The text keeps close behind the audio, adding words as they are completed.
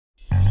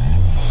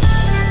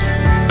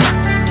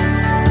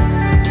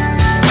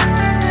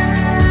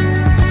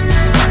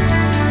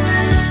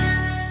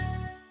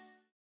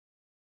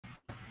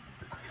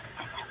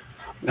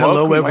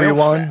Hello,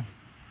 everyone.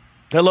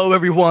 Hello,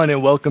 everyone,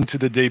 and welcome to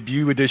the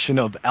debut edition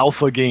of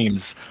Alpha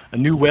Games, a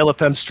new Whale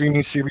FM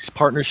streaming series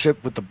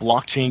partnership with the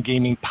blockchain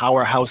gaming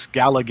powerhouse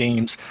Gala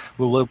Games,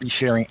 where we'll be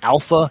sharing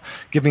alpha,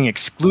 giving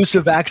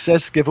exclusive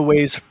access,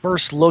 giveaways,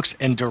 first looks,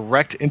 and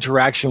direct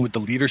interaction with the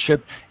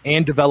leadership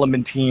and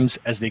development teams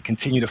as they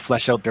continue to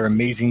flesh out their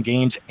amazing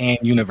games and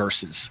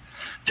universes.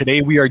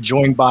 Today, we are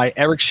joined by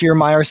Eric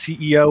Schiermeyer,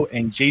 CEO,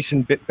 and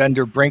Jason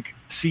Bitbender-Brink,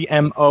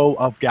 CMO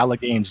of Gala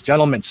Games.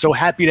 Gentlemen, so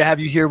happy to have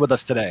you here with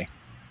us today.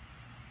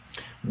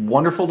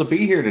 Wonderful to be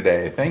here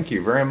today. Thank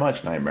you very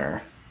much,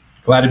 Nightmare.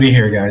 Glad to be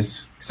here,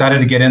 guys. Excited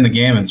to get in the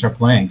game and start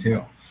playing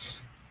too.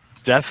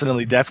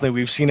 Definitely.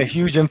 We've seen a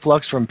huge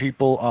influx from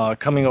people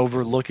coming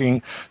over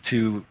looking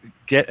to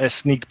get a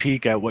sneak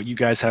peek at what you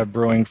guys have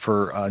brewing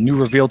for a new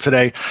reveal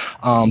today.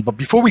 But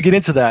before we get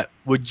into that,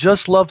 would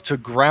just love to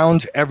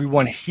ground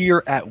everyone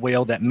here at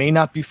Whale that may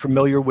not be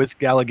familiar with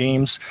Gala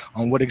Games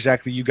on what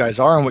exactly you guys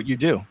are and what you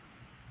do.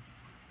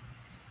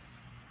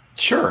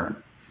 Sure.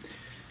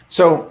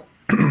 So,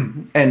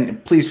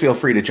 and please feel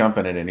free to jump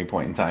in at any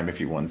point in time if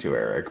you want to,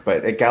 Eric.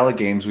 But at Gala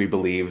Games, we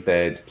believe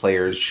that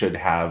players should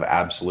have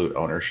absolute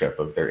ownership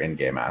of their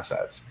in-game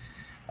assets.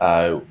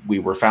 We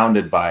were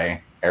founded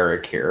by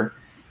Eric here,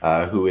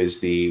 who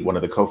is one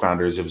of the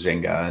co-founders of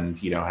Zynga, and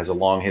has a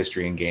long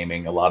history in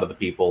gaming. A lot of the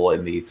people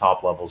in the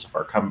top levels of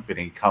our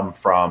company come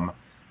from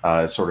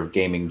sort of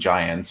gaming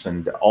giants,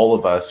 and all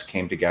of us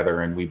came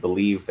together, and we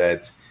believe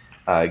that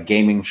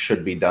gaming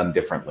should be done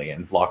differently,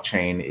 and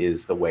blockchain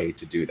is the way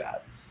to do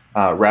that.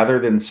 Rather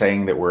than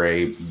saying that we're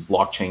a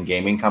blockchain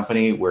gaming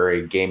company, we're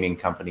a gaming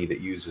company that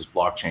uses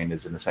blockchain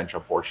as an essential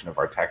portion of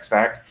our tech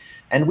stack,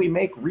 and we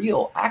make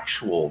real,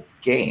 actual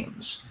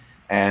games.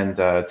 And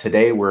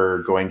today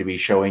we're going to be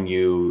showing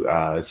you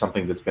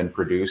something that's been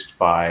produced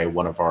by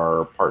one of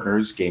our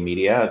partners, Gay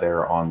Media.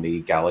 They're on the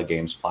Gala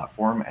Games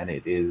platform, and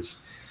it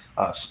is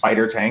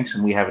Spider Tanks,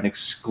 and we have an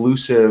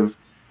exclusive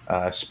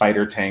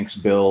Spider Tanks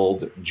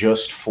build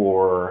just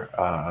for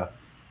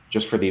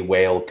the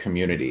Whale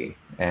community.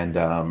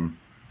 And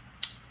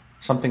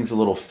something's a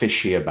little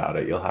fishy about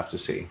it. You'll have to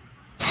see.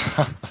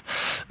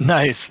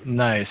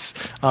 Nice.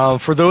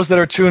 For those that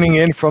are tuning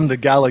in from the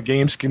Gala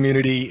Games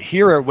community,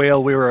 here at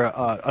Whale, we were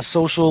a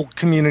social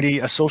community,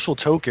 a social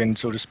token,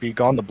 so to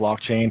speak, on the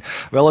blockchain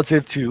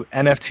relative to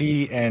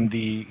NFT and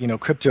the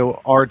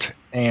crypto art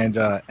and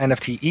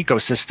NFT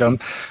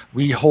ecosystem.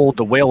 We hold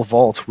the Whale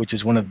Vault, which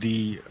is one of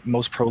the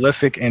most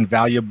prolific and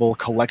valuable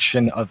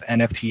collection of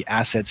NFT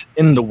assets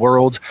in the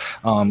world,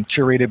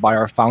 curated by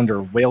our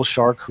founder, Whale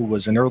Shark, who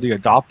was an early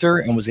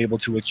adopter and was able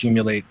to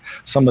accumulate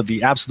some of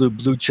the absolute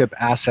blue chip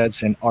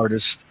assets and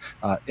artists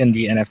in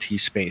the NFT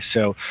space.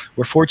 So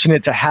we're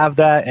fortunate to have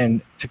that,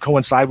 and to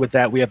coincide with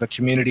that, we have a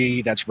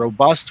community that's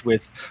robust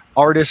with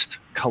artists,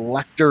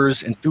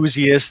 collectors,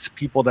 enthusiasts,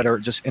 people that are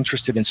just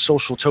interested in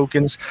social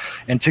tokens.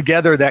 And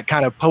together, that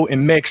kind of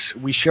potent mix,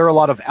 we share a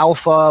lot of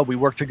alpha, we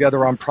work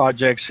together on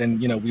projects, and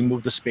we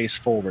move the space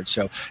forward.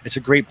 So it's a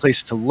great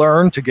place to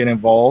learn, to get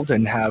involved,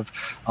 and have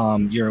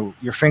your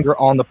finger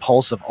on the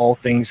pulse of all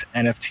things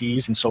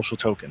NFTs and social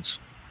tokens.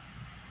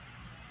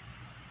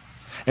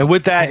 And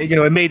with that,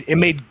 it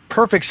made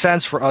perfect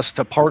sense for us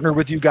to partner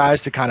with you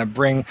guys to kind of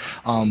bring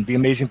the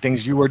amazing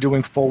things you are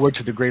doing forward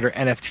to the greater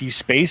NFT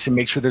space and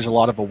make sure there's a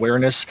lot of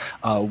awareness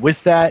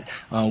with that.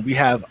 We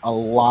have a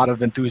lot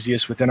of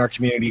enthusiasts within our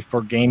community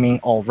for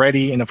gaming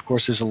already, and of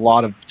course, there's a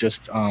lot of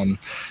just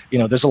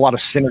there's a lot of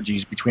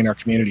synergies between our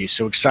communities.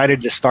 So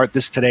excited to start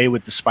this today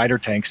with the Spider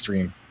Tank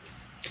stream.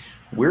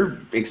 We're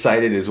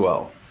excited as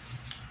well.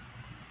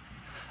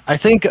 I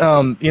think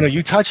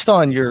you touched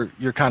on your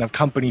kind of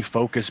company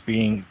focus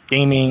being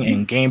gaming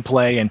and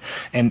gameplay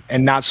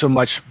and not so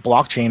much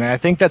blockchain. And I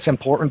think that's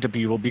important to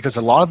people because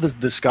a lot of the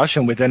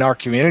discussion within our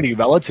community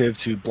relative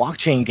to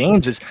blockchain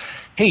games is,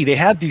 hey, they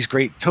have these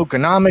great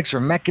tokenomics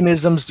or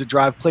mechanisms to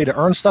drive play to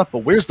earn stuff, but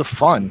where's the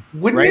fun?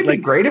 Wouldn't it be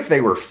great if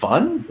they were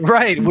fun?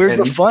 Right. Where's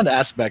the fun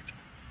aspect?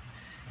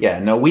 Yeah,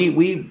 no,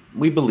 we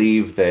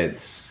believe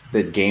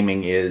that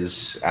gaming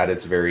is at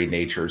its very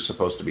nature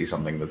supposed to be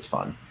something that's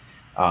fun.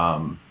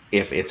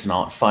 If it's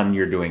not fun,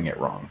 you're doing it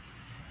wrong.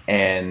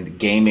 And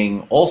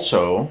gaming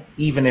also,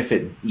 even if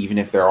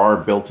there are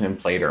built-in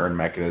play-to-earn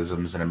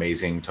mechanisms and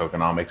amazing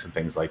tokenomics and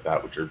things like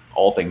that, which are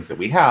all things that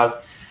we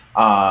have,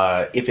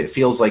 if it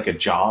feels like a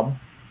job,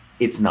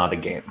 it's not a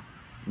game.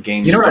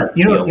 Games you know what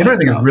I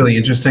think is really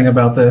interesting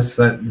about this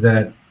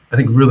that I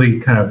think really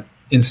kind of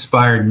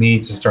inspired me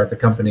to start the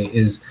company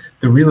is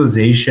the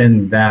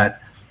realization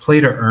that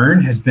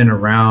play-to-earn has been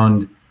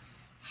around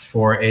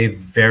for a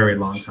very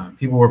long time.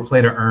 People were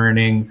play to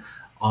earning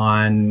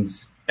on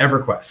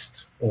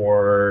EverQuest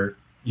or,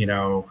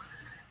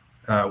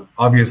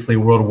 obviously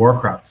World of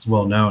Warcraft is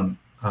well known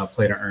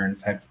play to earn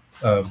type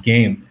of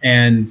game.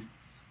 And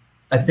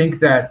I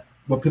think that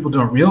what people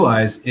don't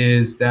realize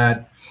is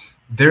that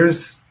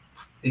there's,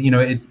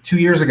 2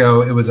 years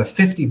ago, it was a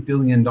 $50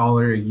 billion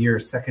a year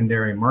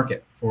secondary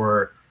market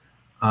for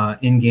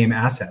in-game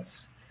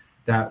assets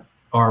that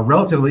are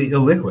relatively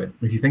illiquid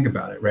if you think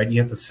about it, right?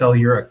 You have to sell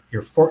your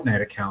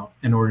Fortnite account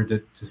in order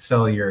to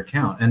sell your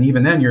account, and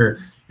even then you're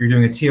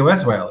doing a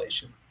TOS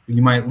violation.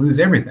 You might lose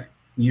everything.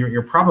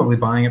 You're probably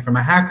buying it from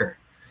a hacker.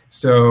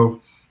 So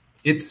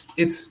it's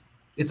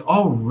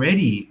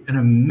already a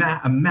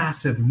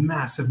massive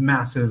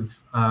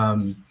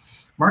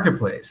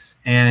marketplace,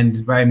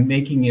 and by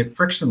making it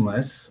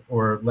frictionless,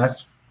 or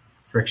less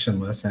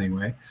frictionless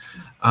anyway,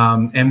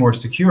 and more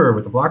secure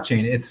with the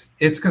blockchain,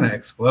 it's going to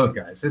explode,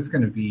 guys. It's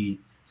going to be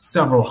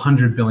several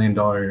 $100 billion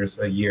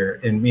a year,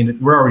 and I mean,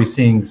 we're already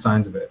seeing the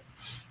signs of it.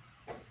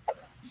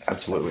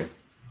 Absolutely.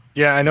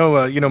 Yeah, I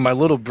know, my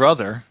little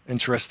brother,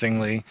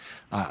 interestingly,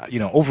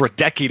 over a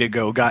decade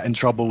ago, got in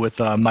trouble with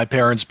my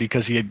parents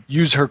because he had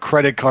used her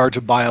credit card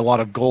to buy a lot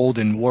of gold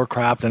in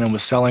Warcraft and then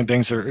was selling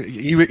things. Or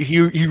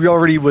he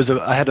already was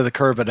ahead of the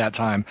curve at that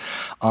time.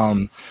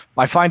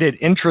 I find it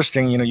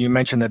interesting, you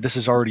mentioned that this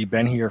has already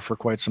been here for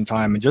quite some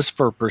time. And just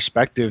for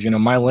perspective,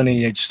 my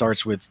lineage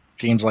starts with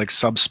games like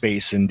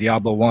Subspace and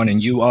Diablo 1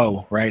 and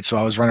UO, right? So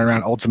I was running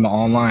around Ultima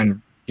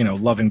Online,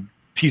 loving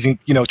teasing,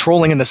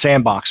 trolling in the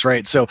sandbox,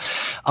 right? So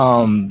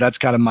that's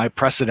kind of my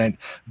precedent.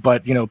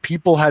 But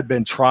people had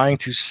been trying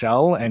to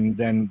sell and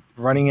then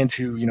running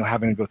into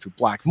having to go through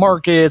black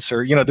markets,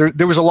 or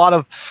there was a lot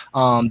of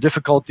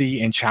difficulty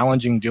in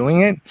challenging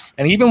doing it.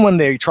 And even when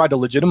they tried to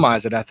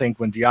legitimize it, I think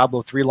when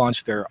Diablo 3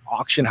 launched their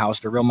auction house,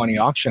 their real money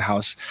auction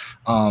house,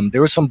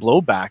 there was some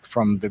blowback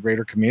from the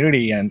greater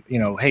community, and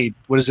hey,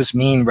 what does this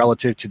mean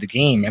relative to the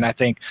game? And I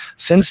think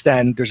since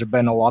then there's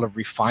been a lot of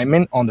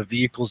refinement on the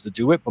vehicles to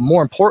do it, but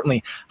more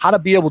importantly, how to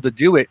be able to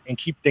do it and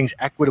keep things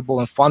equitable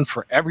and fun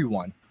for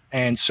everyone.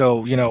 And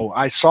so,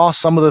 I saw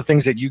some of the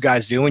things that you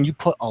guys do, and you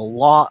put a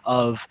lot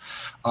of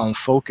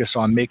focus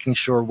on making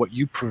sure what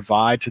you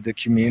provide to the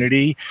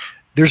community,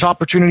 there's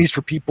opportunities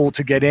for people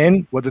to get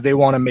in, whether they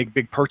want to make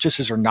big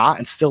purchases or not,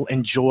 and still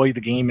enjoy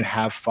the game and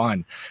have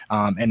fun.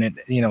 And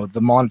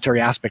the monetary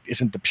aspect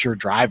isn't the pure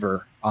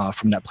driver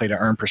from that play to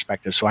earn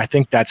perspective. So I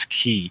think that's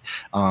key.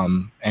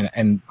 And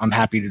I'm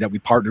happy that we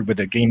partnered with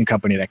a gaming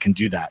company that can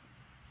do that.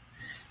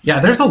 Yeah,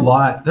 there's a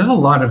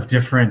lot of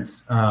different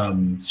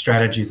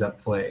strategies at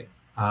play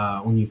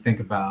when you think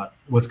about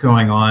what's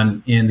going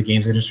on in the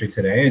games industry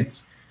today.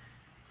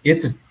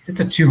 It's a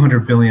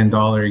 $200 billion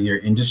a year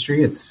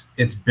industry.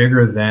 It's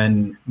bigger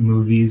than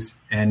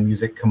movies and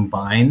music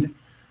combined.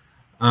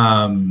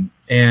 And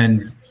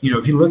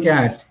if you look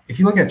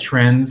at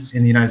trends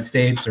in the United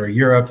States or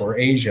Europe or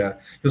Asia,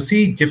 you'll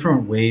see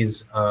different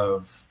ways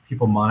of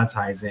people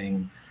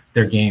monetizing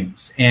their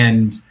games.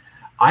 And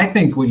I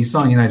think what you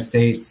saw in the United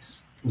States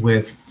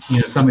with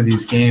some of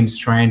these games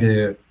trying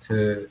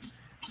to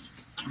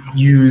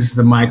use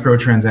the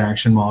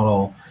microtransaction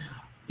model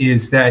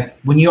is that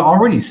when you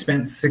already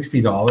spent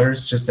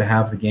 $60 just to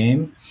have the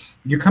game,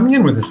 you're coming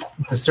in with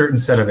a certain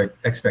set of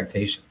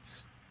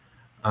expectations.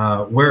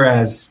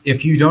 Whereas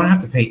if you don't have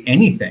to pay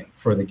anything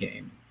for the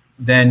game,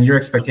 then your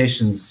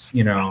expectations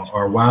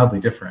are wildly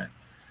different.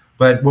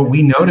 But what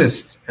we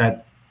noticed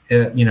at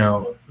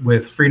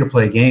with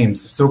free-to-play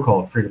games,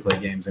 so-called free-to-play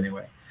games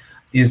anyway,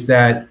 is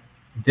that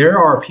there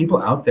are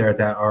people out there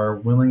that are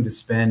willing to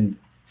spend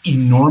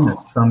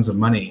enormous sums of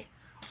money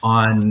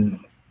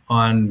on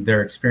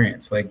their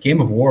experience. Like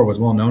Game of War was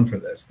well known for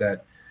this,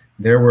 that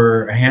there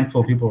were a handful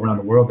of people around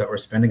the world that were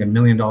spending $1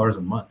 million a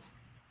month.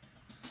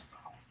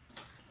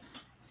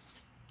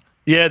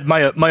 Yeah,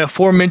 my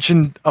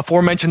aforementioned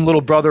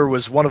little brother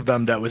was one of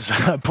them that was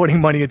putting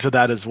money into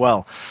that as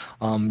well.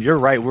 You're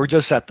right. We're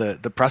just at the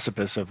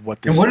precipice of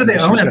what this. And what do they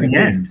own at the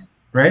end?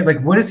 Right?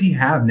 Like, what does he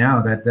have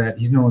now that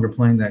he's no longer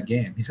playing that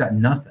game? He's got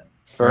nothing.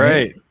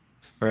 Right.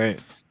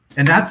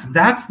 And that's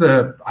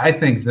I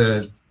think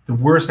the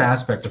worst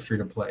aspect of free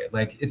to play.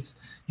 Like,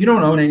 you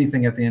don't own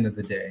anything at the end of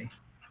the day.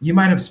 You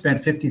might have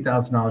spent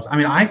 $50,000. I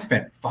mean, I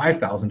spent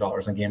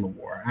 $5,000 on Game of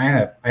War.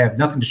 I have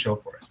nothing to show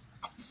for it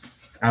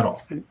at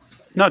all.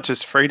 Not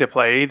just free to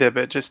play either,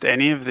 but just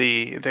any of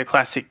the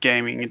classic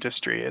gaming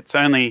industry. It's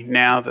only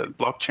now that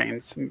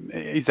blockchain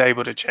is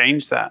able to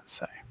change that.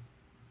 So.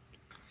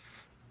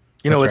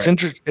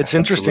 It's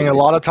interesting. A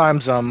lot of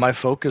times my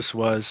focus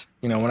was,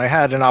 when I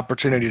had an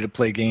opportunity to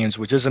play games,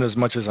 which isn't as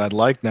much as I'd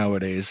like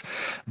nowadays,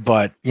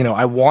 but,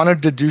 I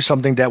wanted to do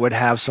something that would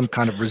have some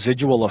kind of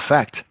residual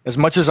effect. As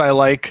much as I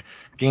like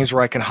games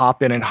where I can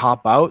hop in and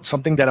hop out,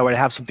 something that I would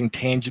have something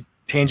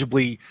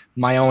tangibly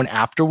my own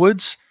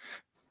afterwards,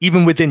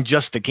 even within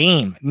just the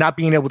game, not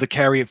being able to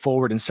carry it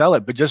forward and sell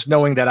it, but just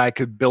knowing that I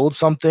could build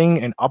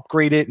something and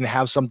upgrade it and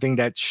have something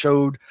that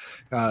showed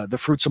the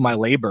fruits of my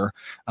labor,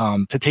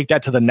 to take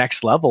that to the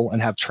next level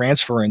and have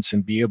transference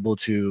and be able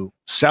to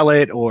sell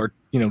it or,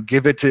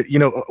 give it to,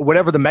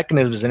 whatever the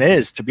mechanism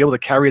is, to be able to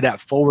carry that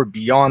forward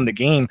beyond the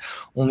game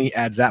only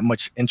adds that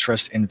much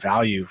interest and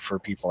value for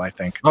people, I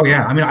think. Oh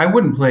yeah. I mean, I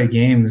wouldn't play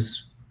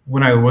games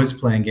when I was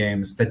playing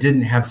games that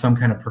didn't have some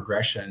kind of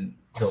progression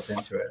built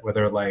into it,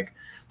 whether I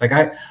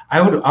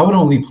would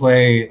only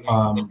play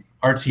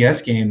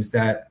RTS games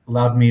that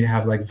allowed me to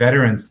have like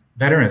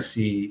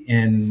veterancy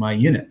in my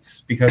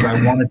units, because I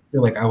wanted to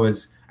feel like I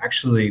was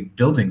actually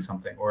building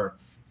something, or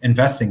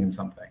investing in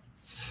something.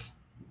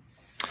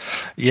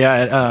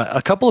 Yeah,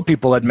 a couple of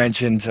people had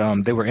mentioned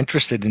they were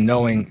interested in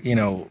knowing,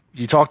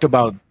 you talked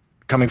about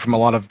coming from a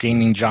lot of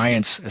gaming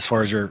giants as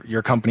far as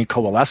your company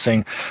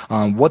coalescing.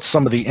 What's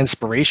some of the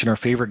inspiration or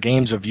favorite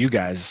games of you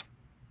guys?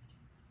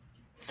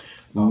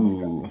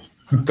 Ooh,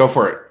 go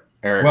for it,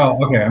 Eric.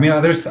 Well, okay.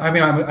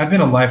 I've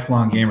been a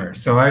lifelong gamer,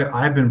 so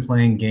I've been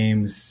playing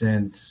games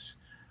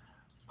since,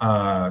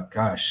 I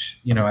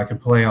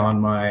could play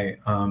on my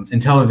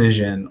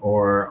Intellivision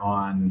or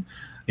on,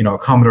 a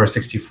Commodore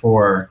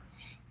 64.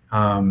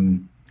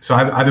 So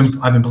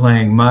I've been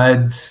playing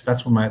MUDs.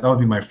 That would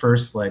be my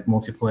first like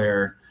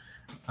multiplayer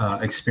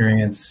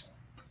experience.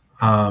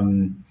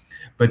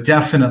 But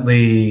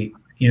definitely,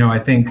 I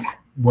think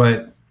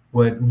what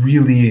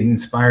really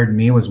inspired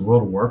me was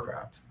World of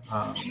Warcraft.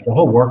 The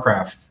whole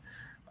Warcraft,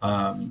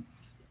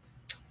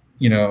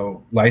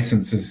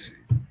 license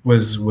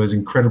was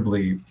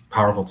incredibly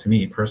powerful to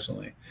me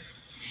personally.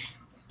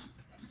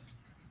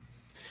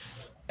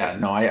 Yeah,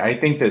 no, I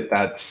think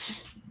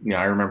that's,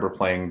 I remember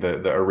playing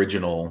the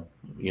original,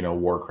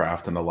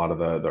 Warcraft and a lot of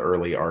the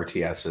early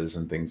RTSs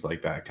and things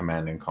like that,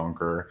 Command and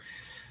Conquer.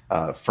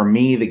 For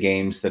me, the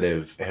games that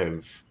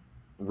have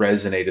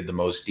resonated the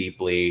most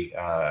deeply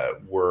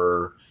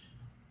were,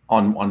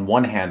 on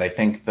one hand, I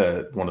think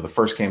one of the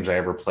first games I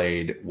ever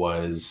played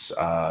was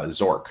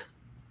Zork,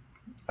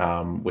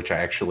 which I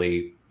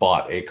actually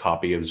bought a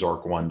copy of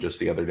Zork 1 just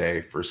the other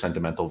day for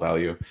sentimental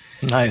value.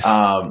 Nice.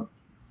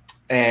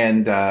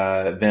 And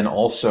then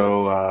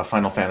also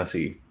Final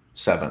Fantasy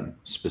VII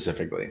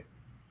specifically.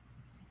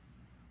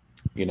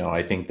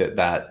 I think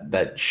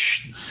that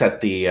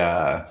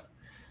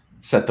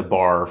set the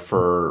bar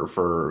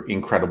for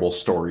incredible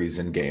stories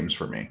and games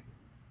for me.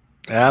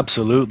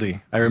 Absolutely.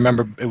 I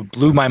remember it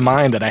blew my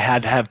mind that I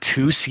had to have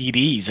 2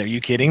 CDs. Are you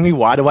kidding me?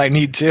 Why do I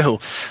need 2?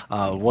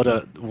 What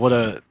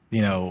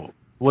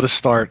a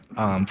start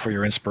for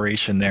your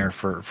inspiration there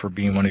for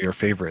being one of your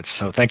favorites.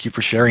 So thank you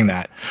for sharing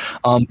that.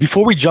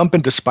 Before we jump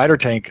into Spider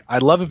Tank,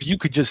 I'd love if you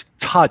could just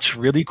touch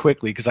really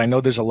quickly, because I know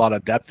there's a lot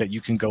of depth that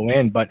you can go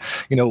in, but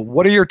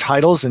what are your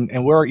titles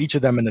and where are each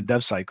of them in the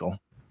dev cycle?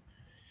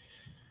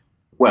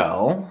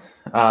 Well,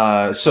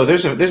 so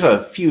there's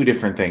a few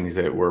different things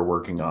that we're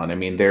working on. I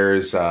mean,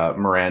 there's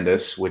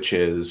Mirandus, which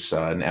is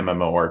an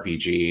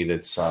MMORPG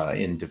that's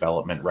in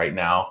development right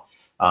now.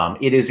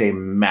 It is a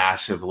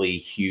massively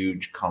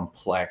huge,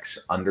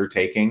 complex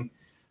undertaking.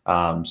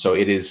 So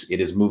it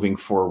is moving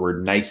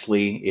forward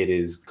nicely. It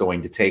is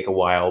going to take a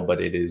while, but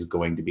it is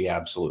going to be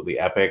absolutely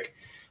epic.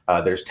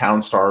 There's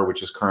Townstar,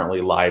 which is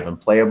currently live and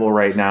playable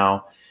right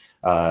now.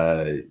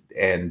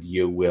 And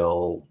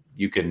you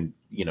can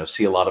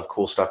see a lot of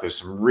cool stuff. There's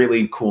some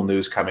really cool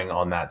news coming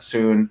on that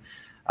soon.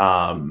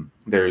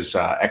 There's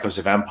Echoes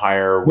of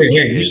Empire.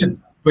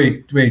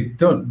 Wait,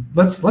 don't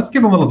let's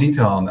give a little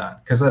detail on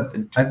that, because I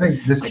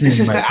think this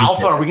is the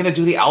alpha. Are we going to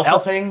do the alpha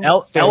thing? They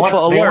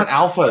want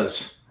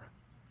alphas.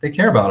 They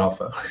care about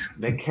alpha.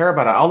 They care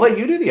about it. I'll let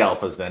you do the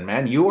alphas then,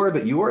 man. You are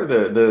the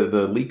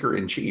leaker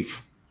in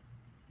chief.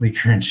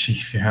 Leaker in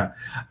chief, yeah.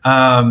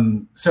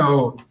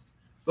 So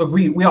look,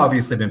 we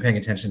obviously have been paying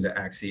attention to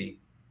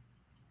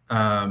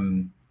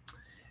𝐄𝐗𝐂𝐋𝐔𝐒.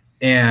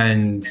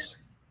 And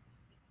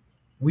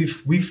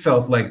we've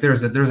felt like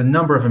there's a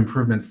number of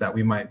improvements that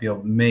we might be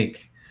able to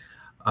make,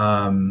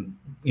 on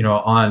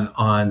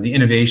the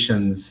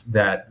innovations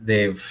that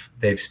they've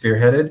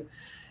spearheaded.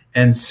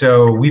 And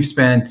so we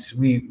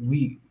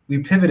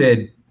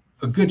pivoted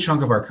a good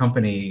chunk of our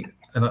company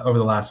over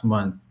the last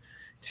month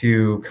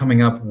to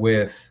coming up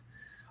with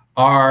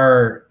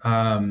our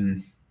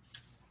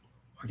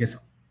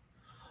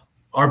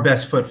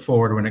best foot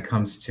forward when it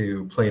comes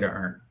to play to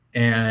earn.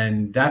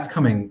 And that's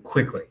coming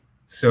quickly.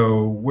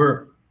 So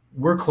we're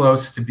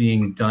close to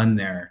being done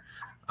there.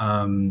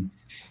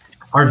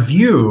 Our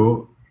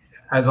view,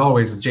 as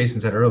always, as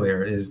Jason said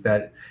earlier, is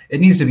that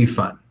it needs to be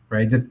fun,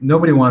 right?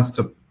 Nobody wants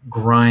to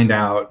grind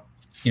out,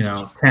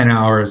 10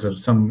 hours of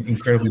some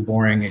incredibly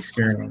boring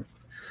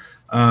experience.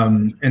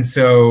 And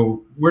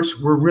so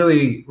we're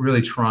really,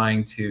 really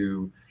trying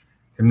to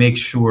make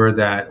sure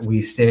that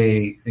we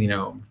stay,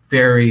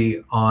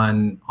 very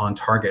on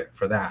target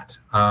for that.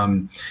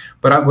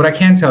 But what I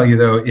can tell you,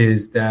 though,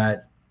 is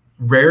that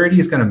rarity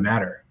is going to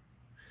matter,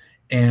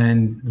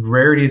 and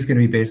rarity is going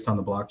to be based on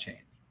the blockchain.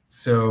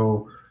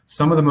 So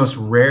some of the most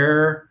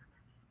rare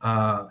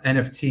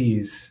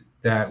NFTs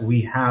that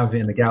we have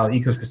in the Gala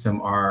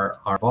ecosystem are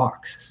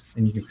Vox,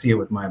 and you can see it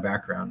with my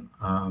background.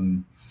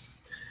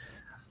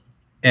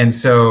 And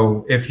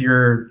so if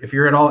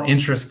you're at all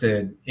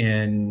interested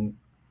in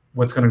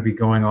what's going to be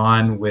going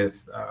on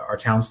with our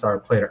Townstar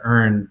play to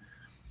earn,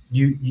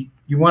 you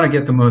want to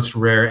get the most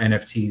rare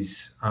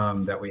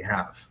NFTs that we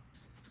have.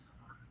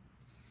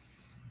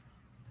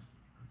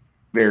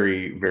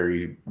 Very,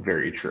 very,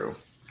 very true.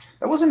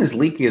 That wasn't as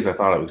leaky as I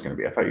thought it was going to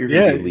be. I thought you were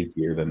going to be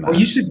leakier than that. Well,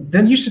 you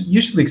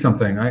should leak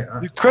something.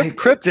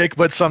 Cryptic,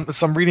 but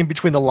some reading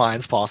between the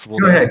lines possible.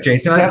 Go ahead,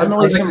 Jason.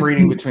 Definitely some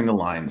reading between the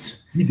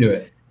lines. You do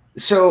it.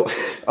 So,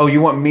 you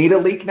want me to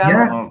leak now?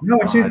 Yeah. No,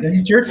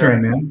 it's your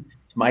turn, man.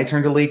 It's my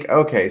turn to leak.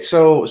 Okay,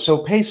 so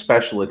pay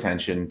special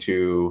attention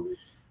to.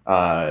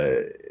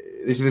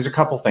 There's a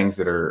couple things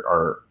that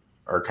are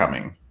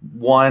coming.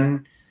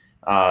 One,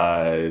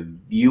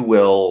 you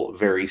will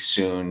very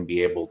soon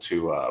be able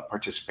to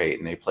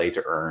participate in a play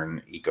to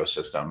earn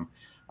ecosystem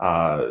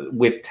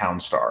with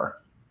Townstar,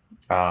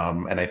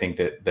 and I think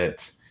that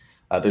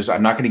there's.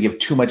 I'm not going to give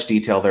too much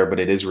detail there, but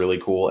it is really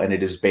cool, and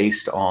it is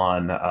based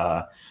on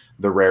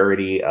the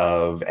rarity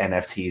of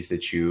NFTs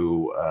that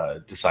you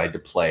decide to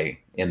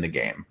play in the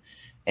game.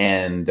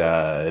 And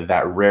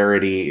that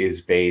rarity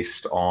is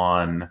based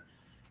on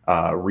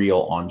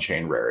real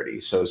on-chain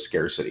rarity, so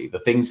scarcity. The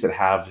things that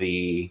have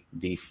the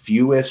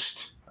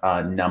fewest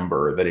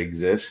number that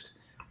exist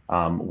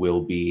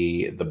will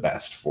be the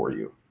best for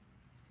you.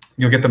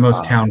 You'll get the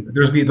most town.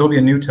 There'll be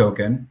a new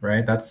token,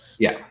 right? That's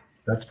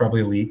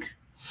probably a leak.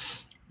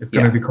 It's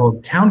going to be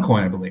called Town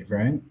Coin, I believe,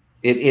 right?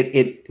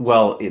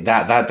 Well,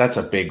 that's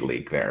a big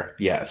leak there.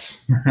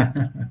 Yes,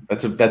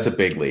 that's a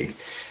big leak.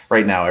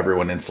 Right now,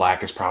 everyone in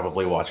Slack is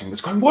probably watching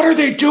this, going, "What are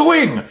they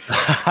doing?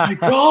 My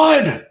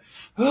God!"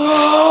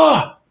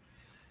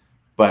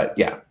 But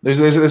yeah, there's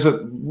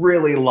a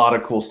really lot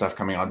of cool stuff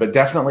coming on. But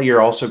definitely,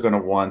 you're also going to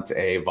want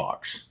a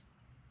Vox.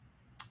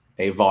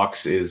 A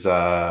Vox is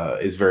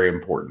very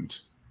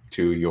important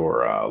to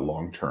your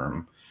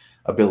long-term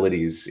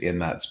abilities in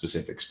that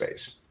specific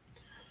space.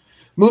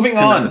 Moving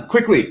on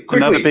quickly.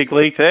 Another big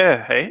leak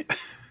there, hey?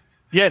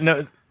 Yeah,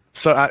 no.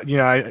 So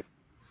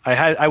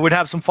I would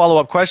have some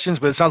follow-up questions,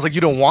 but it sounds like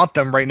you don't want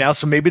them right now.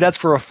 So maybe that's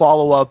for a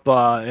follow-up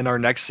in our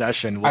next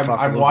session.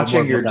 I'm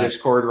watching your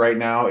Discord right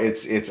now.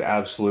 It's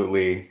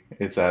absolutely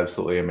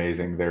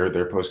amazing.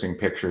 They're posting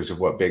pictures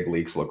of what big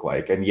leaks look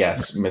like. And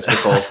yes,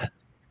 Mystical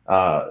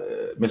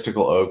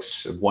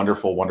Oaks,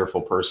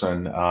 wonderful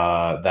person.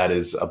 That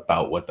is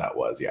about what that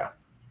was. Yeah.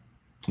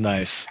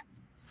 Nice.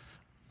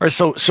 All right,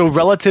 so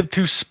relative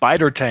to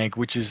Spider Tank,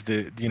 which is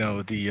the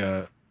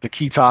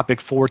key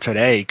topic for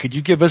today, could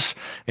you give us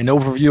an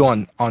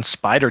overview on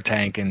Spider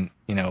Tank and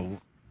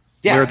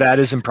where that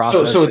is in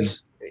process? So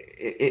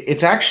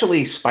it's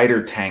actually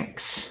Spider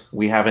Tanks.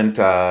 We haven't.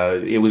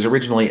 It was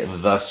originally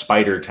the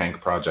Spider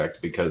Tank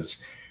project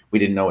because we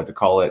didn't know what to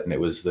call it, and it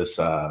was this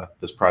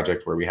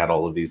project where we had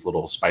all of these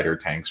little spider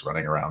tanks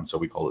running around, so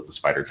we called it the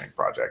Spider Tank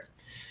project.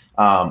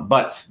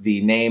 But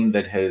the name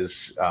that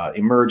has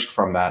emerged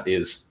from that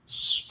is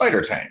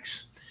Spider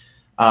Tanks.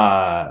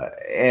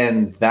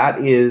 And that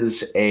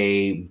is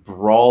a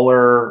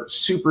brawler,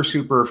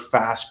 super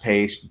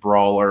fast-paced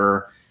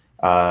brawler.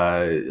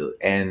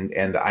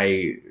 And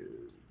I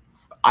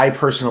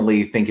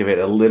personally think of it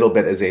a little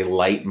bit as a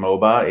light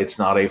MOBA. It's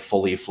not a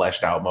fully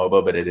fleshed out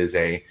MOBA, but it is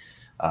a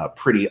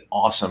pretty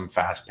awesome,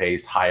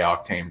 fast-paced,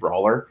 high-octane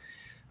brawler.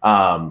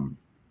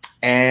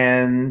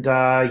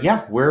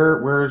 Yeah,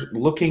 we're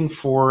looking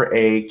for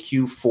a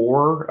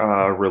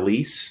Q4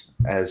 release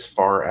as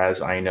far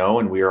as I know,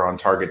 and we are on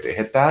target to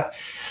hit that.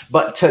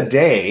 But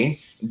today,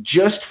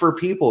 just for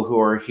people who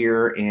are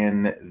here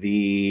in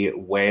the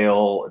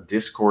Whale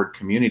Discord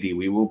community,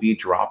 we will be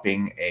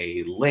dropping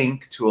a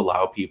link to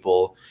allow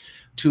people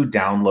to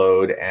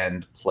download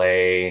and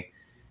play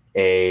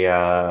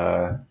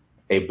a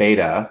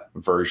beta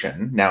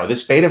version. Now,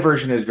 this beta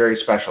version is very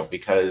special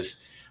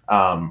because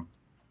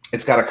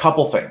it's got a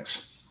couple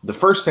things. The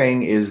first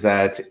thing is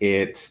that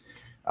it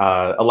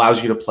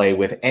allows you to play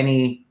with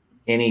any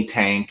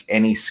tank,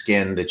 any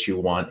skin that you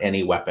want,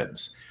 any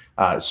weapons.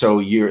 So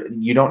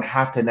you don't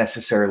have to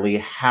necessarily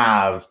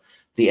have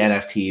the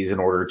NFTs in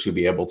order to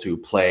be able to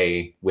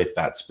play with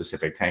that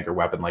specific tank or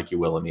weapon like you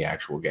will in the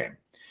actual game.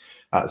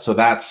 So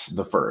that's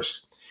the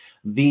first.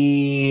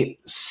 The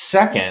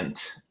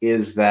second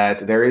is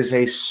that there is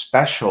a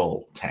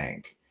special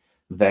tank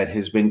that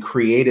has been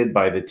created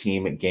by the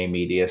team at Game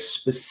Media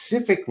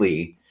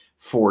specifically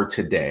for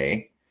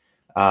today.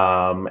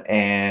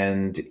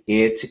 And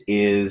it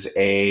is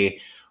a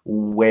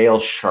whale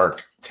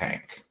shark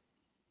tank.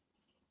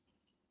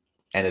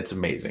 And it's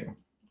amazing.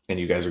 And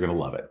you guys are going to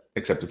love it,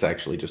 except it's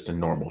actually just a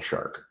normal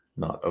shark,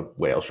 not a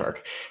whale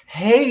shark.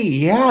 Hey,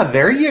 yeah,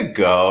 there you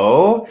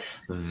go.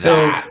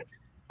 So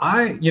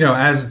I,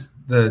 as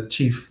the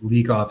chief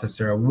leak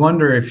officer, I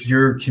wonder if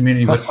your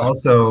community would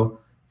also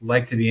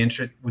like to be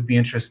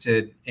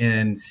interested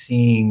in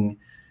seeing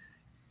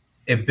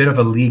a bit of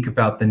a leak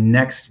about the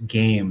next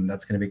game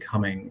that's going to be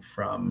coming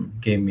from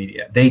Game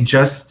Media. They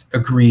just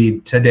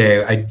agreed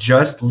today. I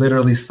just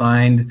literally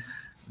signed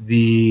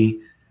the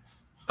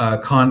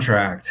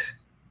contract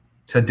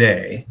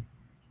today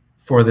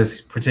for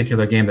this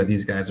particular game that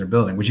these guys are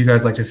building. Would you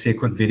guys like to see a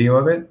quick video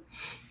of it?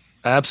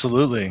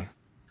 Absolutely.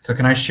 So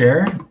can I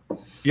share?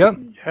 Yep.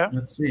 Yeah.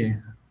 Let's see.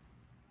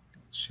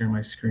 Share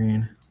my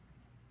screen.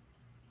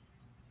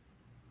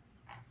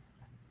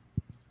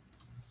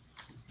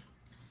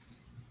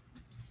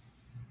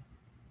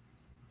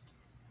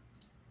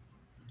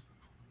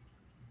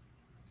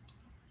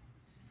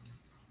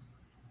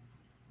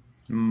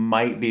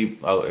 Might be.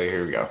 Oh,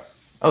 here we go.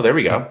 Oh, there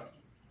we go.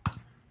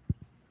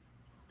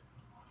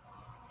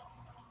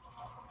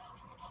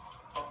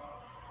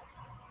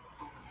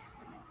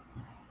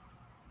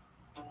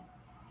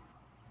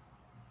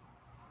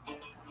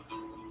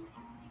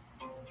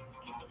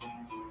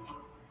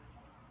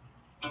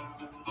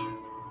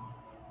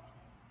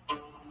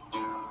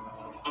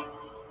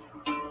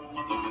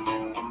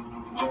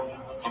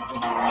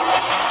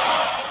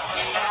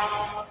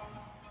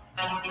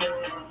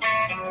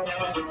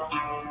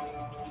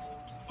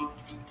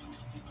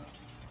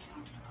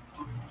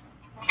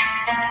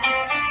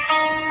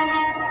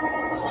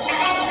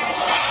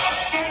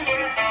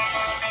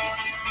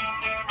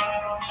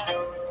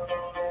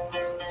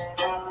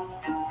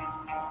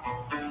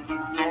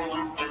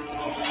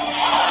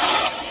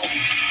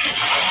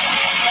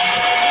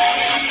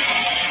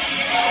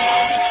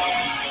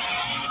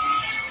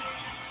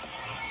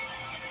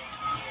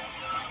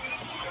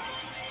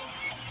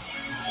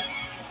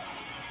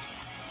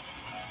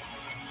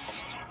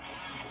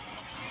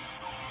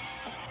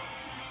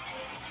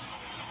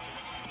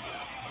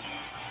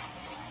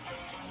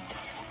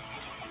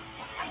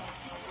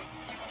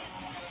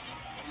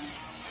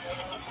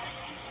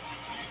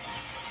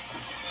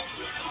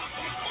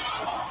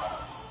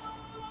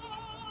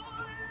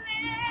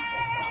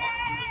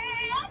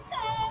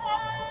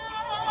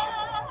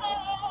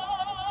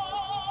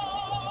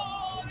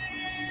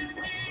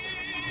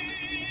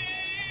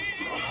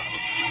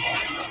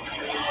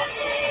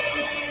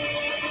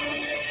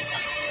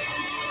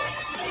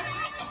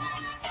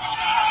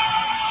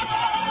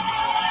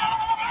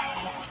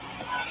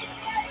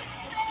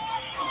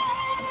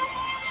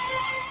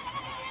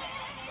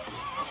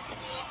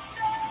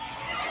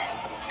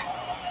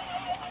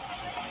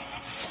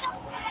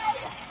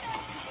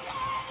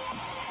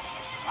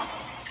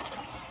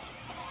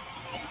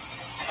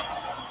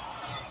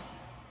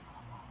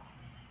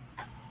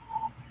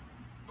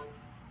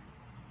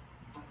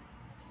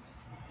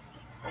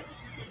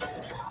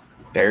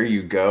 There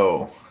you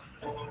go.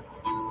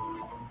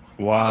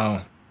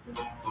 Wow.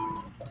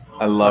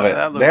 I love it.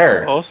 That looks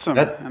There. awesome.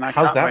 And I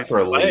How's can't that wait for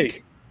to a play.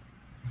 leak?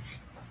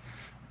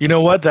 You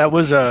know what? That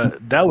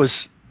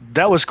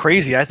was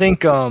crazy. I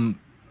think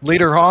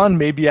later on,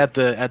 maybe at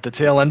the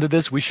tail end of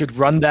this, we should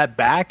run that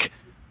back,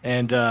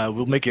 and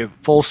we'll make it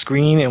full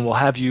screen, and we'll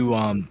have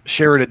you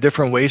share it a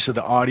different way so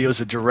the audio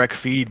is a direct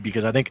feed,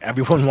 because I think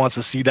everyone wants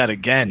to see that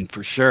again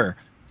for sure.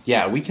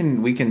 Yeah, we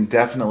can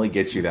definitely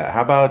get you that.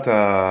 How about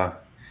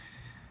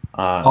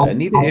I'll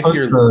Anita, if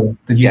post you're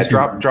the yeah,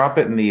 YouTube. drop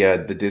it in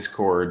the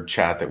Discord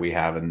chat that we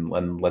have,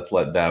 and let's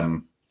let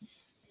them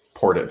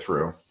port it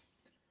through.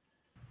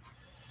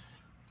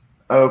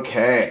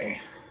 Okay.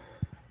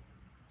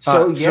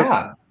 So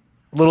yeah,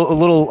 a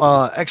little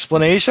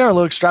explanation, or a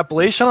little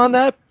extrapolation on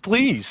that,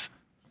 please.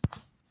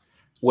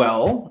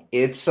 well,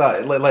 it's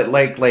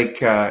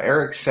like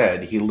Eric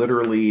said, he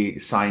literally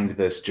signed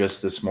this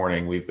just this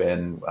morning. We've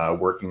been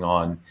working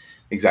on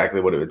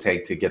exactly what it would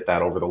take to get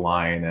that over the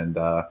line, and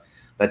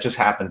that just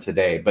happened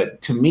today.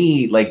 But to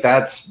me, like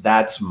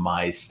that's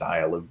my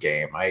style of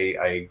game.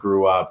 I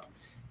grew up,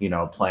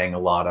 playing a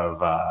lot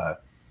of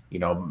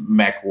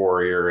Mech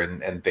Warrior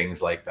and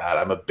things like that.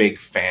 I'm a big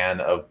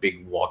fan of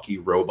big walkie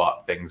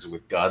robot things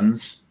with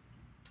guns.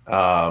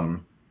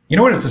 You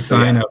know what it's a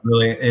sign of,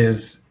 really,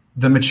 is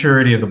the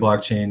maturity of the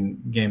blockchain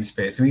game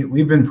space. I mean,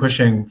 we've been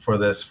pushing for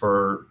this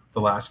for the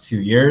last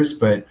 2 years,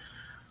 but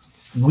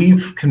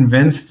we've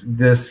convinced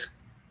this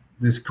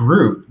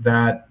group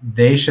that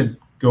they should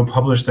go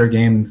publish their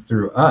game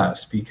through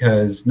us,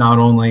 because not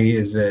only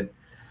is it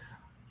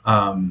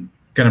going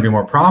to be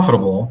more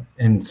profitable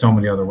in so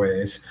many other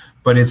ways,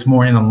 but it's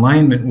more in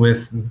alignment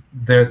with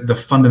the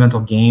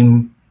fundamental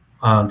game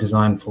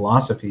design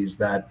philosophies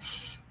that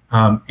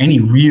any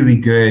really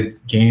good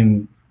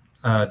game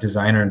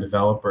designer and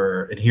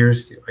developer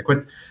adheres to.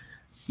 Like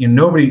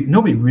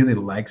nobody really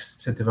likes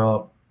to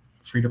develop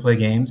free-to-play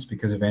games,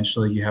 because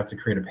eventually you have to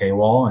create a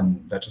paywall,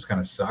 and that just kind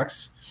of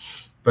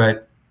sucks.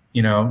 But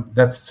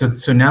that's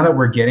so now that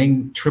we're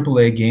getting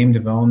AAA game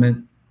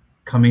development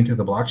coming to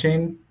the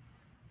blockchain,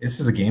 this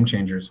is a game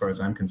changer as far as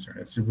I'm concerned.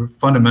 It's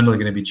fundamentally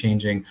going to be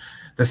changing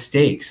the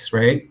stakes,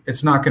 right?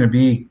 It's not going to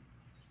be,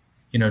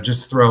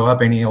 just throw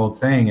up any old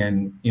thing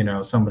and,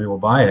 somebody will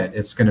buy it.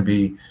 It's going to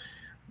be,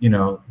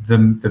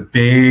 the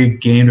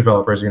big game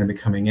developers are going to be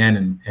coming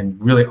in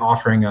and really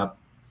offering up,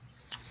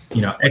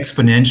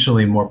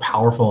 exponentially more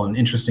powerful and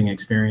interesting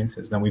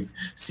experiences than we've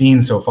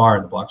seen so far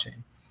in the blockchain.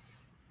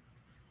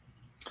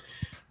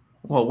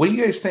 Well, what do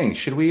you guys think?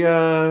 Should we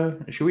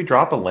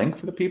drop a link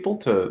for the people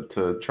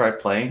to try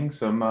playing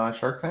some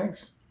Shark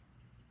Tanks?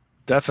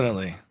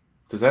 Definitely.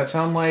 Does that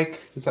sound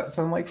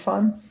like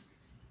fun?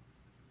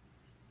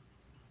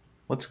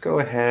 Let's go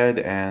ahead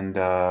and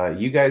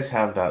you guys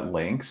have that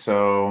link.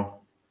 So,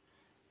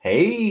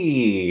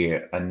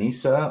 hey,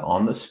 Anissa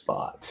on the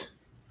spot.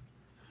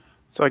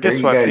 So I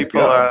guess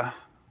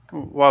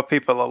while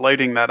people are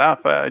loading that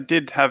up, I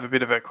did have a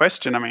bit of a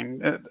question. I mean,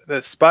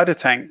 the spider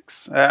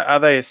tanks, are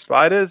they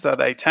spiders? Are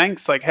they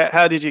tanks? Like,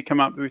 how did you come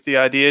up with the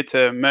idea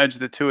to merge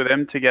the two of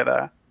them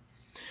together?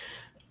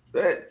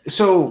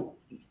 So,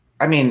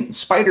 I mean,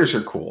 spiders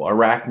are cool.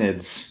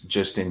 Arachnids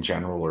just in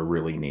general are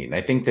really neat. And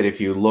I think that if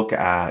you look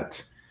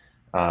at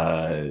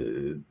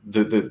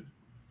the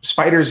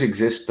spiders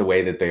exist the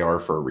way that they are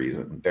for a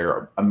reason.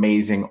 They're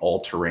amazing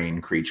all-terrain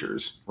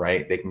creatures,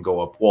 right? They can go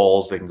up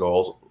walls, they can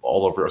go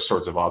all over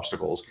sorts of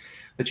obstacles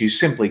that you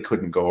simply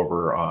couldn't go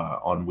over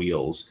on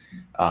wheels.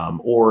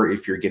 Or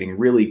if you're getting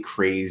really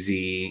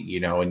crazy,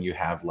 and you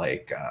have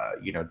like,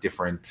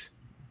 different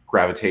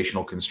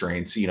gravitational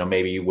constraints,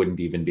 maybe you wouldn't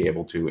even be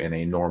able to in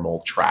a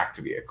normal tracked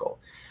vehicle.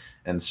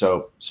 And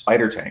so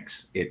spider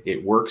tanks,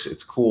 it works,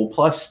 it's cool.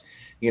 Plus,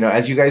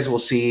 as you guys will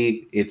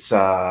see, it's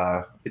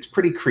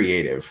pretty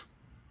creative.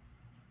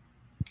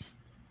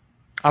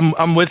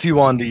 I'm with you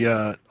on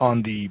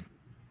the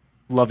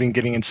loving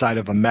getting inside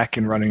of a mech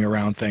and running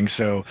around thing.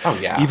 So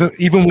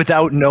even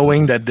without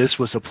knowing that this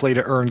was a play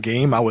to earn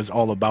game, I was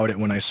all about it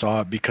when I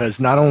saw it, because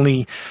not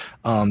only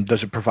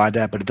does it provide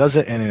that, but it does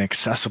it in an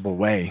accessible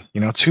way.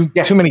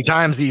 Too many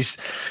times these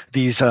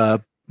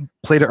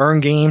play to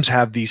earn games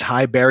have these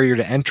high barrier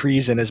to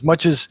entries, and as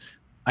much as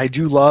I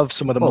do love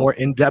some of the more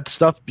in-depth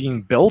stuff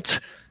being built,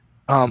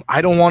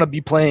 I don't want to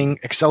be playing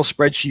Excel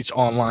spreadsheets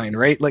online,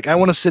 right? Like, I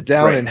want to sit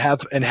down and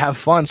have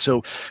fun.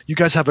 So you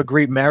guys have a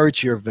great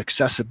marriage here of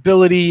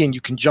accessibility, and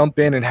you can jump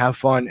in and have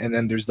fun, and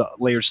then there's the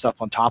layered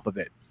stuff on top of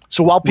it.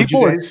 So while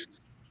people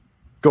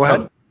go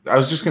ahead. I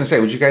was just going to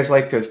say, would you guys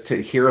like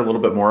to hear a little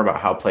bit more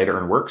about how play to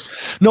earn works?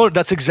 No,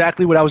 that's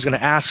exactly what I was going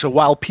to ask. So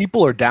while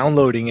people are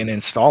downloading and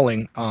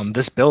installing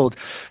this build,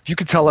 if you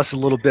could tell us a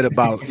little bit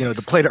about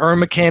the play to earn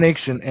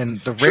mechanics and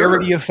the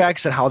rarity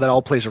effects and how that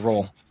all plays a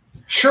role.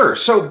 Sure.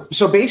 So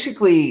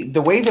basically,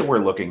 the way that we're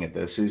looking at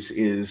this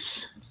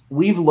is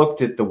we've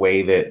looked at the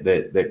way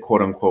that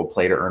quote unquote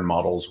play to earn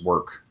models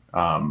work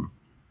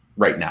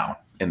right now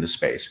in the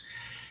space,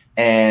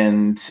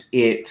 and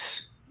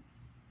it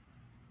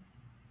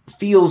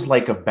feels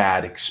like a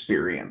bad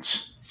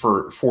experience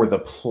for the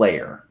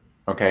player.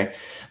 Okay.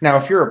 Now,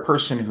 if you're a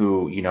person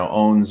who, you know,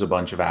 owns a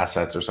bunch of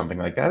assets or something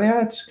like that,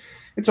 yeah,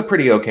 it's a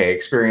pretty okay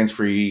experience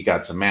for you. You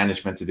got some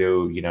management to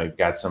do, you know, you've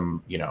got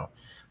some, you know,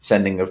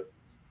 sending of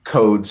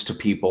codes to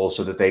people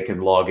so that they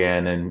can log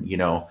in and, you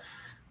know,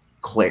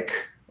 click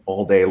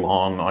all day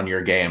long on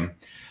your game.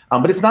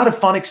 But it's not a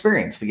fun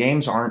experience. The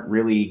games aren't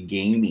really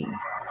gamey,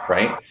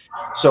 right?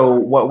 So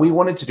what we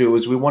wanted to do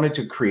is we wanted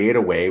to create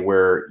a way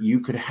where you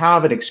could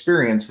have an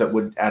experience that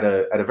would, at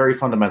a very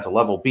fundamental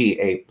level, be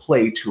a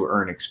play to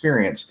earn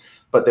experience,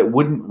 but that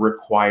wouldn't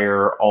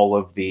require all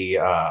of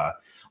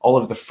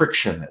the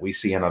friction that we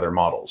see in other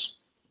models.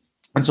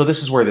 And so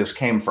this is where this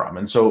came from.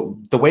 And so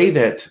the way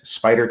that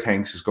Spider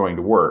Tanks is going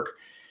to work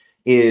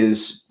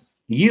is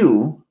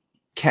you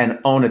can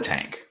own a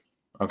tank.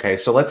 Okay,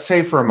 so let's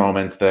say for a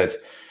moment that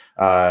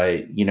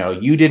you know,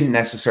 you didn't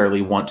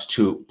necessarily want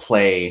to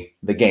play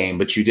the game,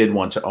 but you did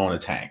want to own a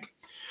tank.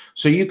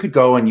 So you could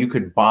go and you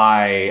could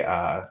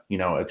buy, you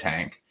know, a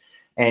tank,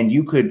 and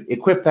you could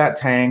equip that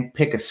tank,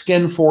 pick a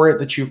skin for it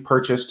that you've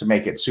purchased to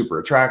make it super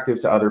attractive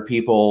to other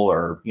people,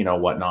 or, you know,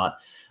 whatnot.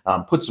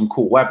 Put some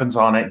cool weapons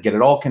on it, get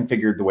it all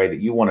configured the way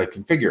that you want to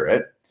configure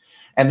it.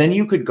 And then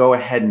you could go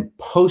ahead and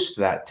post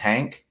that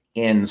tank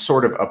in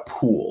sort of a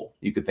pool.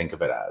 You could think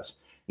of it as,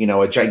 you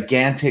know, a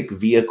gigantic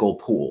vehicle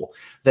pool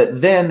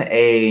that then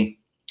a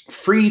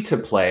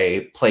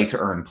free-to-play,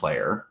 play-to-earn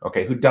player,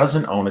 okay, who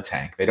doesn't own a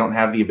tank, they don't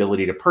have the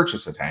ability to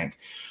purchase a tank,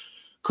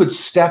 could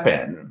step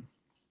in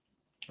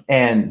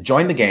and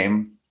join the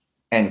game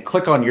and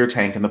click on your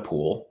tank in the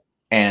pool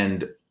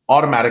and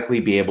automatically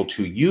be able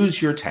to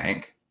use your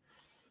tank,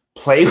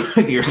 play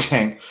with your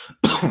tank,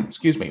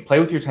 excuse me, play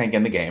with your tank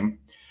in the game,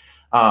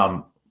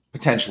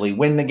 potentially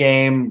win the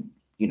game,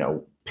 you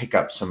know, pick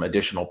up some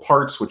additional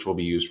parts, which will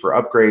be used for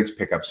upgrades,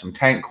 pick up some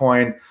tank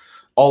coin,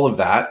 all of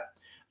that.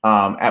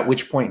 At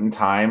which point in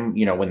time,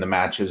 you know, when the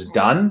match is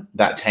done,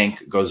 that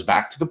tank goes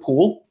back to the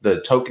pool.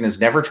 The token is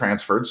never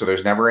transferred, so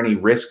there's never any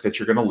risk that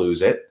you're going to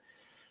lose it.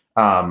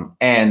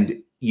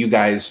 And you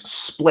guys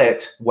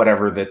split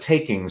whatever the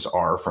takings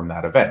are from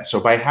that event. So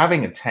by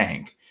having a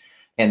tank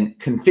and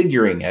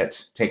configuring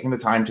it, taking the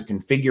time to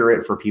configure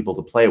it for people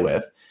to play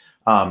with,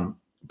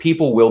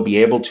 people will be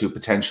able to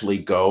potentially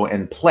go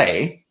and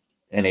play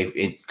in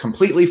a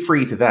completely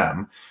free to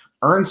them,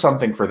 earn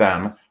something for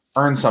them,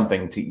 earn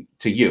something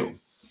to you,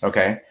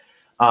 okay?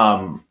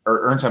 Or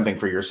earn something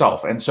for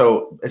yourself. And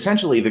so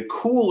essentially the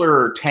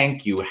cooler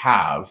tank you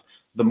have,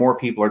 the more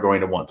people are going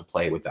to want to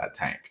play with that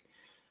tank.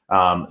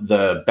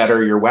 The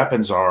better your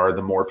weapons are,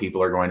 the more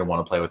people are going to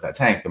want to play with that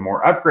tank. The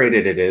more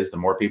upgraded it is, the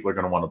more people are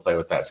going to want to play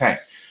with that tank.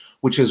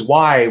 Which is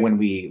why when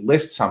we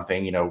list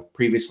something, you know,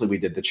 previously we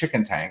did the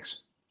chicken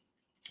tanks.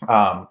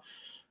 When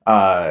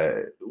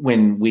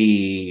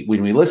we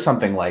list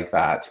something like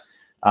that,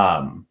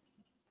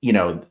 you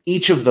know,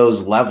 each of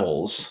those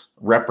levels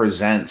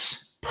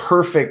represents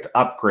perfect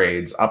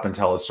upgrades up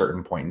until a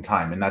certain point in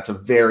time. And that's a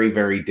very,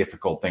 very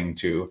difficult thing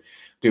to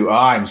do. Oh,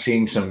 I'm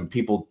seeing some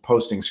people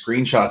posting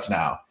screenshots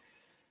now.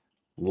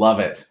 Love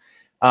it.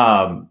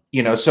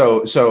 You know,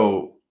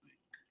 so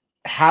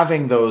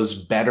having those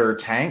better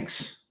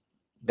tanks,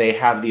 they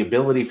have the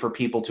ability for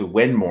people to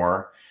win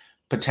more,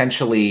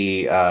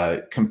 potentially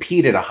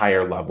compete at a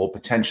higher level,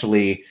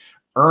 potentially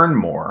earn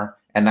more.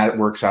 And that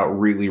works out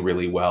really,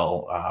 really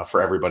well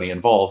for everybody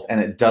involved. And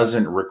it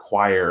doesn't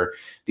require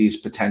these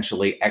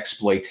potentially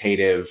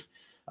exploitative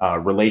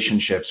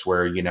relationships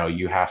where, you know,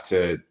 you have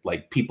to,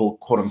 like, people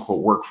quote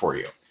unquote work for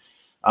you.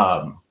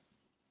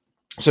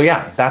 So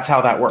yeah, that's how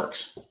that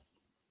works.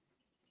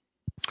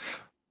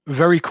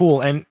 Very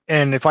cool. And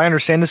if I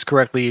understand this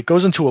correctly, it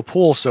goes into a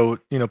pool, so,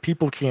 you know,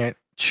 people can't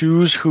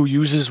choose who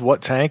uses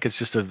what tank. It's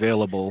just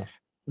available.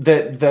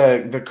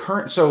 The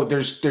current, so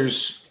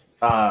there's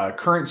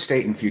current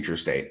state and future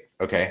state.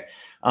 Okay.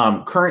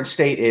 Current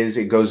state is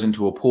it goes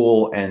into a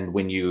pool, and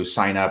when you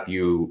sign up,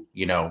 you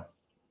know,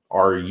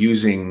 are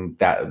using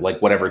that,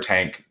 like, whatever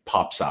tank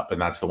pops up,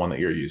 and that's the one that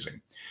you're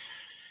using.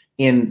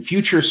 In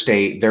future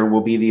state, there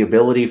will be the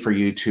ability for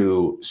you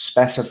to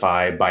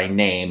specify by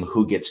name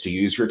who gets to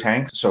use your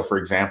tank. So for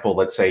example,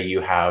 let's say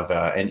you have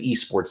an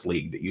esports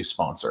league that you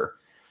sponsor,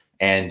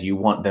 and you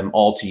want them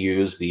all to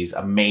use these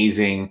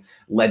amazing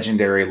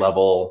legendary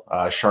level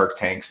shark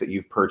tanks that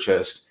you've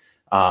purchased.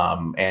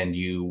 And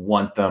you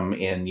want them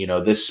in, you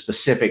know, this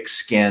specific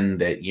skin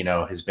that, you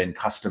know, has been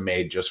custom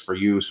made just for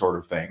you, sort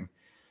of thing.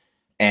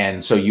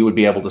 And so you would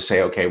be able to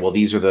say, okay, well,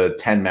 these are the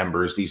 10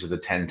 members, these are the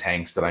 10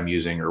 tanks that I'm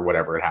using, or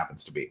whatever it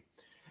happens to be.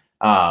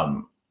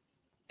 And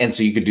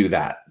so you could do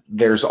that.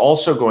 There's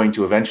also going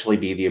to eventually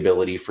be the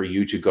ability for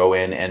you to go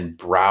in and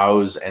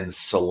browse and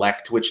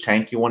select which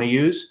tank you want to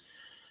use.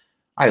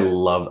 I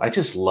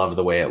just love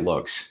the way it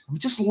looks.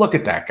 Just look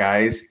at that,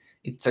 guys.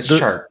 It's a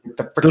shark with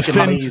the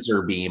freaking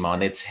laser beam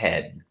on its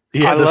head.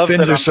 Yeah, the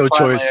fins are so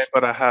choice.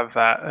 Able to have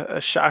that, a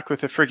shark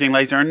with a freaking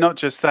laser, and not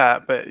just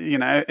that, but, you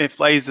know, if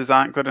lasers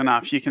aren't good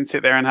enough, you can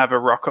sit there and have a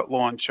rocket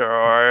launcher,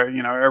 or,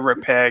 you know, a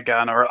repair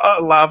gun, or a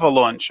lava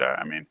launcher.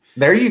 I mean,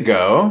 there you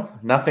go.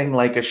 Nothing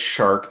like a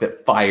shark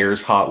that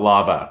fires hot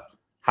lava.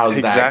 How's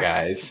that,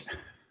 guys?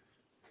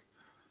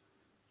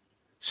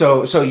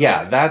 So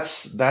yeah,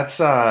 that's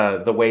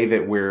the way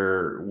that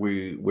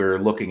we're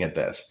looking at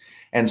this.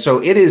 And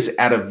so it is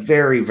at a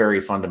very, very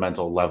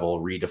fundamental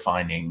level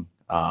redefining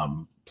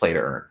play to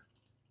earn.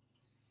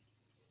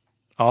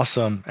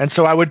 Awesome. And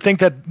so I would think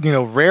that,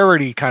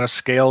 rarity kind of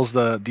scales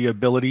the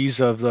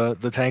abilities of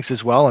the tanks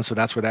as well. And so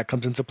that's where that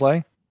comes into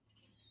play.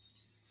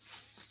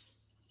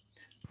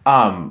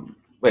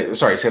 Wait,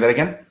 sorry, say that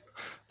again.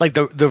 Like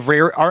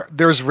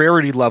there's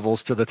rarity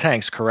levels to the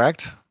tanks,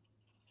 correct?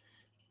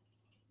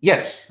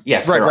 Yes.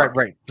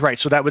 Right.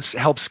 So that would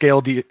help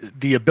scale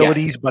the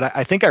abilities. Yeah. But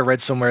I think I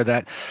read somewhere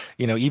that,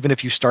 even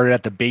if you started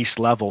at the base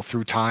level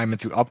through time and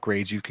through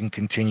upgrades, you can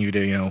continue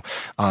to,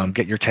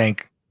 get your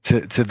tank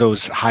to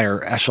those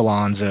higher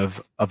echelons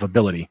of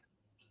ability.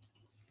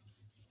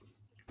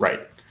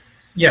 Right.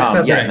 Yes,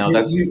 that's right.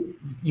 No,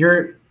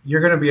 you're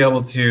going to be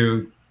able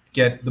to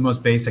get the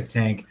most basic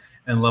tank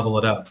and level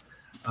it up.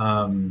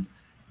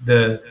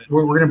 We're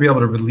going to be able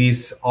to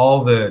release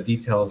all the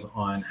details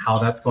on how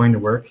that's going to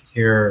work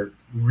here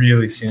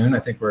really soon. I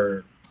think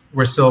we're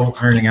still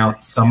ironing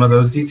out some of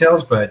those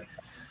details, but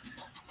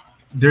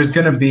it's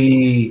going to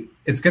be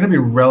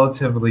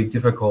relatively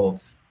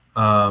difficult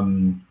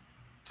to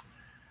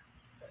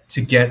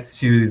get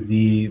to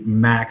the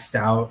maxed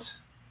out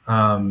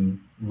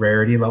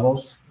rarity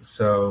levels.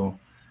 So,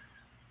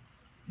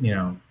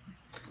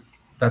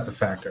 that's a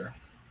factor.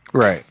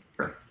 Right.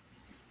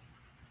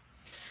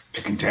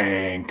 Chicken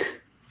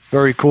tank.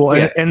 Very cool.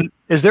 Yeah. And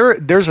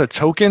there's a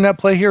token at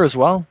play here as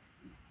well?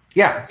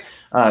 Yeah.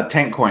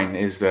 Tank coin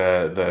is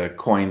the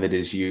coin that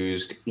is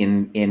used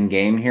in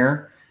game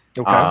here.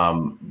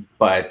 Okay.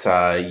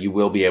 But you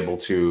will be able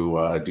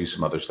to do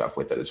some other stuff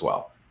with it as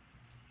well.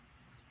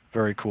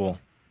 Very cool.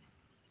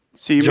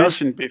 So you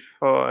mentioned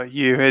before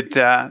you had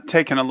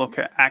taken a look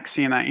at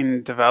Axie and that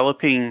in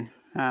developing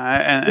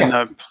and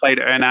the play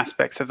to earn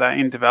aspects of that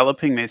in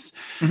developing this.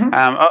 Mm-hmm.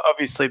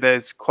 Obviously,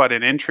 there's quite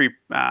an entry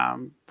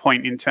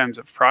point in terms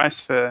of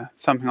price for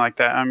something like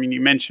that. I mean, you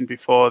mentioned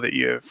before that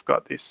you've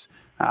got this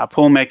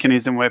pool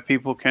mechanism where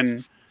people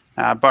can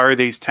borrow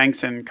these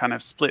tanks and kind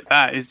of split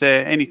that. Is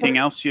there anything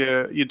else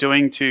you're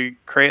doing to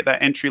create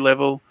that entry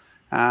level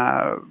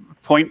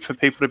point for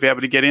people to be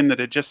able to get in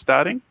that are just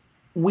starting?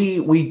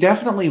 We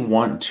definitely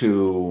want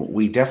to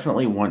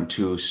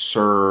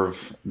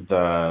serve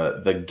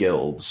the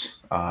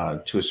guilds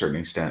to a certain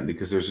extent,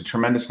 because there's a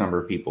tremendous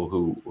number of people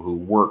who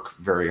work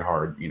very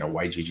hard,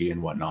 YGG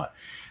and whatnot,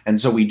 and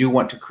so we do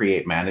want to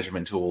create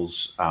management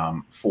tools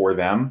for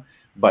them,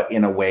 but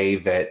in a way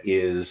that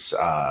is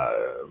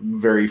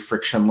very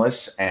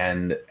frictionless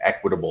and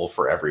equitable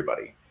for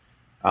everybody.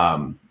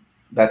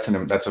 That's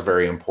a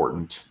very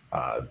important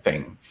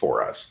thing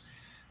for us.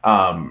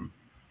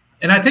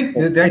 And I think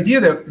the idea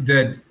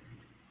that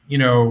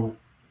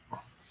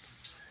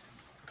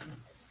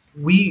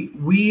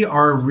we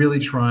are really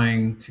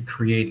trying to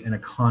create an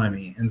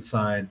economy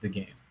inside the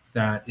game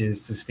that is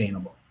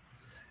sustainable,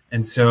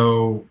 and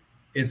so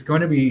it's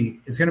going to be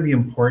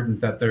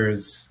important that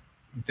there's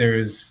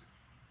various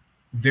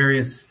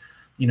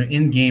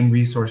in-game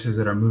resources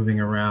that are moving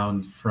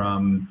around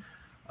from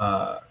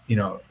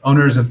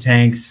owners of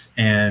tanks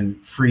and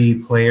free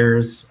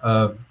players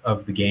of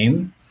the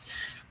game.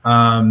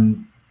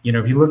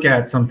 If you look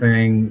at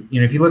something,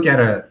 if you look at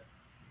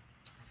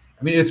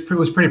it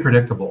was pretty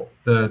predictable,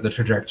 the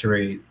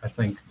trajectory, I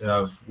think,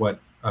 of what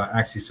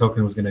Axie's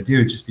token was going to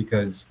do, just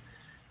because,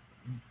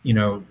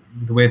 the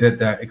way that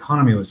that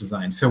economy was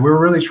designed. So we're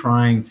really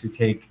trying to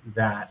take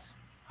that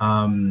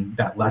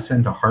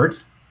lesson to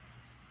heart,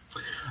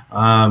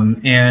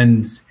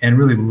 and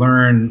really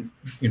learn,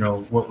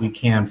 what we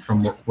can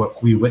from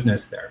what we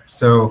witnessed there.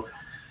 So,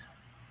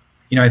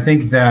 I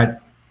think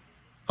that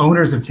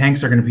owners of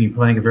tanks are going to be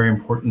playing a very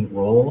important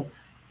role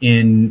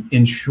in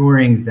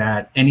ensuring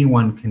that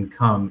anyone can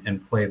come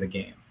and play the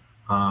game.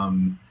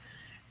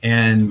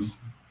 And,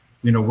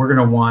 we're going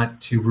to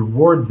want to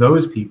reward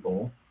those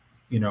people,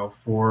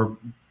 for,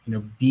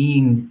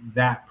 being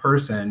that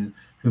person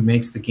who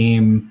makes the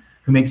game,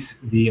 who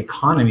makes the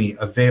economy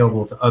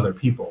available to other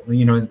people,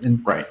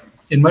 right.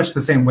 In much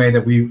the same way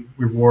that we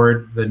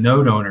reward the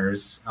node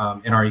owners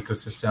in our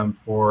ecosystem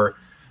for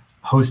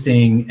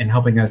hosting and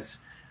helping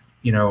us,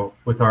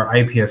 with our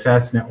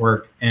IPFS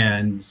network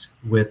and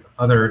with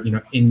other,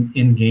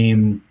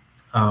 in-game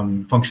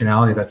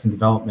functionality that's in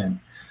development.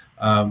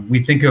 We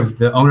think of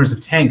the owners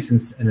of tanks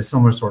in a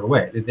similar sort of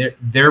way.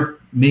 They're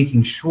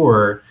making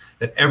sure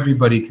that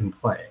everybody can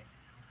play.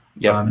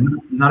 Yeah.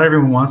 Not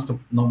everyone wants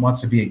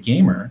to be a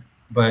gamer,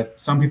 but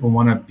some people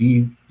want to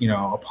be,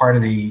 a part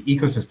of the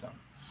ecosystem.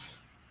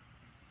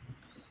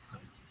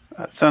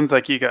 It sounds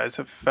like you guys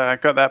have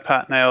got that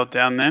part nailed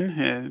down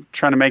then.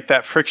 Trying to make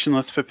that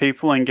frictionless for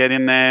people and get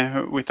in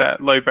there with that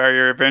low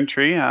barrier of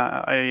entry.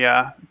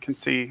 I can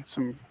see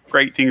some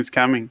great things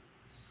coming.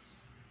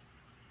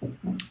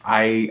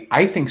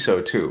 I think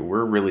so too.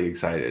 We're really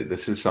excited.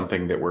 This is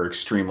something that we're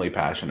extremely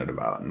passionate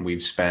about, and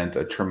we've spent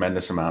a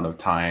tremendous amount of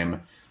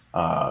time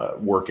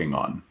working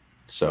on.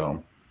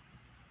 So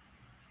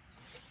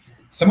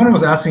Someone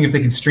was asking if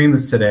they could stream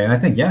this today, and I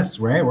think yes,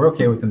 right? We're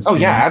okay with them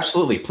streaming. Oh yeah,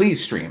 absolutely.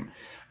 Please stream.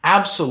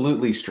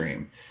 Absolutely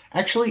stream.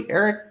 Actually,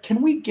 Eric,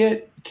 can we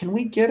get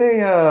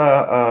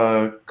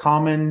a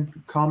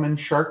common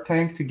Shark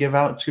Tank to give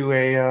out to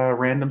a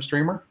random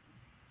streamer?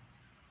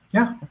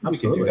 Yeah,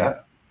 absolutely. We can do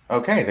that.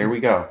 Okay, there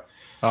we go.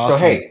 Awesome. So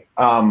hey,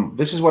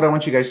 this is what I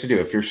want you guys to do.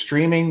 If you're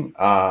streaming,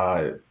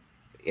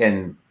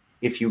 and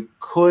if you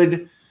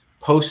could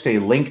post a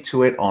link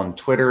to it on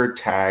Twitter,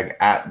 tag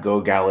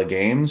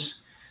 @GoGalaGames,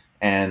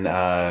 and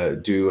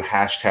do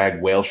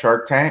hashtag Whale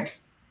Shark Tank.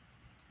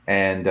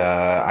 And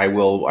I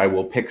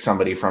will pick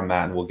somebody from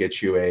that, and we'll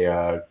get you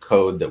a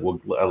code that will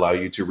allow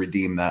you to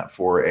redeem that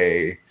for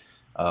a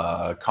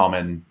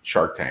common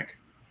Shark Tank.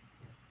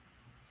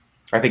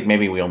 I think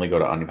maybe we only go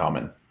to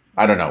uncommon.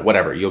 I don't know.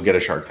 Whatever. You'll get a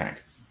Shark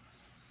Tank.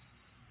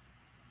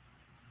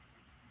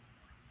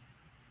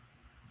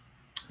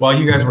 While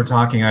you guys were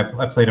talking,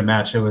 I played a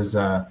match. It was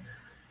it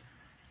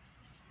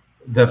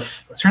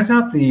turns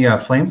out the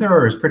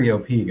flamethrower is pretty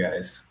OP,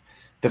 guys.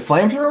 The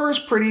flamethrower is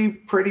pretty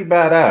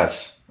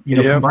badass. You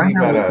know, combine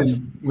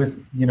that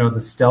with you know the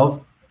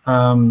stealth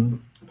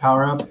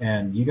power up,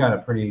 and you got a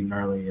pretty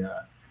gnarly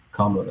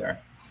combo there.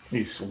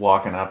 He's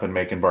walking up and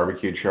making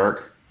barbecued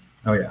shark.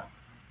 Oh yeah.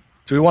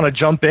 Do we want to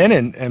jump in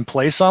and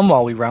play some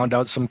while we round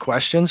out some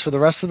questions for the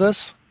rest of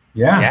this?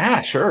 Yeah.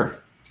 Yeah, sure.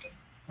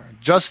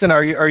 Justin,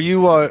 are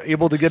you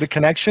able to get a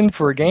connection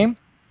for a game?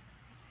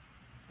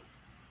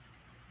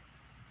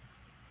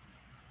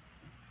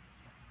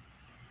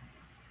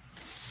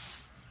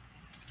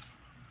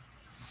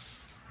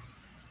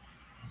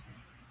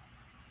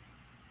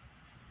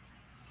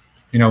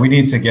 You know, we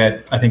need to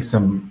get, I think,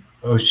 some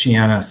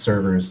Oceania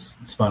servers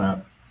spun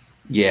up.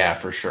 Yeah,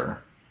 for sure.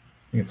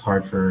 I think it's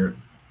hard for...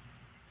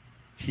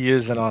 He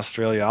is in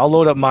Australia. I'll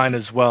load up mine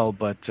as well,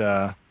 but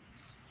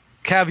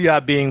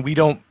caveat being we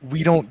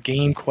don't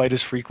game quite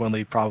as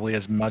frequently, probably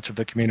as much of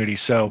the community.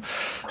 So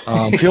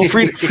feel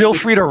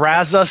free to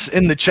razz us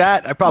in the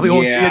chat. I probably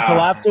won't see it till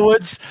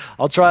afterwards.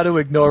 I'll try to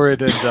ignore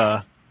it,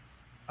 and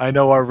I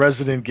know our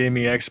resident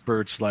gaming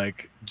experts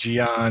like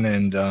Gian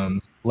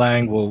and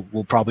Lang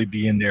will probably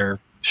be in there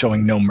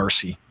showing no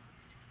mercy.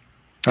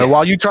 All right,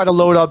 while you try to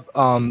load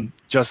up,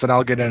 Justin,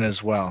 I'll get in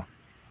as well.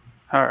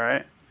 All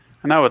right.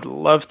 And I would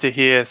love to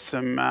hear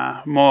some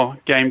more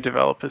game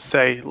developers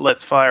say,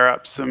 let's fire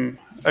up some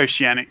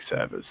oceanic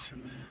servers.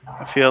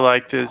 I feel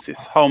like there's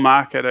this whole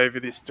market over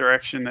this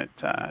direction that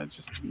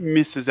just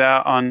misses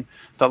out on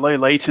the low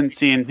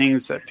latency and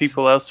things that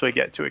people elsewhere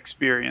get to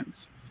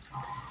experience.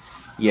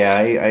 Yeah,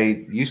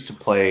 I used to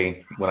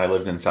play, when I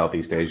lived in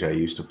Southeast Asia, I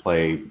used to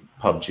play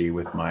PUBG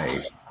with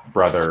my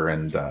brother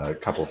and a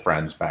couple of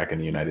friends back in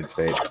the United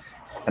States.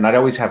 And I'd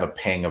always have a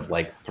ping of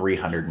like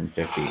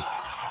 350.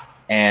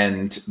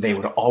 And they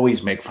would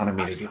always make fun of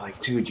me. They'd be like,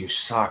 dude, you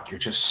suck. You're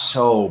just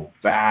so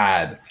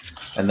bad.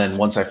 And then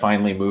once I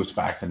finally moved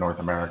back to North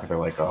America, they're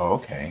like, oh,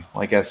 okay.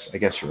 Well, I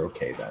guess you're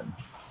okay then.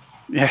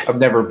 Yeah. I've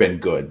never been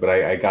good, but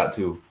I got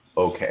to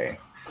okay.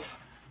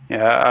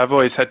 Yeah, I've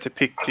always had to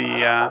pick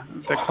the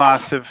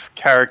class of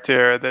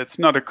character that's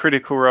not a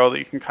critical role, that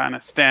you can kind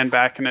of stand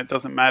back and it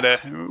doesn't matter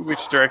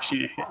which direction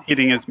you're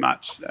hitting as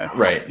much.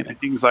 Right. You know,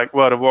 things like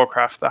World of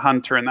Warcraft, the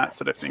hunter and that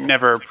sort of thing.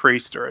 Never a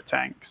priest or a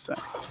tank. So.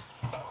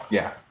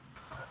 Yeah.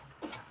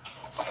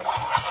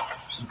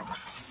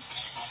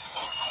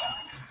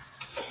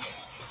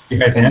 You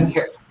guys in?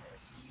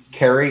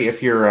 Carrie,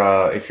 if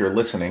you're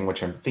listening,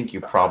 which I think you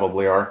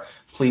probably are,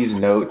 please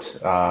note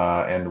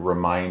and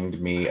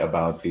remind me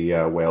about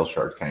the whale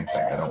shark tank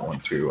thing. I don't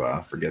want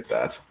to forget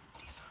that.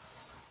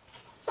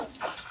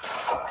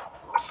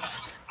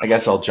 I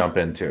guess I'll jump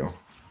in too.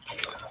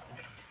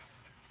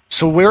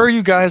 So where are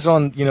you guys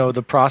on,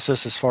 the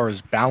process as far as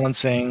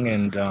balancing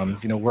and,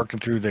 working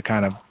through the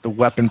kind of the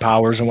weapon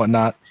powers and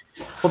whatnot?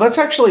 Well, that's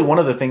actually one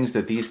of the things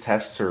that these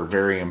tests are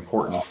very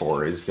important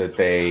for, is that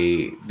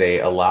they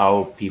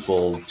allow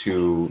people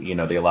to,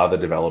 they allow the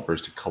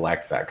developers to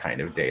collect that kind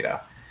of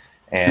data.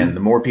 And the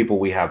more people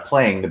we have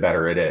playing, the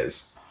better it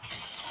is.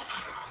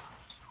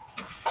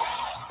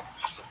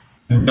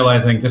 And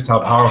realizing just how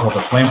powerful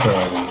the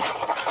flamethrower is.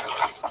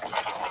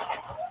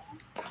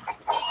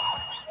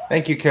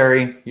 Thank you,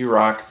 Carrie. You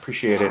rock.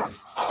 Appreciate it.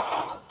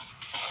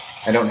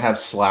 I don't have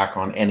Slack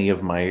on any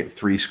of my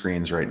 3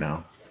 screens right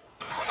now.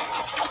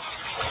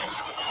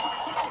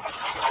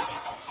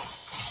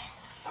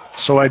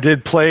 So I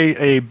did play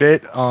a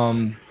bit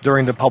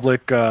during the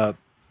public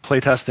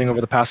playtesting over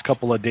the past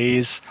couple of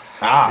days.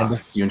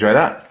 You enjoy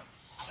that?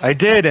 I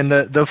did, and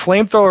the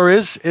flamethrower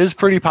is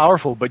pretty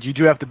powerful, but you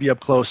do have to be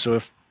up close. So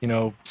if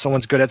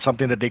someone's good at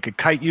something that they could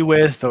kite you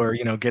with, or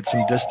get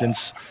some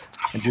distance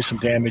and do some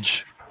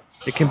damage,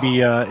 it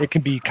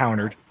can be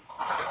countered.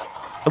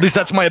 At least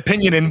that's my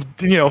opinion in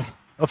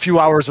a few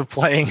hours of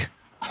playing.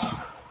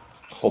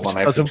 Hold on,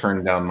 I have to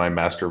turn down my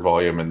master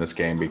volume in this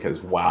game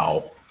because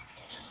wow,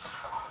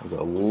 it was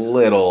a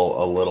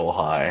little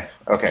high.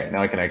 Okay,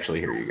 now I can actually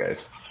hear you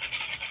guys.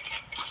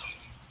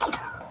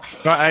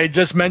 I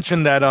just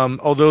mentioned that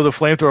although the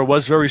flamethrower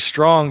was very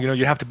strong,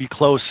 you have to be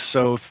close.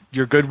 So if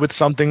you're good with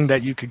something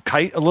that you could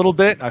kite a little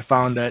bit, I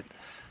found that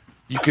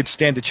you could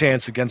stand a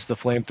chance against the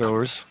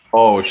flamethrowers.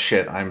 Oh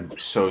shit, I'm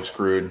so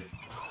screwed.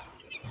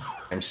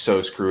 I'm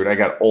so screwed. I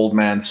got old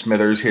man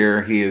Smithers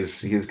here.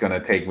 He's gonna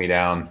take me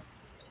down.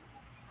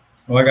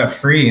 Well, I got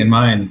free in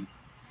mine.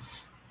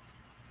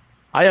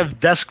 I have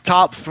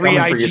desktop 3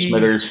 Coming IG. for you,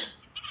 Smithers.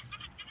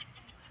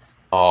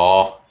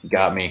 Oh, you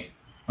got me.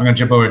 I'm gonna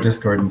jump over to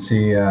Discord and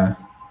see. I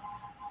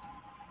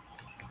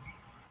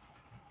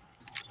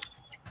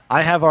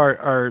have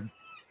our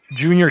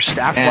junior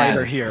staff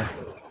writer here.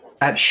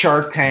 That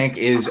shark tank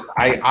is.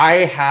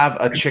 I have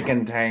a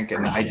chicken tank,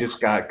 and I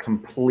just got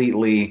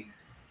completely,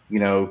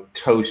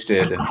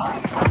 toasted.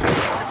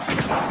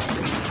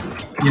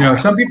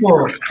 Some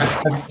people,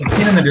 I've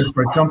seen in the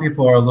Discord, some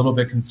people are a little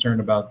bit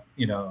concerned about,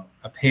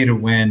 a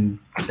pay-to-win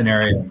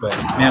scenario. But,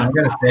 man, I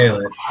got to say,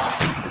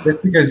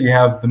 just because you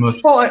have the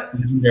most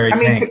legendary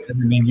tank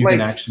doesn't mean you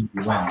can actually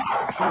win.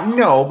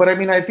 No, but,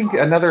 I think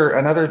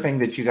another thing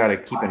that you got to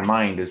keep in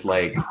mind is,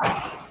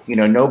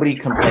 nobody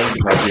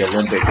complains about the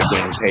Olympics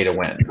being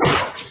pay-to-win.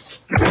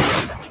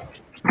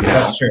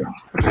 That's true.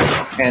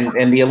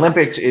 And the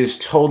Olympics is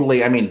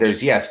totally,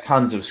 there's, yes,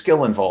 tons of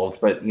skill involved,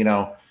 but,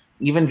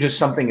 even just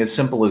something as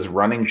simple as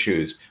running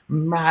shoes,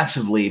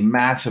 massively,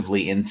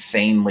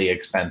 insanely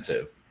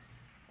expensive.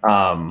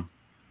 I'm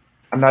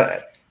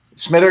not,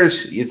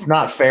 Smithers, it's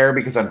not fair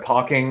because I'm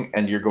talking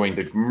and you're going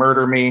to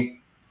murder me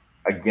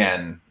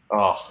again.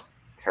 Oh,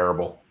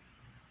 terrible.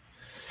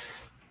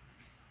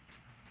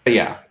 But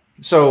yeah,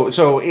 so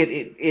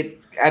it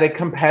at a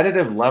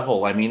competitive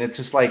level, it's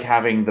just like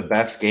having the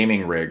best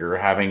gaming rig or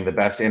having the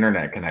best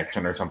internet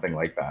connection or something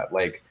like that.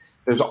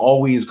 There's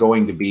always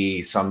going to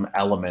be some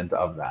element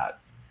of that.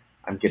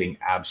 I'm getting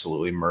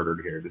absolutely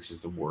murdered here. This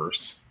is the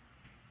worst.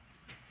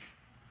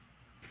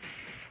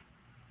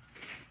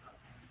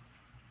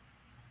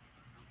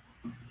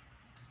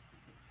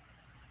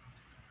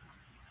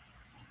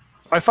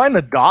 I find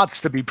the dots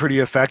to be pretty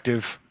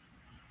effective.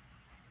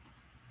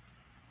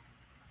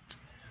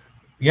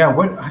 Yeah,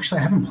 actually,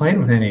 I haven't played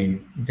with any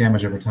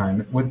damage over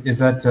time. What is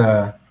that?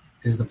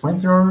 Is the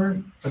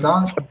flamethrower a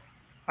dot?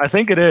 I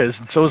think it is,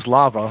 and so is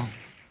lava.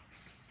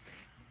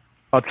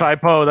 Oh,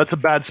 typo. That's a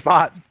bad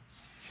spot.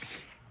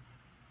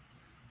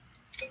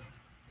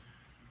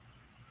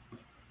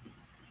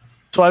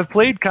 So I've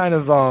played kind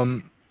of,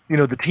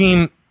 the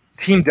team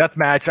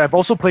deathmatch. I've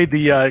also played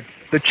the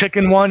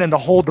chicken one and the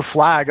hold the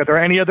flag. Are there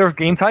any other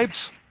game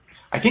types?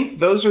 I think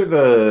those are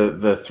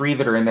the 3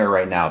 that are in there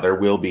right now. There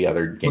will be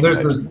other game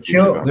types.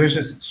 There's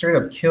just straight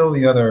up kill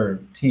the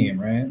other team,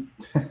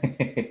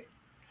 right?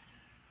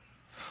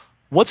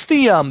 What's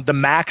the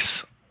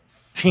max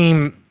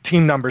team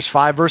numbers?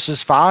 5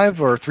 versus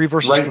 5 or 3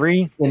 versus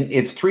 3?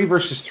 It's 3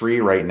 versus 3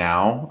 right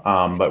now,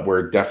 but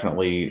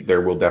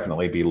there will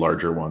definitely be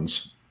larger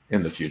ones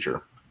in the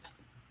future.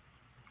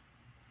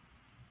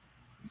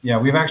 Yeah,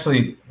 we've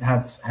actually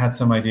had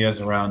some ideas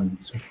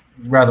around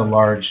rather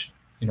large,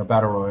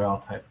 battle royale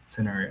type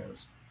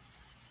scenarios.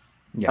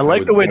 Yeah, I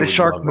like the way the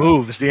shark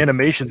moves. The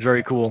animation's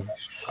very cool.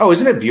 Oh,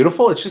 isn't it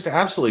beautiful? It's just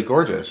absolutely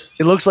gorgeous.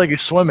 It looks like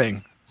he's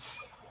swimming.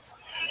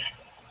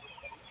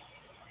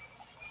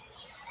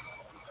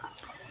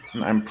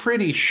 I'm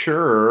pretty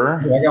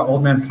sure. Yeah, I got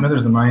Old Man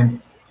Smithers in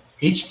mine.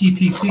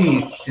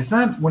 HTPC, is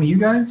that one of you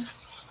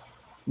guys?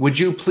 Would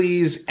you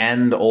please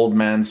end Old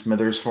Man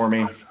Smithers for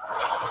me?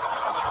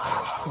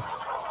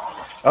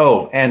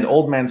 Oh, and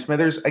Old Man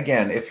Smithers,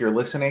 again, if you're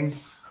listening,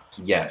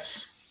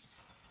 yes,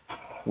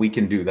 we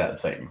can do that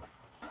thing.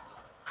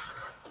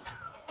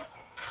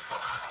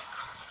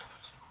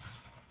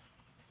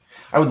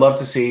 I would love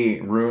to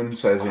see, Rune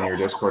says in your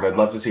Discord, I'd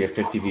love to see a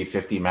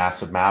 50v50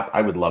 massive map.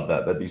 I would love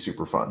that. That'd be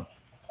super fun.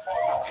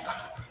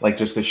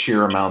 Just the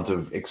sheer amount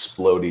of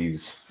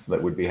explodies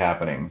that would be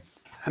happening.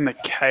 And the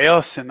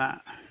chaos in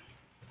that.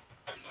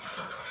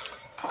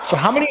 So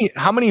how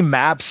many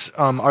maps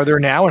are there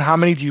now, and how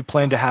many do you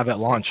plan to have at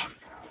launch?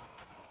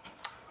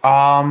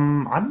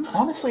 I'm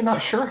honestly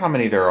not sure how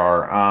many there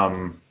are.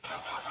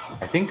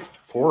 I think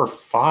 4 or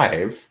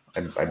 5,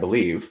 I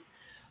believe.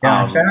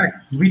 Yeah, in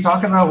fact, did we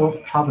talk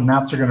about how the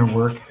maps are going to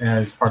work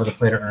as part of the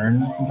play to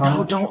earn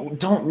component? No,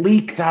 don't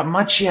leak that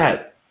much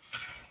yet.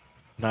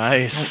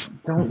 Nice.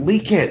 Don't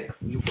leak it.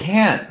 You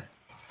can't.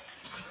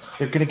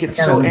 They're going to get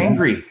so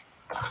angry.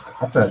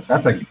 That's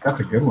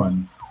a good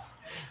one.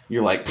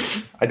 You're like,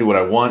 I do what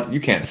I want. You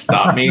can't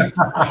stop me.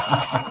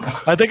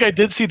 I think I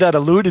did see that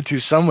alluded to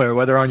somewhere,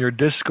 whether on your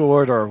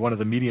Discord or one of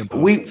the Medium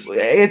posts.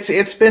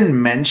 It's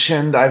been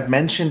mentioned. I've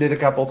mentioned it a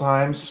couple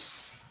times.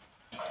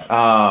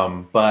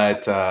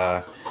 But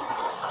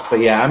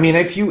yeah,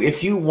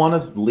 if you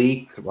want to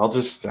leak, I'll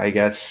just, I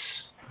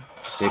guess,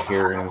 sit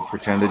here and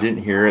pretend I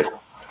didn't hear it.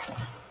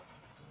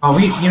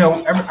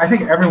 I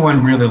think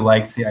everyone really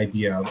likes the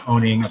idea of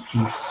owning a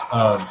piece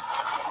of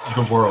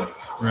the world,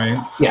 right?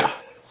 Yeah.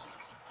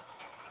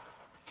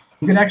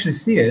 You can actually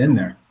see it in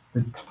there.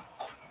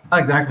 It's not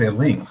exactly a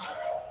link.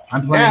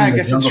 I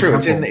guess it's true.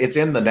 It's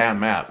in the damn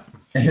map.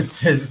 And it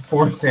says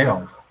for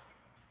sale.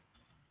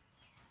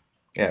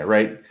 Yeah,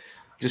 right.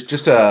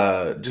 Just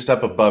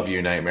up above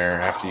you, Nightmare.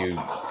 After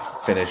you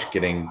finish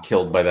getting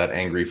killed by that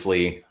angry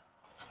flea.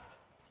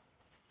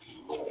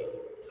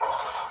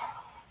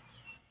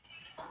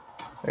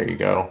 There you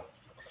go.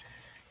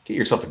 Get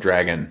yourself a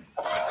dragon.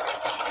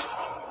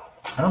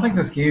 I don't think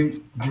this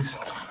game.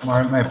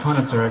 My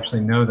opponents are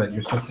actually know that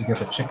you're supposed to get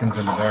the chickens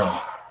in the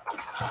barrel.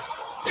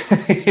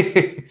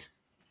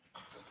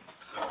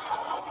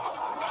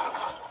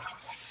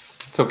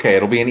 It's okay.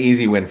 It'll be an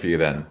easy win for you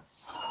then.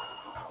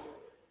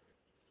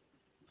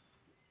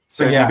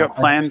 So yeah, you got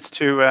plans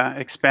to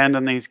expand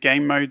on these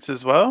game modes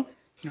as well?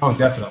 Oh,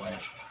 definitely.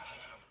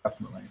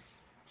 Definitely.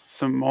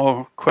 Some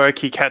more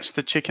quirky catch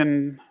the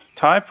chicken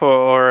type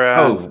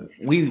or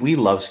we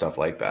love stuff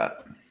like that.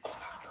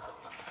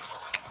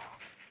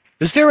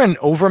 Is there an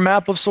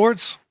overmap of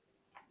sorts?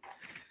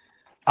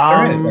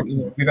 There is.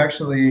 We've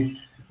actually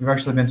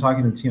been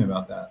talking to the team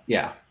about that.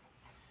 Yeah.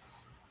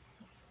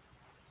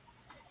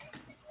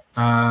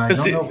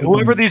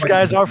 Whoever these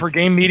guys are for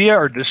game media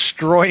are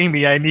destroying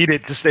me. I need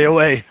it to stay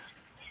away.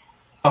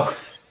 Oh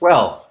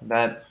well,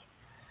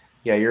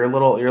 you're a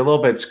little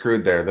bit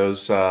screwed there.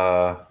 Those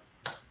are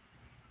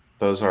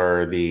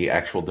the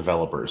actual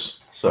developers.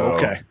 So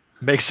okay,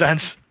 makes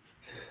sense.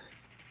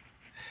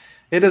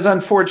 It is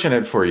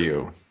unfortunate for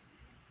you.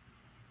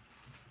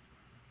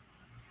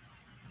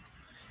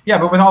 Yeah,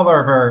 but with all of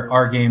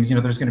our games,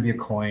 there's going to be a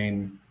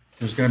coin.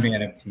 There's going to be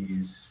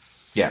NFTs.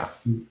 Yeah.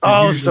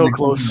 There's so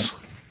close.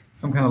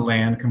 Some kind of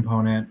land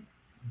component,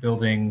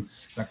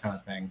 buildings, that kind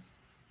of thing.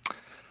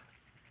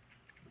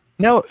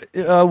 Now,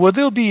 will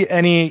there be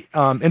any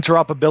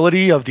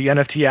interoperability of the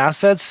NFT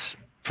assets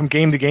from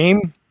game to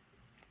game?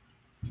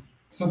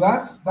 So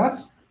that's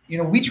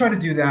we try to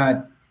do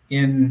that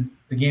in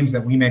the games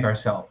that we make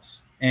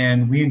ourselves,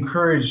 and we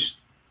encourage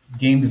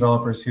game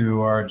developers who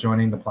are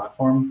joining the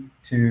platform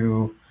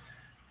to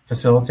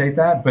facilitate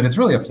that, but it's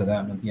really up to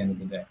them at the end of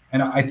the day.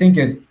 And I think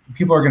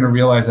people are going to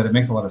realize that it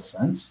makes a lot of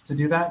sense to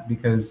do that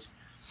because,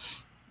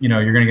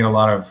 you're going to get a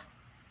lot of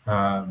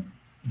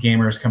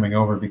gamers coming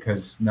over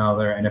because now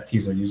their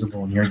NFTs are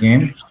usable in your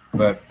game.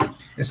 But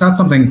it's not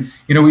something,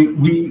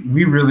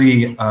 we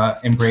really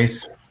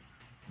embrace,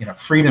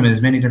 freedom in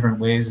as many different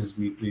ways as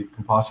we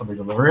can possibly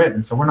deliver it.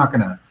 And so we're not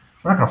going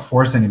to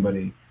force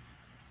anybody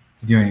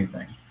to do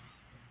anything.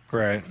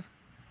 Right.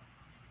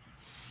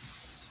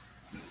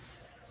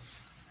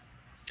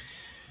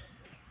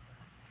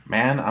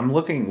 Man, I'm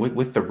looking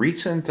with the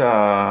recent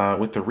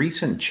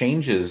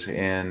changes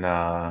in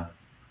the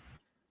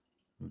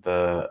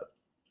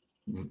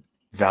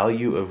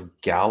value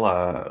of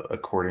Gala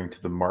according to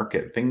the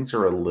market. Things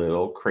are a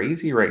little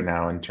crazy right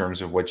now in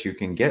terms of what you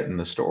can get in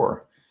the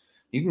store.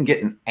 You can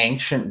get an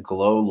ancient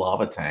glow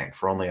lava tank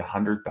for only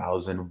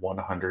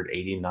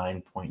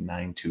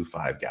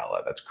 100,189.925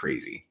 Gala. That's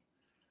crazy.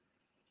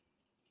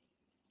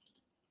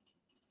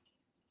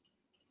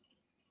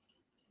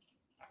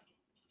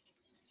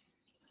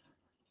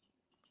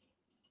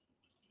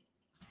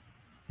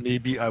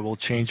 Maybe I will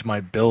change my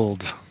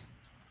build.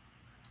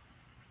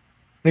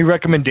 Any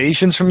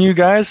recommendations from you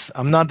guys?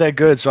 I'm not that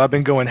good, so I've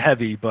been going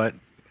heavy, but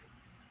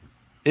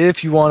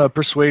if you want to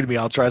persuade me,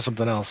 I'll try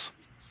something else.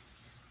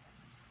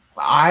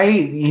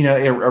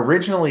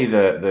 Originally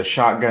the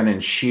shotgun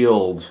and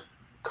shield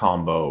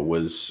combo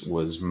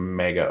was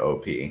mega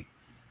OP. It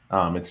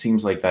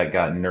seems like that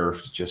got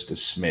nerfed just a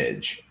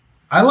smidge.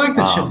 I like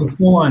the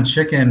full-on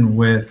chicken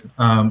with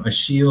a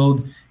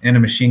shield and a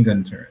machine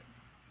gun turret.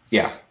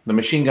 Yeah, the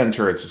machine gun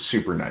turrets is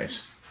super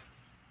nice.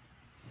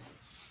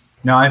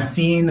 Now I've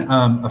seen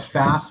a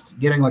fast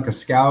getting like a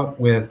scout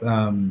with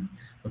a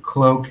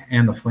cloak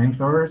and the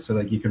flamethrower, so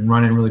that you can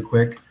run in really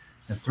quick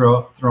and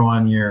throw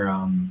on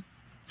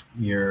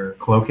your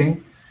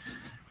cloaking,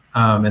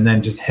 and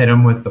then just hit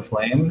them with the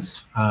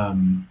flames.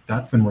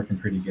 That's been working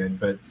pretty good,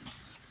 but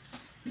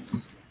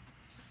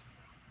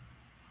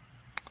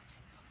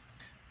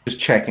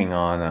just checking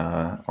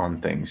on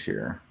things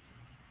here.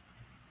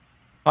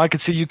 I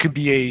could see you could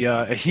be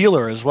a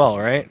healer as well,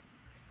 right?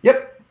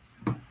 Yep.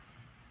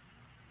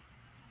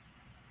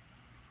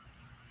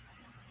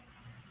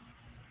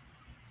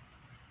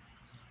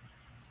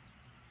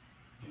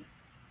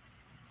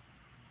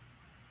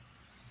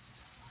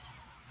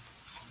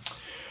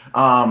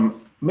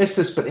 Missed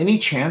this, but any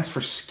chance for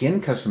skin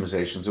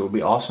customizations? It would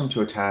be awesome to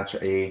attach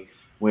a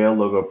whale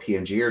logo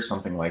PNG or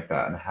something like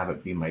that and have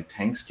it be my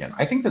tank skin.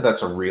 I think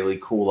that's a really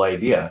cool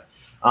idea.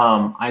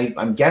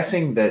 I'm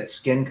guessing that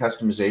skin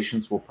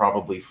customizations will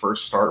probably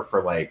first start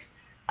for like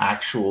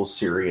actual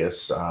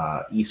serious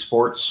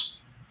esports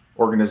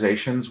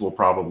organizations. Will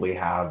probably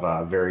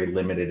have very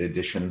limited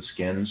edition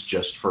skins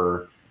just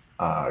for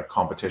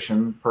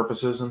competition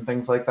purposes and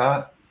things like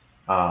that.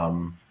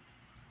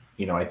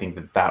 I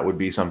think that would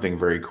be something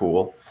very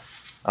cool.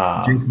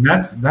 Jason,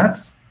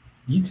 that's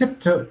you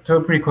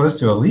tiptoed pretty close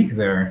to a leak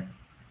there.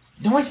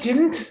 No, I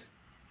didn't.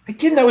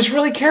 I was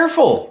really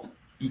careful.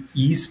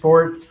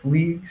 Esports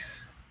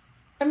leagues.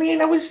 I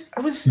mean, I was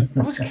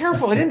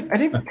careful. I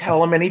didn't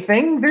tell him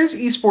anything. There's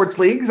esports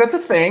leagues. That's a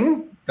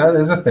thing. That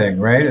is a thing,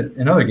 right?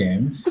 In other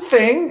games. It's a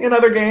thing in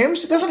other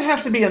games. It doesn't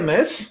have to be in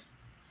this.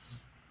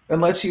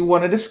 Unless you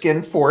wanted a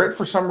skin for it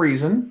for some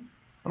reason.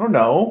 I don't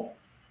know.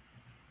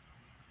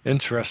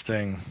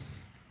 Interesting.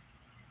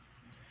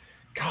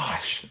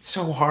 Gosh, it's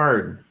so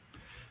hard.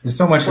 There's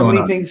so much going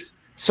on.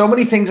 So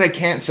many things I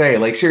can't say.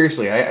 Like,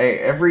 seriously, I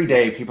every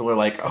day people are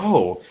like,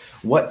 oh,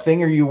 what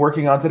thing are you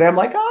working on today? I'm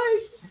like, I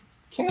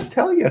can't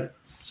tell you.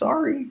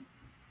 Sorry.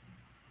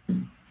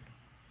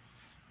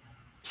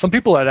 Some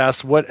people had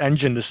asked what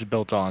engine this is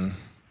built on.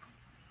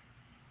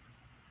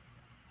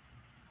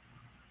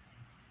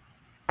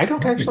 I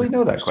don't actually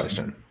know that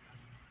question.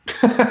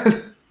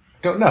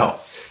 Don't know.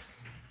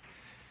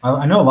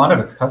 I know a lot of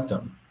it's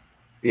custom.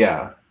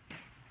 Yeah.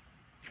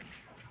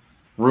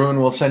 Rune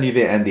will send you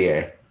the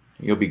NDA.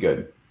 You'll be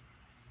good.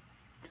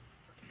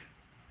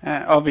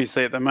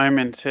 Obviously, at the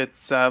moment,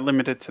 it's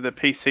limited to the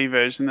PC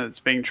version that's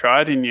being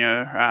tried, and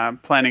you're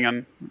planning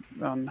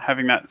on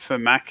having that for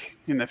Mac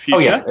in the future. Oh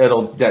yeah,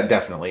 it'll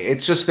definitely.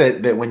 It's just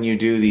that when you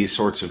do these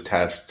sorts of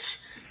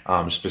tests,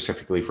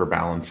 specifically for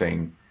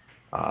balancing,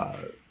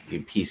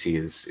 PC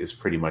is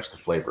pretty much the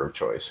flavor of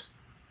choice.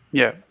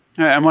 Yeah.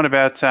 And what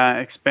about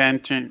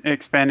expanding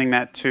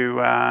that to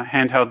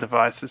handheld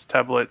devices,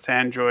 tablets,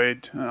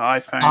 Android,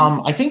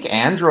 iPhone? I think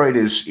Android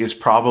is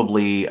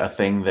probably a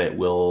thing that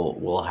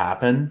will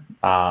happen.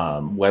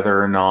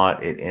 Whether or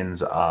not it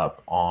ends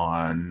up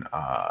on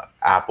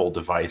Apple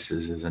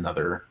devices is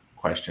another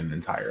question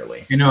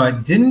entirely. You know,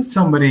 didn't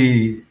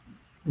somebody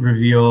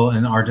reveal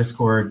in our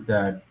Discord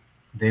that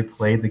they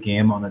played the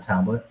game on a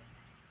tablet?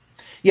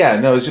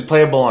 Yeah, no, it's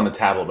playable on a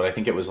tablet, but I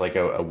think it was like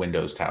a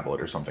Windows tablet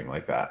or something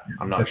like that.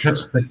 I'm not sure.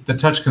 The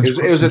touch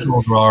controls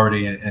were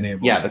already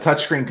enabled. Yeah, the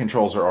touchscreen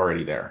controls are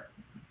already there,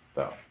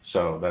 though.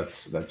 So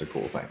that's a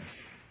cool thing.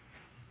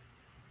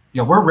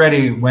 Yeah, we're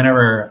ready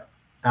whenever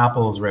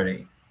Apple's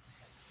ready.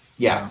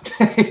 Yeah.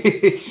 Yeah,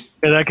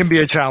 that can be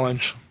a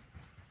challenge.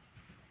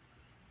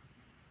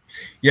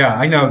 Yeah,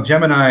 I know.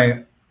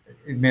 Gemini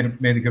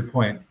made a good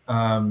point.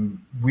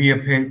 We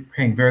are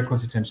paying very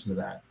close attention to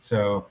that.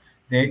 So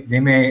they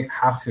may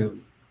have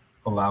to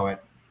allow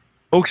it.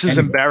 Oaks is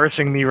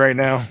embarrassing me right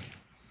now.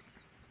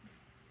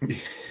 You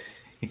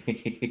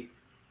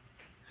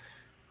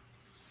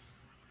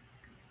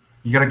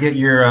got to get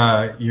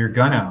your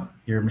gun out,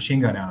 your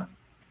machine gun out.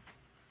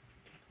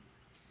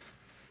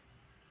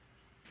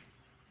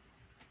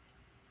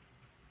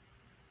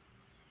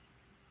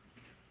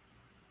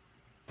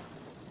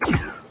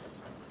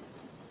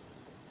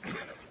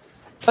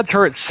 Does that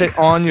turret sit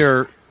on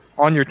your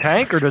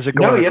tank, or does it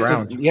go on the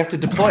ground? You have to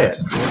deploy it.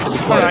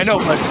 I know,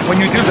 but when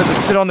you do, does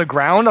it sit on the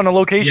ground on a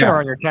location or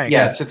on your tank?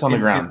 Yeah, it sits on the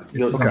ground. It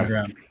sits on the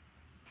ground.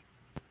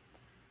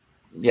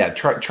 Yeah,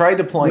 try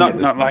deploying it.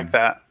 Not like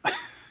that.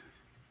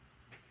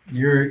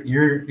 You're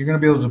gonna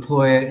be able to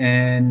deploy it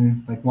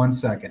in like 1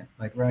 second.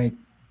 Like right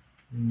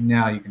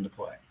now, you can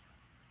deploy.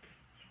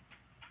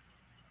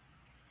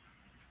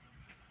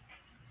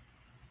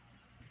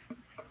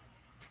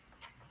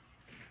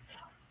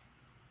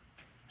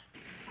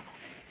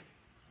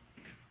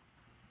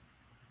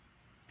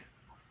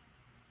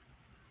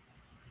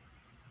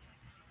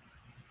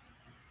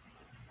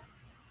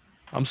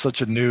 I'm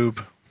such a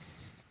noob.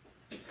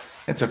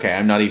 It's okay.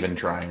 I'm not even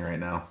trying right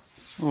now.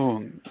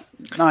 Oh,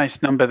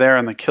 nice number there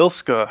on the kill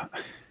score.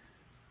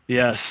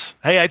 Yes.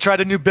 Hey, I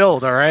tried a new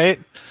build, all right?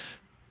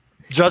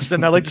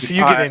 Justin, I'd like to see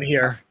you get in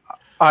here.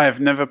 I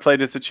have never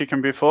played as a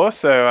chicken before,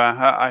 so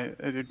I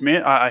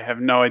admit I have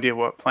no idea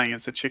what playing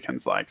as a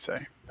chicken's like, so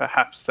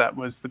perhaps that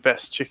was the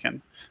best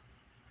chicken.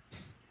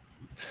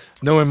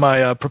 Knowing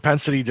my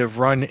propensity to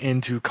run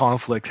into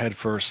conflict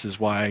headfirst is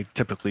why I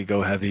typically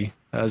go heavy.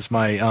 As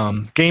my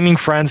gaming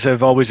friends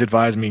have always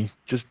advised me,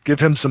 just give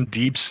him some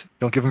deeps.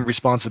 Don't give him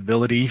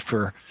responsibility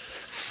for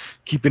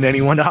keeping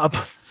anyone up.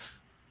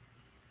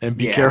 And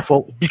be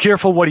careful. Be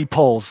careful what he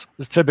pulls.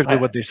 Is typically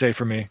what they say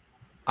for me.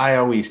 I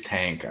always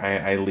tank.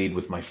 I lead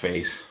with my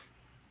face.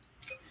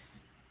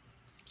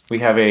 We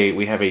have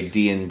a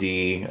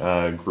D&D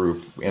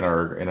group in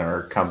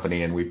our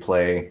company, and we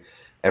play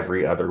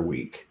every other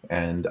week.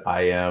 And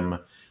I am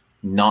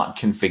not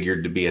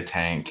configured to be a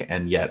tank,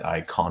 and yet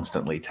I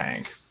constantly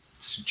tank.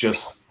 It's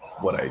just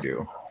what I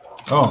do.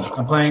 Oh,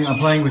 I'm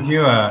playing with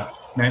you,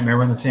 Nightmare.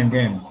 We're in the same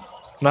game.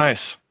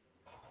 Nice.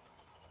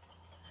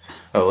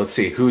 Oh, let's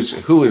see who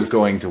is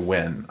going to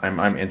win.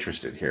 I'm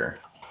interested here.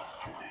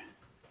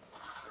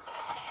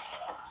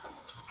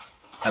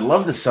 I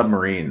love the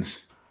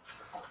submarines.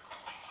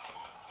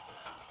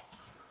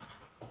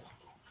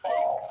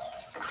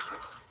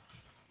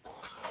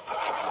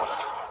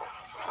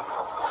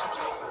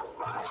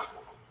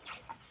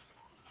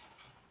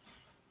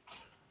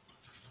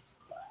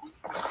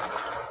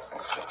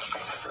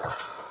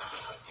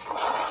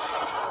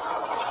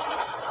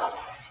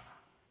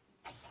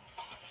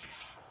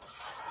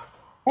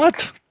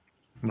 What?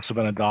 Must have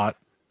been a dot.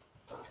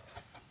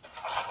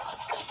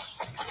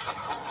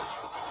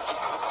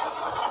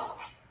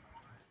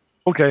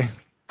 Okay.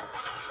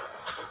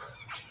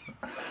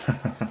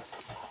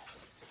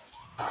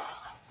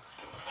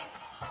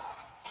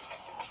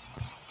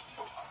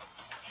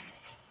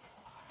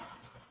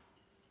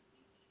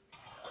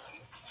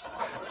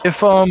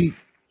 If you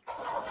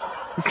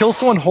kill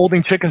someone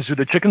holding chickens, do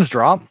the chickens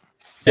drop?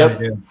 Yeah,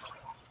 they do.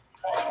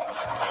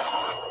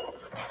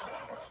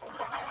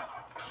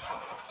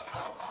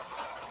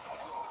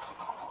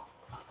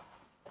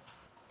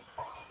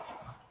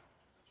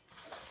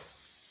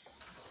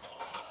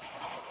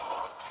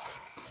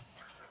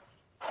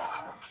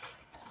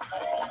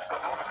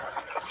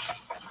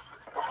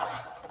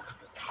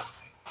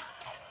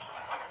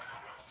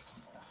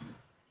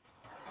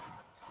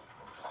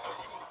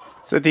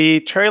 So the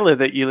trailer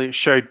that you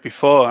showed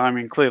before, I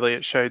mean, clearly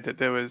it showed that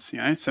there was,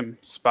 some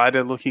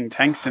spider-looking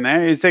tanks in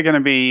there. Is there going to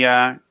be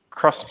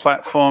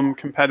cross-platform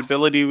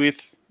compatibility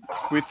with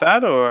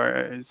that, or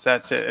is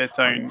that its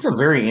own? It's a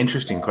very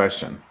interesting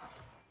question.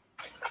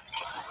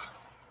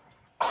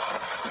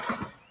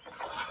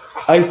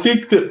 I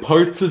think that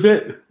parts of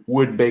it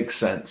would make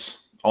sense.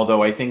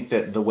 Although I think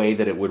that the way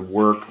that it would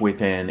work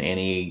within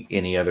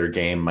any other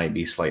game might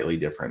be slightly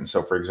different.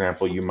 So, for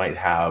example, you might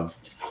have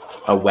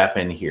a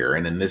weapon here,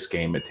 and in this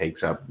game it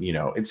takes up,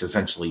 it's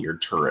essentially your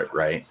turret,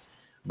 right?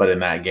 But in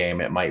that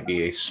game it might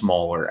be a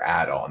smaller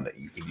add-on that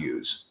you could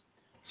use,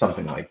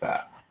 something like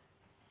that.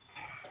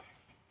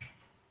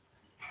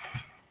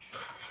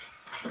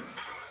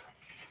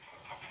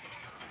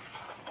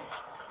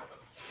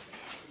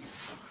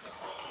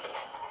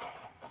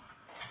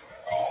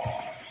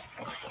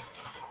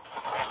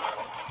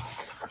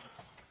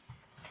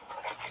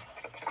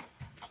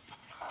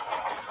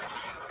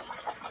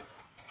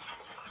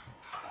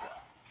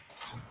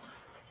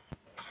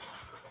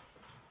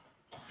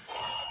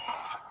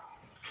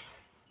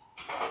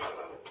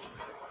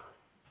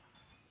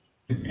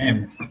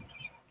 Game.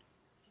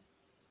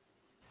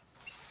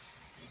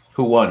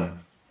 Who won?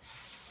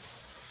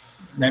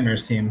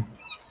 Nightmares team.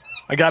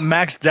 I got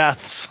max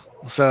deaths,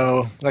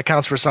 so that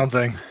counts for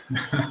something.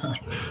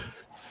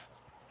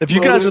 If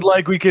you guys would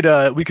like, we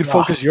could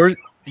focus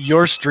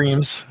your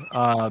streams,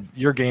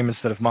 your game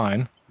instead of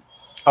mine.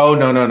 Oh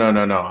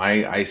no.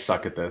 I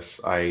suck at this.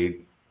 I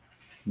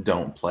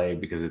don't play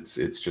because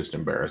it's just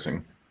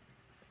embarrassing.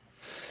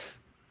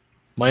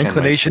 My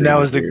inclination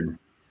now is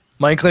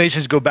my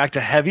inclinations go back to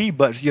heavy,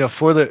 but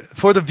for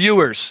the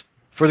viewers,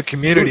 for the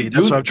community,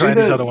 that's why I'm trying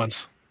these other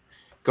ones.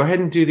 Go ahead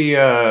and do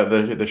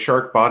the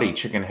shark body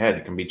chicken head.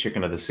 It can be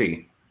chicken of the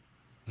sea.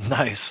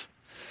 Nice.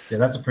 Yeah,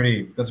 that's a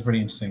pretty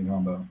interesting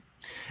combo.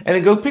 And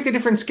then go pick a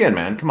different skin,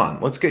 man. Come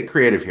on, let's get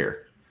creative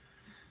here.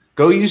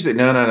 Go use the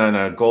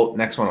no gold.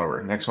 Next one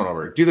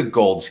over. Do the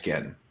gold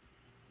skin.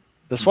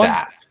 This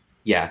one.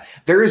 Yeah.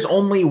 There is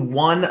only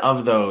one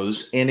of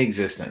those in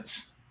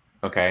existence.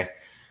 Okay.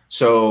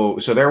 So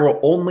there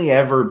will only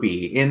ever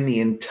be in the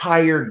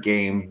entire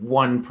game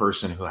one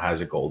person who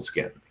has a gold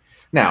skin.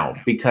 Now,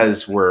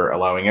 because we're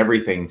allowing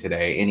everything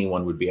today,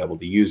 anyone would be able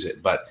to use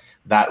it. But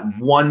that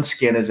one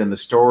skin is in the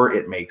store.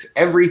 It makes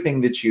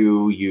everything that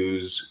you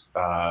use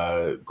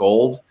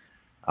gold.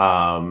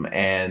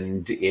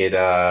 And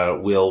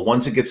it will,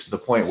 once it gets to the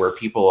point where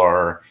people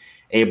are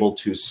able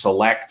to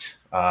select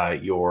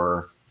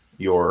your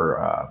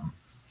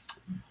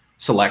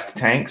select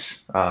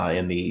tanks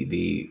in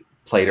the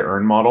play to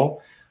earn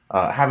model,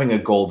 having a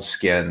gold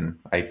skin,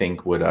 I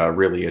think, would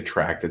really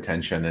attract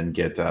attention and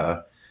get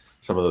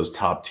some of those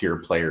top tier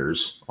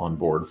players on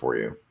board for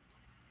you.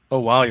 Oh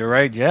wow, you're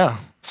right. Yeah,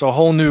 so a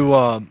whole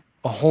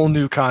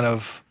new kind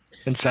of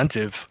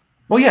incentive.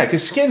 Well, yeah,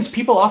 because skins,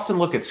 people often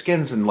look at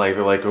skins and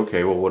they're like,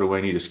 okay, well, what do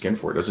I need a skin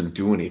for? It doesn't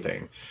do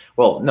anything.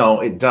 Well, no,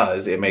 it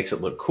does. It makes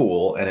it look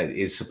cool, and it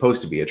is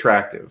supposed to be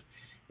attractive.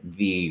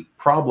 The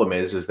problem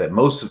is that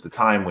most of the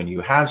time when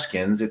you have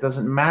skins, it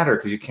doesn't matter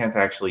because you can't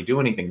actually do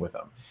anything with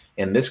them.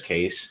 In this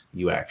case,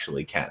 you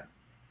actually can.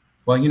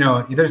 Well,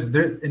 and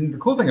the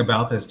cool thing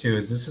about this too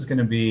is this is going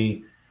to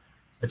be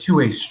a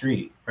two-way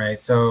street, right?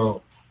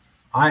 So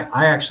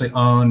I actually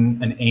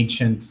own an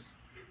ancient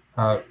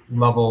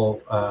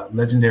level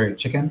legendary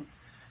chicken.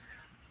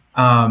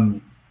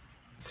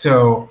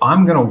 So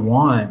I'm going to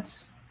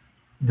want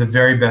the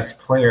very best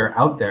player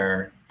out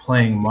there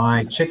playing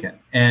my chicken.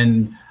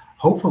 And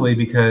hopefully,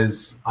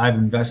 because I've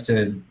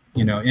invested,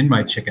 in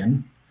my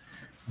chicken,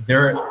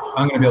 I'm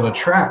going to be able to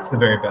attract the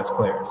very best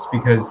players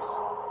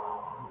because,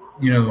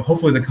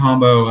 hopefully the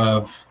combo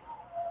of,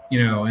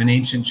 an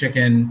ancient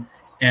chicken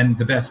and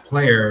the best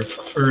player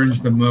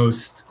earns the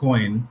most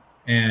coin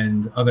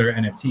and other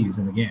NFTs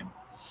in the game.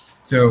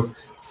 So,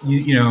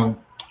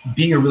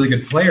 being a really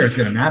good player is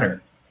going to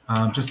matter.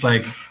 Just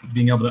like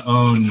being able to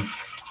own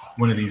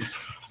one of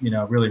these,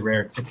 really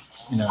rare,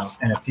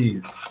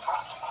 NFTs.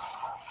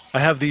 I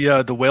have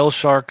the whale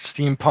shark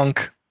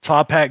steampunk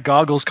top hat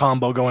goggles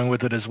combo going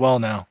with it as well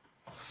now.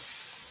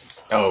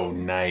 Oh,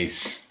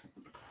 nice.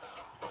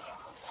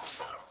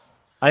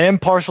 I am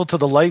partial to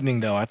the lightning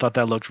though. I thought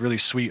that looked really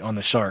sweet on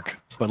the shark.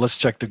 But let's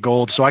check the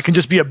gold so I can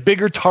just be a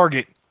bigger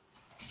target.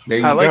 There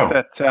you go. I like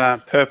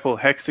that purple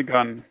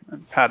hexagon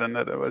pattern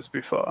that it was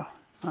before.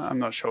 I'm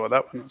not sure what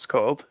that one was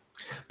called.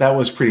 That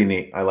was pretty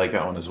neat. I like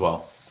that one as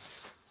well.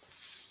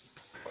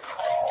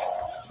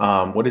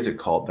 What is it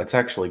called? That's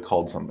actually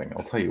called something.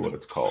 I'll tell you what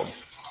it's called.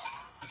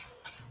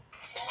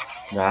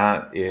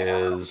 That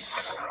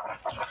is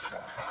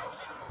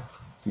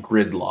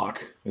Gridlock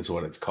is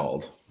what it's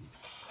called.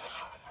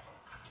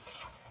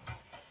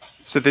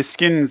 So the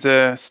skins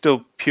are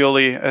still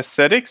purely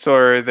aesthetics,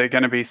 or are there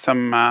going to be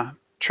some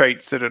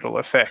traits that it'll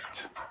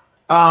affect?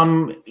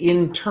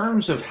 In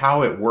terms of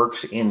how it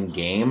works in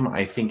game,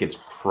 I think it's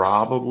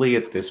probably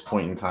at this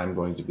point in time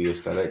going to be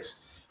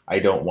aesthetics. I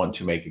don't want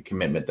to make a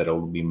commitment that it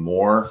will be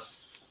more,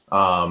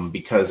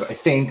 because I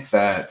think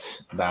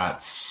that's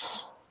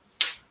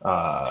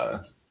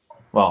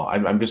well,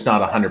 I'm just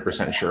not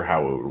 100% sure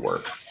how it would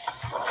work.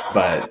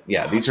 But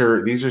yeah, these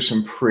are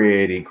some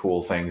pretty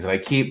cool things, and I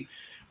keep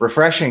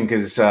refreshing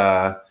because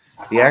the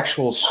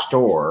actual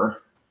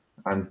store,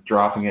 I'm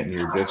dropping it in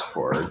your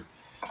Discord.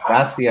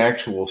 That's the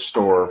actual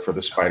store for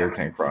the Spider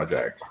Tank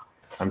project.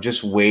 I'm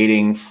just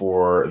waiting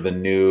for the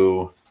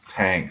new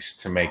tanks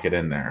to make it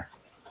in there.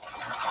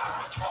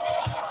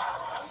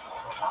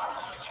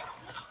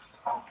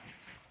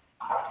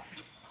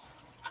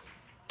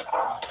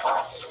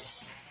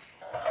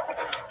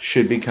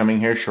 Should be coming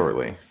here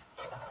shortly.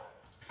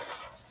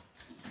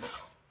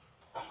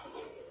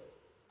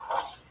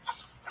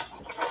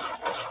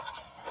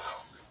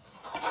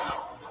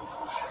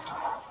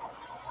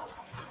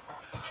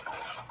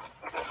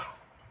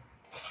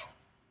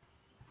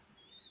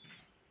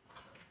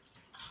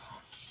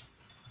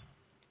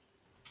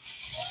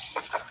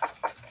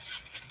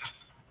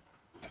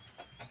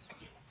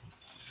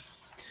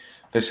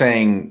 They're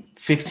saying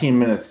 15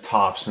 minutes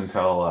tops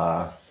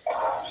until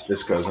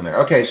this goes in there.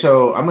 Okay,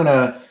 so I'm going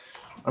to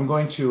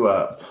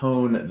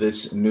pwn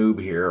this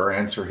noob here, or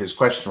answer his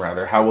question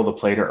rather. How will the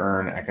play to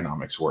earn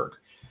economics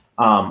work?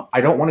 I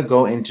don't want to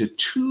go into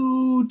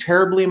too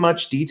terribly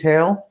much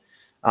detail,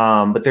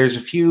 but there's a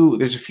few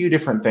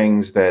different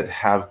things that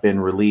have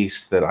been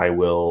released that I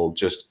will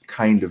just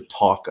kind of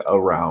talk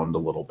around a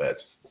little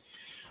bit.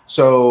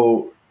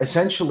 So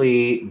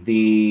essentially,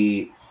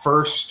 the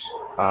first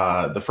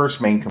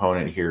main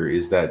component here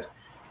is that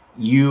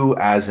you,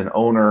 as an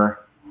owner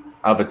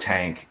of a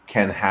tank,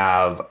 can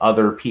have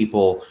other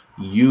people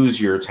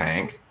use your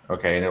tank,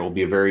 okay, and it will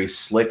be a very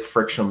slick,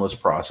 frictionless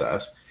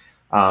process.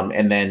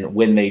 And then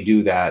when they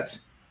do that,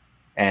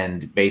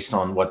 and based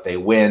on what they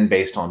win,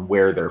 based on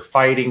where they're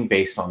fighting,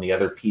 based on the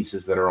other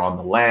pieces that are on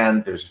the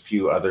land, there's a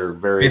few other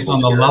variables. Based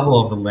on the level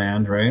of the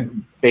land, right?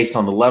 Based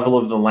on the level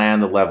of the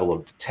land, the level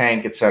of the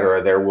tank,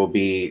 etc., there will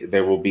be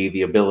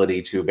the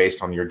ability to,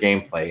 based on your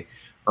gameplay,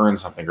 earn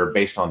something, or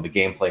based on the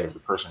gameplay of the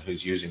person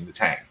who's using the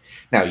tank.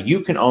 Now, you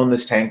can own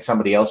this tank,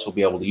 somebody else will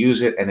be able to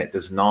use it, and it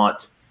does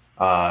not,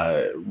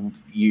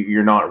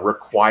 you're not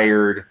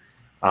required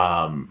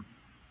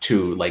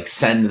to like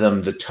send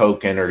them the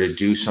token or to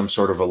do some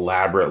sort of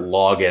elaborate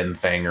login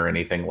thing or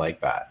anything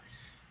like that.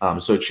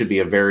 So it should be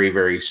a very,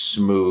 very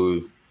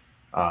smooth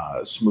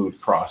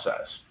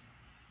process.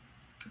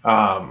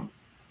 And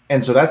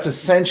so that's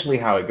essentially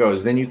how it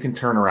goes. Then you can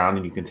turn around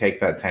and you can take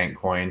that tank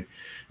coin,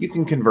 you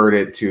can convert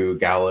it to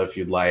Gala if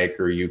you'd like,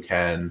 or you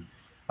can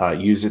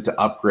use it to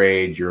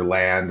upgrade your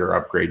land or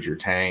upgrade your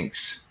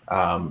tanks.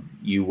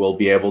 You will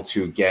be able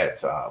to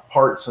get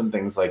parts and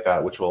things like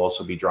that, which will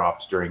also be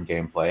dropped during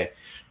gameplay,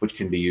 which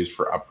can be used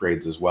for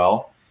upgrades as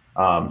well.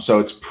 So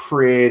it's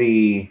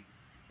pretty,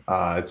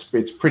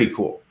 it's pretty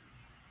cool.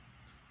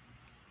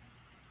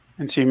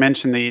 And so you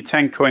mentioned the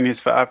tank coin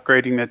is for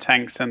upgrading the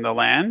tanks and the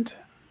land.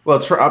 Well,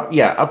 it's for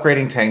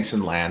upgrading tanks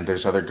and land.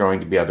 There's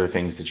going to be other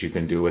things that you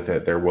can do with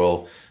it. There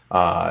will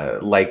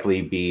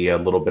likely be a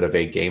little bit of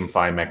a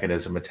GameFi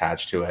mechanism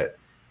attached to it.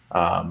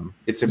 You'll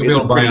be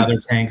able to buy other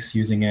tanks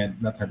using it,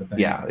 that type of thing.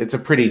 Yeah, it's a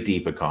pretty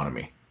deep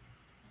economy.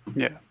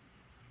 Yeah.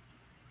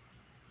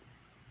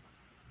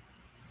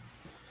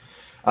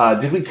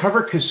 Did we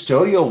cover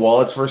custodial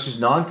wallets versus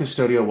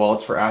non-custodial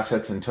wallets for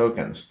assets and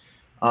tokens?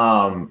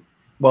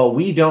 Well,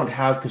 we don't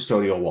have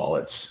custodial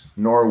wallets,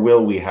 nor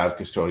will we have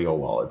custodial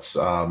wallets.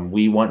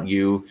 We want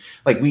you,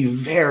 we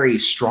very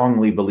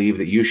strongly believe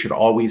that you should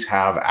always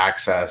have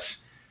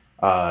access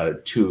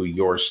to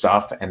your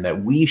stuff, and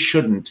that we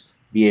shouldn't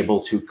be able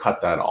to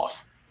cut that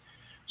off.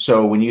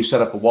 So when you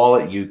set up a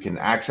wallet, you can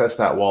access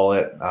that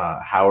wallet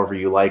however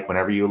you like,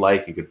 whenever you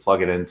like. You could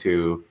plug it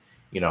into,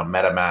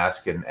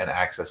 MetaMask and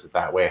access it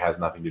that way. It has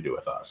nothing to do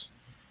with us.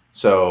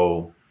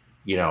 So,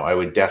 I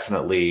would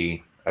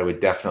definitely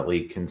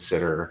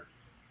consider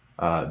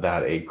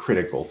that a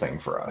critical thing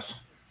for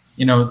us.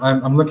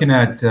 I'm looking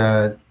at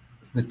the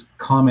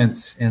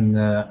comments in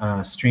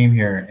the stream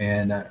here,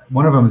 and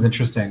one of them is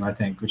interesting, I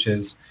think, which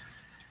is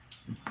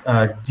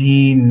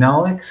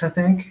𝐄𝐗𝐂𝐋𝐔𝐒𝐈𝐕𝐄, I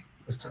think,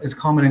 is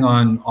commenting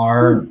on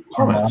our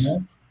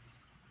model.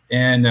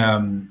 And,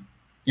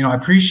 I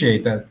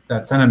appreciate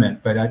that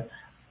sentiment, but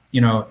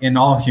in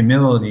all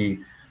humility,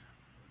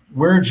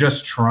 we're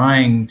just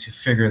trying to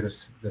figure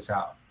this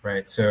out,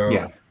 right? So,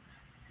 yeah.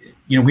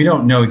 We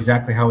don't know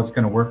exactly how it's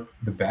going to work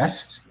the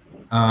best,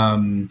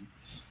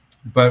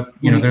 but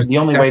there's the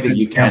only way that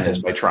you can is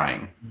by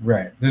trying.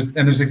 Right.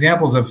 There's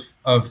examples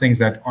of things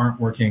that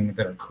aren't working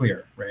that are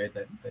clear, right?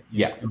 That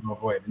you can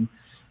avoid. And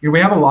we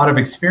have a lot of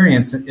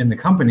experience in the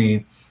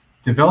company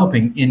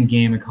developing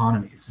in-game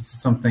economies. This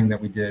is something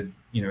that we did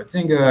at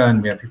Zynga,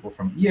 and we have people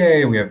from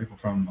EA, we have people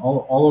from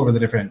all over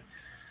the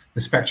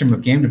spectrum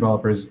of game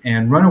developers,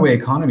 and runaway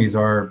economies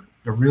are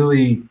a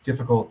really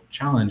difficult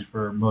challenge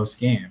for most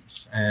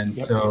games. And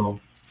so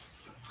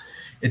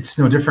it's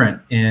no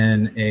different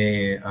in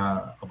a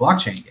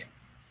blockchain game.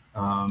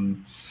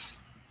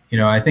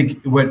 I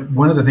think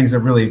one of the things that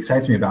really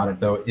excites me about it,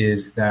 though,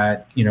 is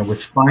that,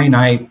 with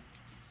finite,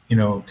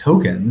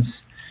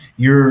 tokens,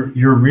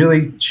 you're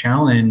really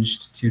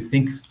challenged to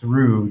think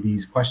through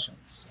these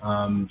questions.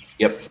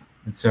 Yep.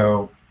 And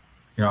so,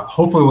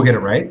 hopefully we'll get it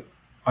right.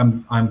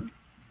 I'm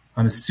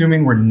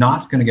assuming we're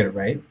not going to get it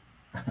right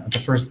the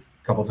first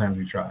couple times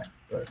we try.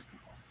 But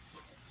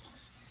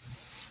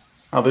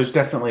there's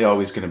definitely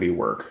always going to be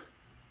work.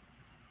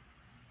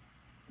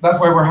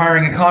 That's why we're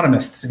hiring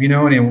economists. If you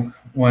know anyone,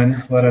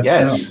 let us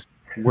know.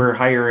 We're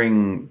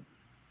hiring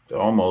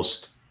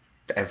almost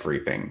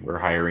everything. We're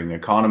hiring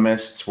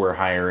economists. We're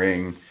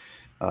hiring,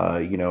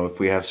 if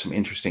we have some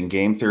interesting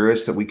game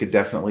theorists that we could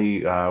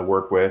definitely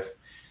work with.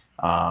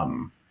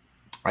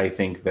 I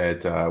think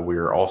that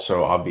we're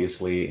also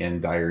obviously in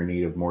dire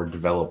need of more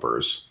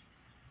developers.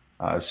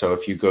 So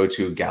if you go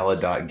to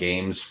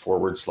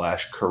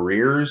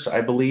gala.games/careers,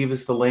 I believe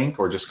is the link,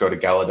 or just go to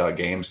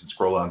gala.games and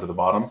scroll down to the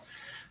bottom,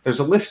 there's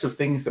a list of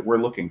things that we're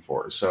looking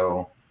for.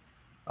 So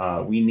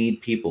we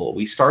need people.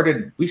 We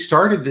started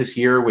this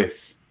year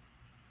with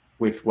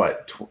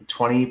what,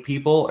 20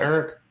 people,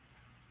 Eric?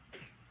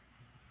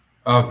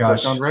 Oh gosh,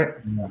 does that sound right?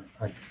 Yeah,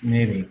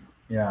 maybe,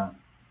 yeah.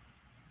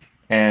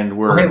 And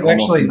we're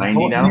almost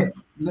 90 now.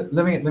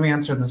 Let me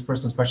answer this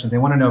person's question. They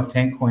want to know if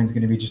Tank Coin is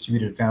going to be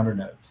distributed to founder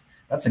nodes.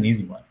 That's an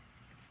easy one.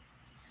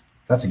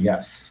 That's a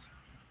yes,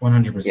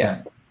 100%.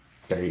 Yeah.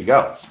 There you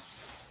go.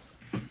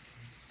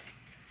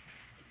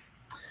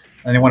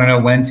 And they want to know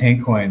when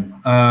Tank Coin.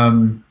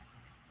 Thun,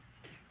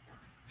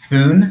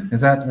 is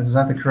that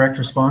the correct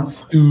response?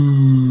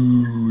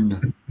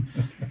 Thun.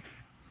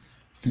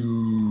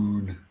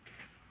 Thun.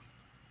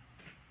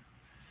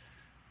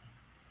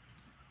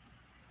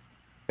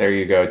 There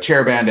you go,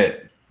 Chair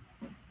Bandit.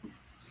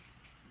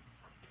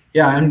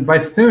 Yeah, and by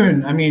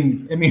Thun, I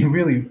mean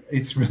really,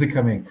 it's really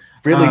coming.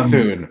 Really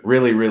Thun,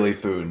 really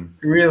Thun.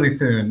 Really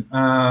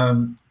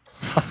Thun.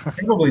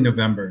 Probably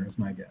November is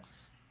my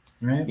guess,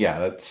 right? Yeah,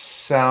 that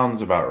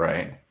sounds about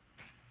right.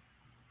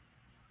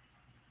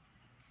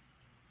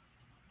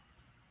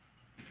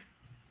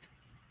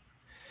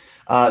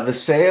 The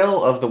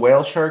sale of the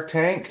whale shark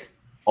tank,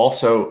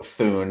 also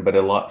Thun, but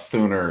a lot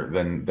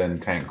Thuner than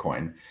Tank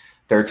Coin.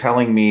 They're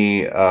telling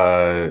me,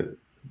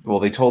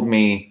 they told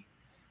me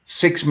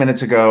 6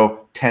 minutes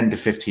ago, 10 to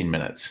 15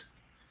 minutes.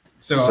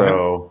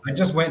 So I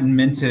just went and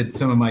minted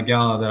some of my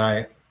Gala that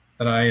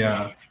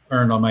I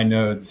earned on my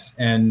nodes.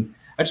 And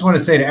I just want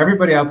to say to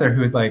everybody out there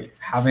who is like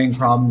having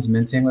problems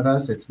minting with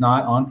us, it's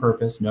not on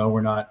purpose. No,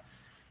 we're not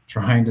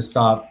trying to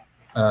stop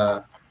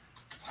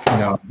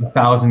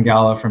 1,000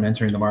 Gala from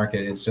entering the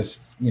market. It's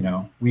just,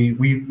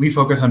 we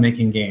focus on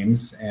making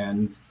games,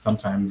 and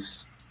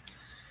sometimes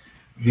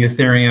the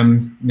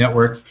Ethereum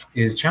network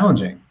is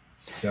challenging.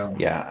 So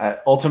yeah,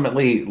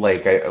 ultimately,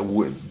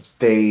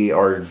 they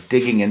are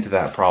digging into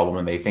that problem,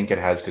 and they think it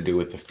has to do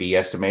with the fee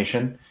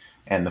estimation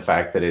and the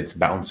fact that it's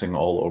bouncing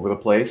all over the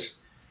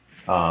place.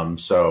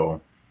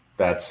 So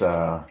that's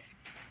that's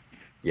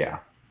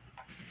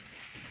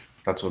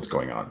what's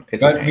going on.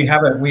 But we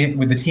have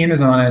the team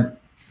is on it.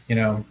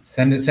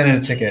 Send it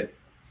a ticket,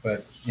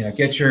 but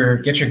get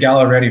your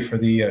Gala ready for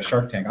the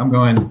Shark Tank. I'm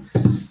going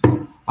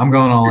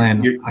all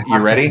in. You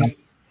ready?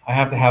 I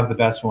have to have the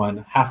best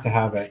one. Have to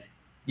have it,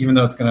 even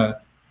though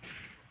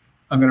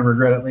I'm gonna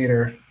regret it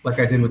later, like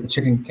I did with the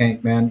chicken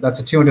tank. Man, that's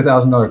a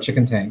 $200,000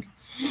 chicken tank.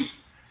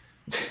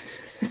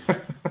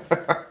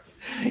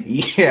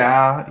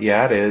 Yeah,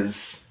 it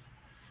is.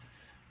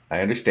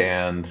 I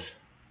understand.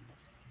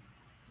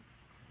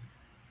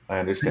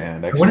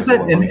 Actually, what does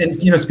that?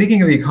 And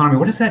speaking of the economy,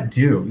 what does that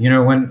do?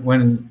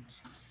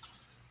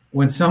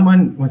 When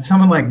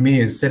someone like me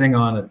is sitting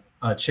on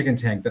a chicken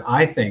tank that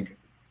I think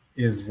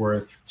is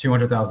worth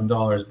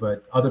 $200,000,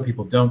 but other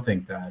people don't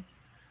think that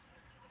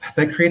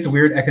creates a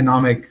weird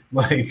economic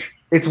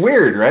It's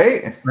weird,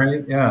 right?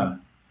 Right? Yeah.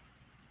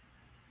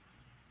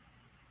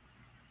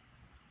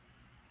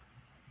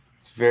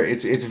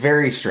 It's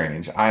very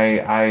strange.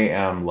 I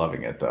am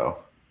loving it though.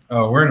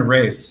 Oh, we're in a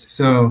race.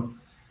 So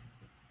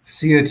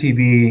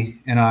𝐄𝐗𝐂𝐋𝐔𝐒𝐈𝐕𝐄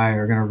and I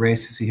are going to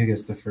race to see who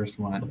gets the first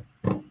one.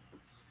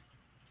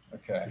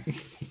 Okay.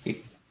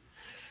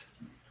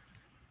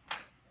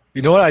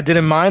 You know what? I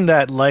didn't mind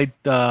that light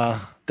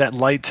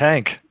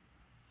tank.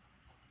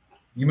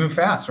 You move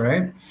fast,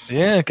 right?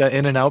 Yeah, it got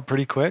in and out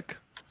pretty quick.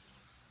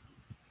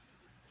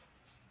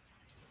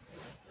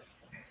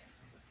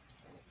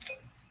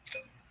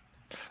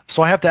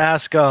 So I have to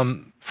ask,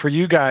 for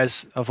you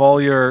guys, of all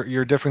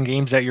your different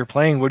games that you're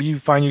playing, what do you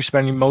find you're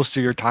spending most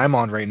of your time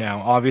on right now?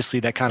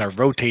 Obviously, that kind of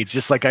rotates,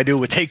 just like I do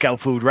with takeout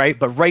food, right?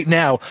 But right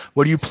now,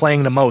 what are you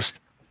playing the most?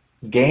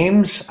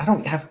 Games? I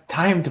don't have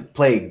time to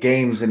play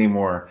games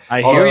anymore.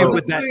 I hear you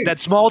with that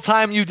small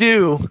time you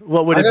do.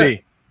 What would it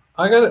be?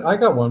 I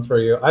got one for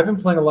you. I've been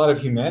playing a lot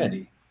of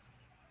Humanity.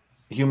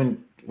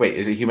 Human. Wait,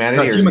 is it humanity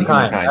No, or humankind. is it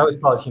humankind? I always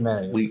call it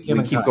humanity. We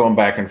keep going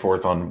back and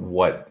forth on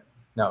what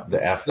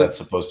F that's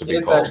supposed to be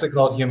it's called. It's actually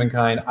called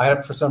humankind. I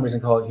have, for some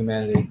reason, call it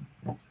humanity.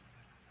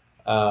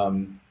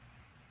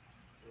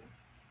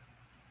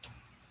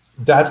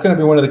 That's going to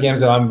be one of the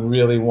games that I'm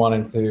really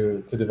wanting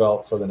to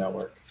develop for the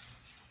network.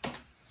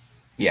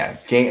 Yeah,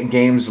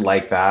 games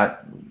like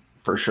that,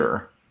 for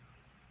sure.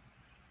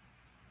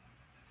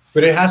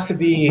 But it has to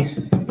be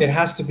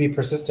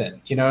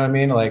persistent. Do you know what I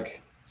mean?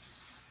 Like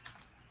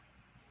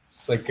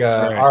Right.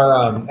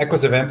 Our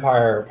Echoes of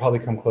Empire probably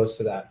come close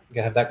to that.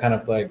 You have that kind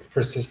of like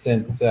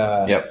persistent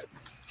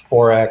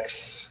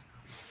 4x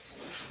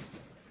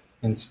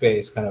in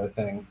space kind of a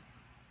thing.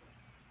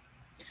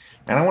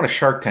 And I want a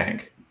Shark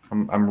Tank.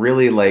 I'm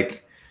really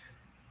like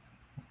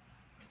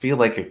feel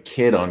like a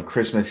kid on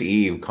Christmas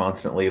Eve,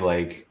 constantly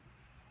like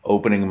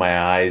opening my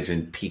eyes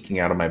and peeking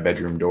out of my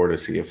bedroom door to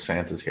see if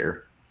Santa's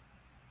here.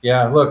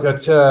 Yeah, look,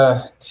 that's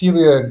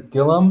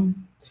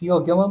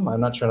𝐄𝐗𝐂𝐋𝐔𝐒𝐈𝐕𝐄. I'm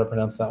not sure how to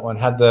pronounce that one.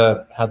 Had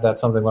that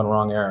something went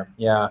wrong error.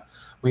 Yeah,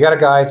 we got a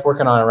guy's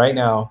working on it right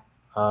now.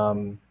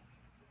 I'm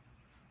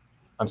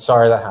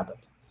sorry that happened.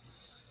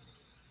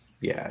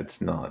 Yeah,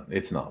 it's not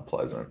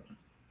pleasant.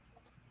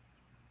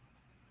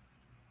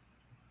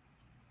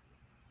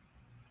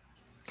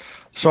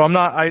 So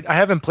I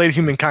haven't played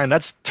Humankind.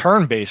 That's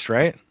turn-based,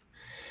 right?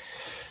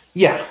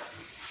 Yeah.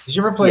 Did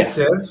you ever play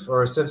Civ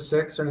or Civ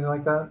 6 or anything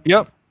like that?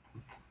 Yep.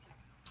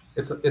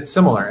 It's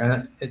similar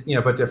and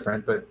but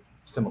different, but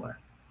similar.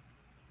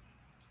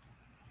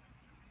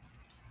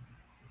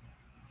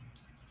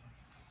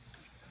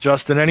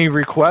 Justin, any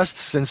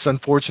requests, since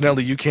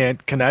unfortunately you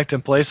can't connect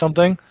and play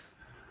something?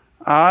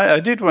 I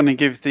did want to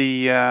give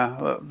the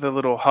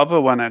little hover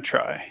one a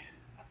try.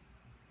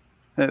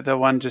 The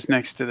one just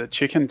next to the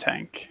chicken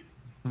tank.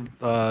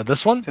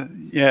 This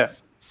one? Yeah.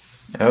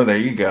 Oh, there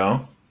you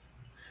go.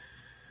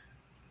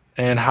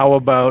 And how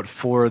about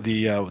for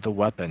the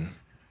weapon?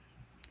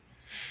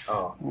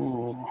 Oh,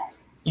 Ooh.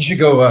 You should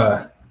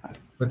go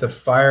with the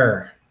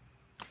fire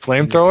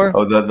flamethrower.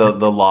 Oh,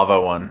 the lava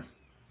one.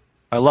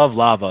 I love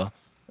lava.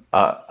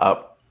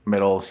 Up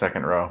middle,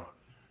 second row.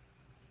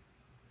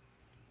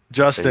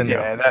 Justin.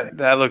 Yeah,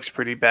 that looks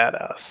pretty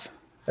badass.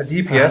 A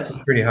DPS is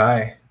pretty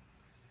high.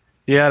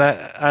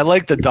 Yeah, I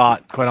like the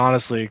dot, quite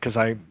honestly, because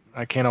I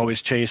can't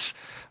always chase.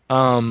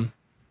 And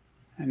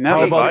now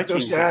hey,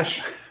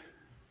 CryptoStash.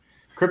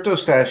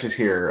 CryptoStash is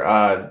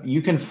here.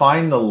 You can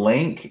find the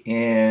link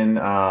in.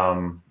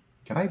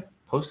 Can I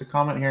post a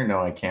comment here?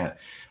 No, I can't.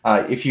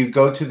 If you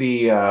go to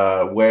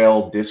the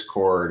Whale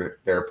Discord,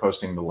 they're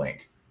posting the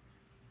link.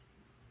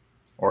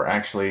 Or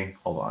actually,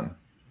 hold on.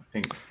 I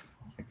think.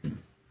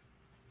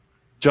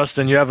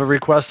 Justin, you have a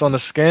request on the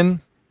skin?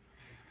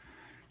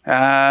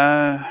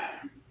 The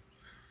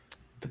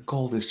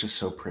gold is just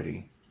so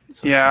pretty.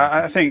 So yeah,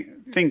 fun. I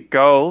think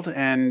gold,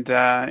 and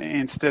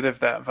instead of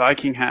that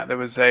Viking hat, there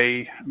was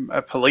a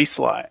police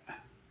light,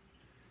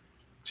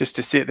 just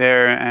to sit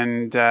there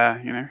and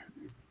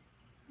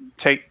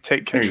take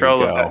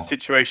control of that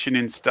situation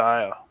in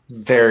style.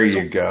 There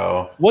you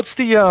go. What's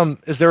the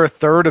is there a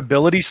third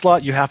ability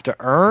slot you have to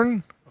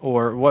earn,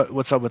 or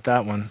what's up with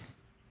that one?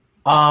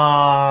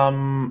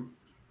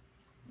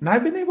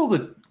 I've been able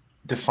to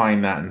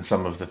define that in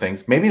some of the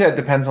things. Maybe that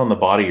depends on the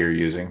body you're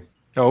using.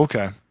 Oh,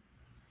 okay.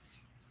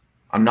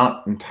 I'm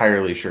not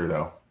entirely sure,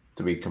 though,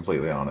 to be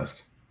completely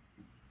honest.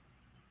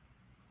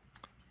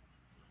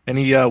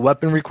 Any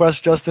weapon requests,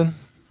 Justin?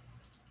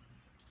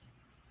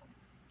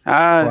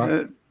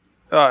 Wasn't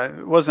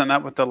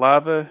that with the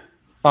lava?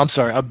 I'm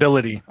sorry,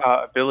 ability.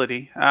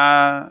 Ability.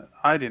 I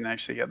didn't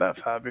actually get that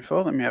far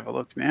before. Let me have a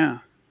look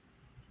now.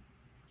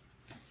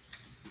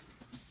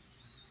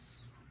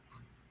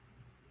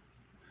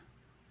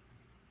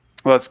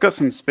 Well, it's got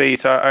some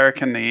speed. So I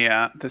reckon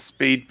the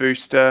speed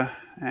booster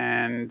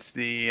and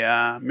the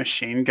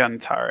machine gun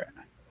turret.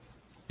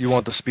 You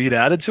want the speed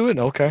added to it?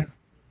 Okay.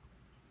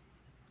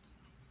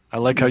 I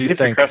like how you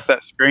think. Across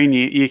that screen,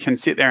 you can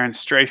sit there and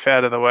strafe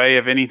out of the way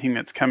of anything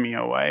that's coming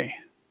your way.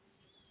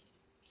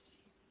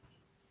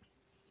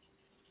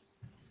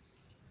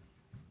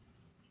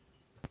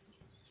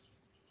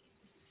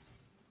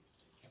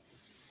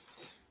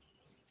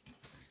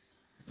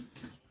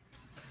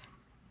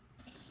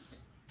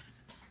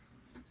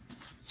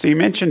 So you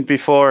mentioned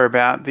before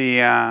about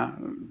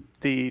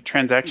the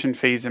transaction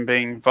fees and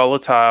being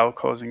volatile,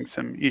 causing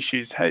some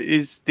issues.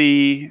 Is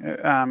the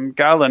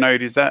Gala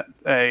node, is that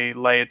a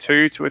layer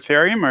 2 to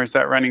Ethereum, or is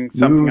that running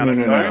something on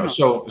its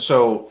own?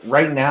 So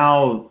right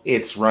now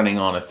it's running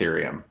on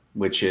Ethereum,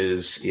 which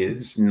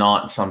is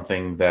not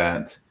something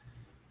that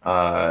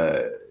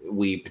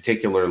we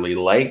particularly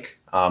like.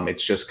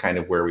 It's just kind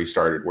of where we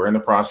started. We're in the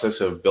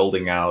process of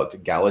building out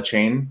Gala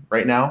Chain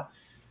right now,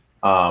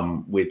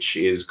 which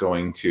is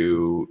going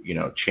to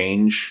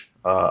change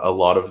a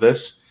lot of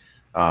this.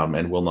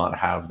 And will not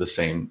have the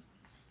same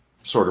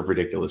sort of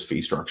ridiculous fee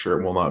structure.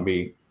 It will not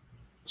be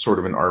sort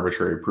of an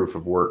arbitrary proof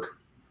of work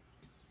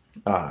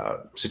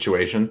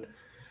situation.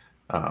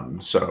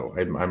 So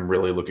I'm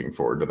really looking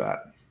forward to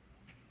that.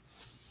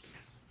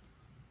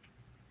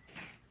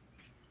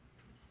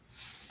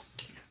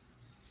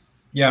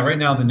 Yeah, right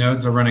now the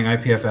nodes are running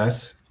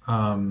IPFS,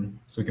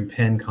 so we can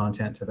pin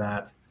content to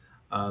that.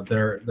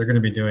 They're going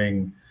to be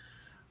doing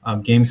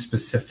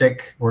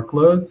game-specific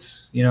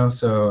workloads,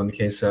 so in the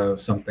case of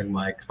something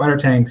like spider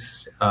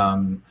tanks,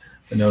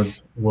 the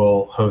nodes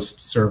will host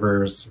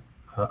servers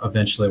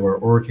eventually. We're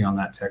working on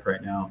that tech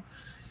right now.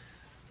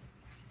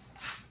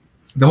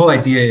 The whole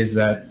idea is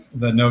that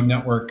the node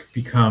network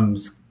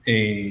becomes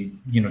a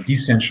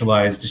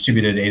decentralized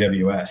distributed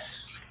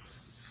AWS.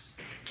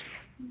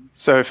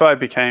 So if I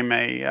became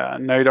a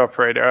node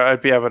operator,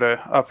 I'd be able to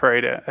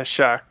operate a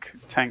Shark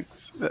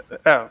Tanks,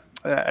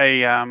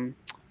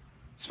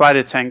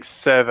 Spider Tanks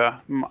server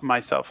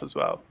myself as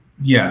well.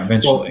 Yeah,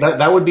 eventually. Well,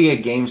 that would be a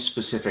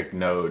game-specific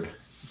node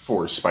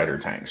for Spider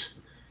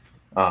Tanks,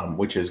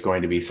 which is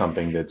going to be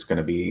something that's going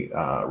to be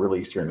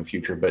released here in the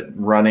future. But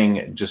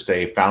running just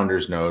a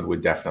founder's node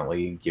would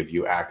definitely give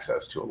you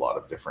access to a lot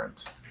of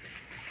different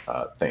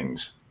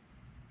things.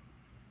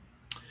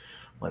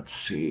 Let's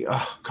see.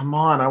 Oh, come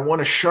on. I want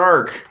a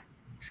shark.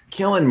 He's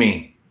killing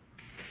me.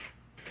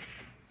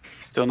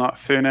 Still not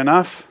soon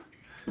enough?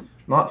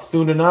 Not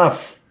soon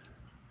enough.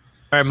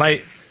 All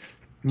right,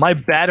 my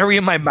battery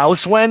in my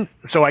mouse went,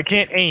 so I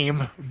can't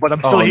aim, but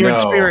I'm still here in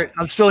spirit.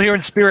 I'm still here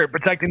in spirit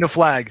protecting the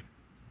flag.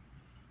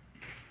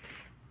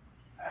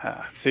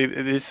 See,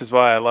 this is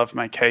why I love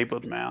my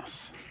cabled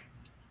mouse.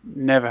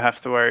 Never have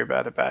to worry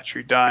about a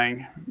battery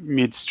dying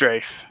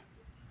mid-strafe.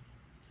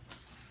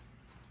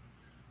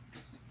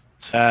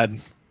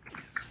 Sad.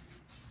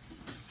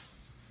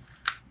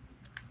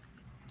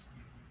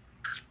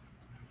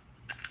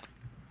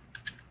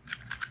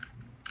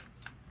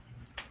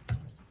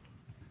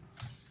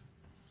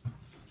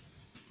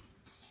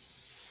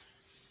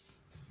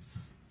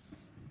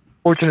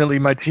 Fortunately,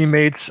 my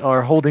teammates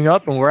are holding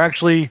up, and we're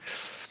actually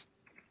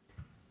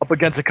up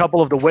against a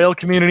couple of the whale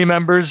community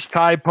members,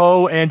 Tai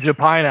Po and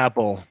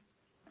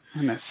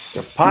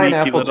𝐄𝐗𝐂𝐋𝐔𝐒𝐈𝐕𝐄.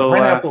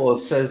 Pineapple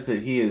says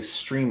that he is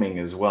streaming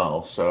as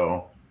well,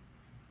 so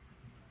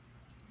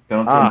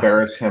don't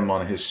embarrass him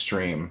on his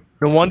stream.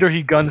 No wonder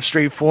he gunned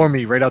straight for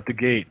me right out the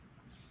gate.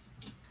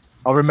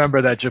 I'll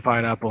remember that,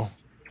 𝐄𝐗𝐂𝐋𝐒𝐈𝐕𝐄.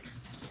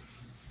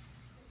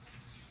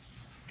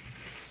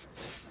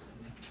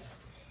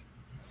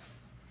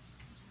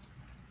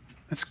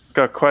 It's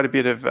got quite a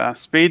bit of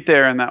speed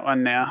there in that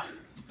one now.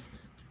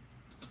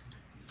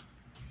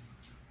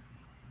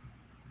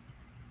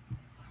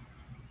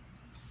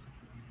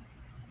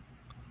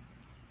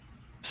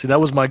 See, that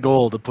was my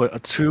goal, to put a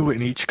 2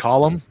 in each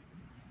column.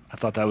 I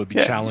thought that would be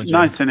challenging.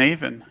 Nice and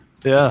even.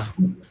 Yeah.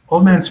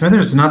 Old Man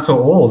Smithers is not so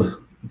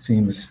old, it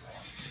seems.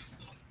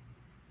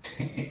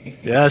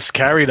 Yes,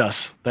 carried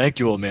us. Thank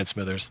you, Old Man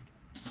Smithers.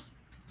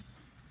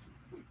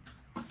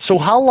 So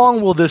how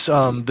long will this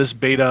this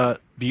beta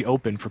be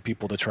open for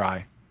people to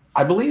try?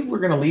 I believe we're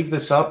going to leave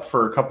this up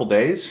for a couple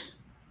days.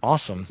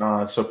 Awesome.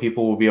 So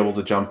people will be able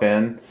to jump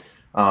in.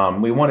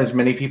 We want as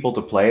many people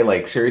to play.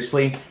 Like,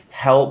 seriously,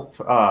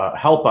 help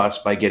us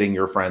by getting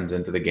your friends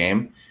into the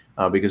game,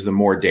 because the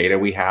more data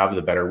we have,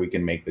 the better we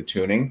can make the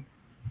tuning.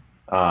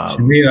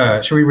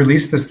 Should we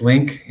release this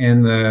link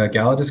in the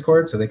Gala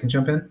Discord so they can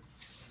jump in?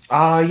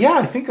 Yeah,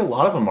 I think a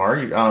lot of them are.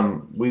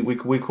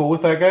 We cool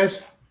with that,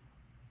 guys?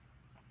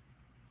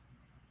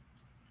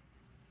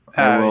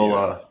 I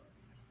will.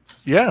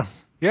 Yeah.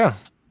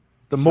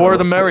 The more,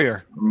 the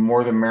merrier. The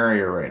more, the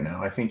merrier. Right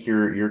now, I think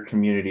your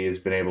community has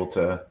been able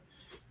to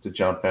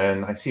jump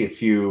in. I see a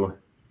few.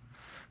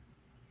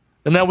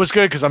 And that was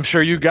good, because I'm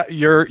sure you got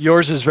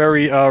yours is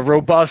very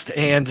robust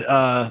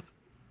and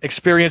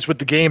experienced with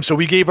the game. So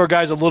we gave our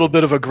guys a little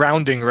bit of a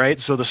grounding, right?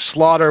 So the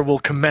slaughter will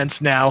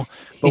commence now,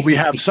 but we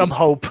have some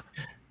hope.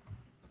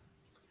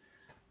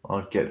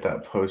 I'll get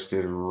that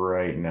posted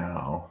right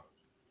now.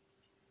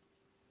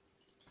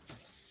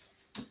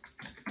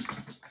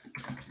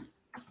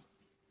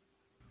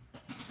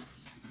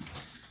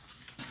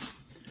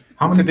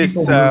 How many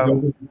people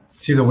go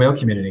to the whale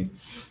community?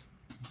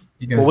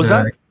 You guys, what was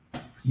that?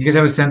 You guys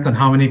have a sense on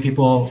how many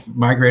people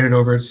migrated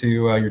over to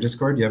your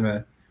Discord? You have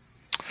a?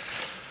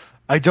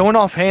 I don't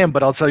offhand,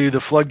 but I'll tell you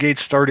the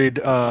floodgates started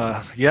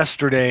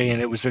yesterday,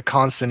 and it was a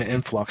constant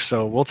influx.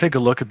 So we'll take a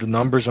look at the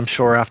numbers, I'm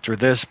sure, after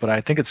this, but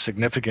I think it's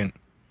significant.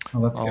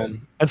 Oh, that's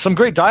good. And some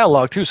great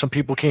dialogue, too. Some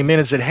people came in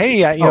and said,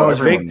 hey, I was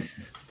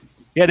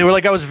Yeah, they were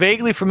like, I was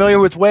vaguely familiar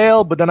with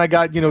whale, but then I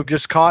got,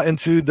 just caught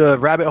into the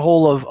rabbit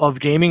hole of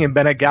gaming and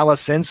been at Gala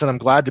since, and I'm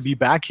glad to be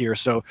back here.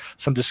 So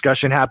some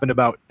discussion happened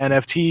about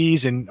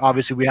NFTs, and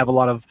obviously we have a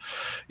lot of,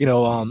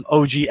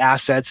 OG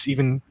assets,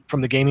 even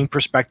from the gaming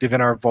perspective, in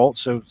our vault.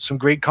 So some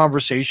great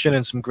conversation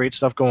and some great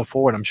stuff going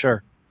forward, I'm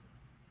sure.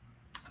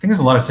 I think there's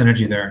a lot of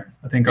synergy there.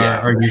 I think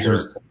our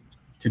users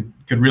could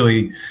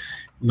really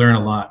learn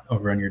a lot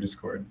over on your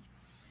Discord.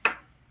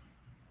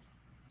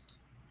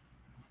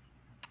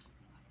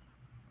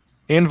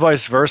 And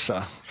vice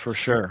versa, for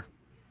sure.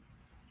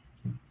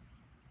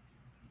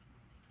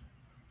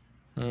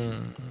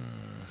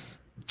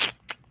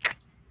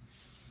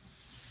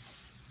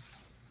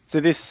 So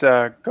this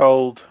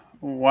gold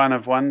one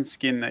of one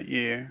skin that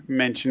you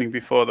mentioning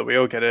before that we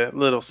all get a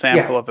little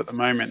sample of at the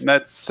moment.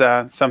 That's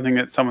something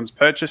that someone's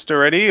purchased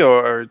already,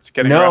 or it's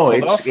getting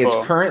raffled off? No, it's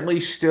currently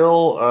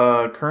still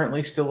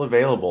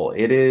available.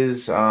 It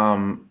is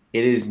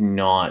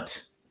not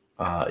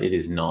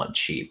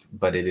cheap,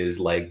 but it is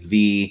like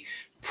the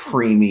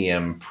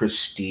premium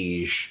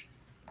prestige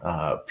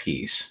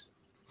piece.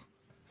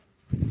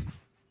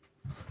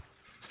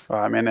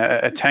 Well, I mean,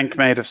 a tank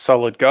made of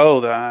solid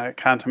gold, I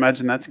can't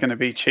imagine that's going to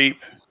be cheap.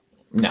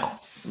 No,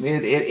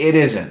 it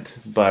isn't.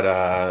 But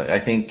I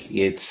think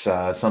it's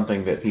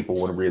something that people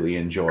would really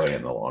enjoy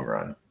in the long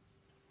run.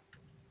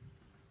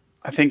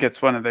 I think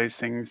it's one of those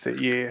things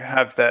that you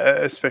have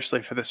that,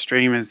 especially for the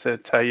streamers,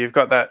 that you've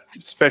got that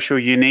special,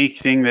 unique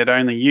thing that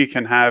only you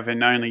can have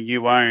and only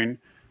you own.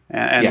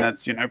 And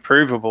that's, you know,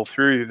 provable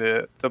through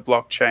the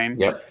blockchain.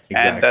 Yep,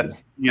 exactly. And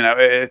that's, you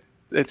know,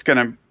 it's going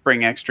to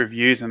bring extra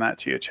views and that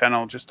to your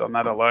channel just on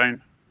that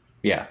alone.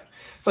 Yeah.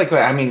 It's like,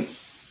 I mean,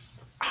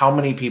 how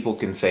many people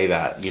can say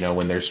that, you know,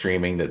 when they're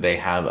streaming that they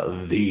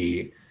have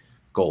the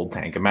gold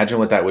tank? Imagine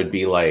what that would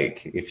be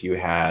like if you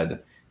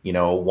had, you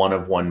know, a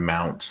one-of-one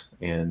mount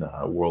in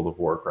World of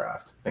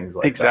Warcraft, things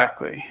like that.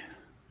 Exactly.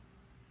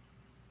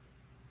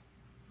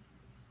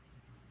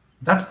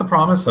 That's the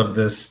promise of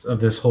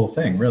this whole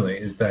thing, really,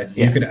 is that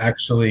you could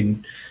actually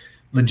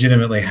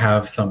legitimately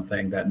have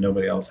something that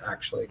nobody else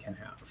actually can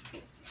have.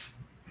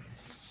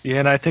 Yeah,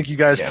 and I think you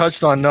guys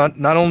touched on not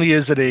only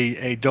is it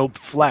a dope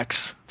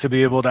flex to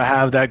be able to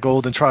have that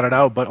gold and trot it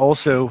out, but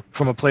also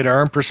from a play to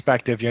earn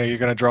perspective, you know, you're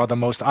going to draw the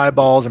most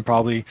eyeballs and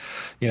probably,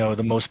 you know,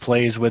 the most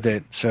plays with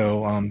it.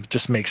 So it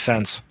just makes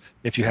sense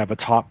if you have a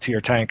top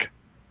tier tank.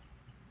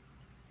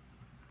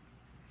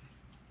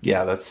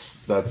 Yeah,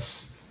 that's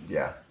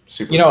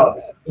super. You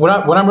know, what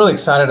I'm really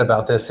excited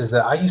about this is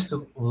that I used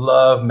to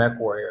love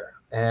MechWarrior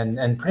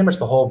and pretty much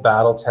the whole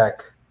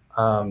BattleTech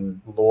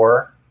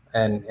lore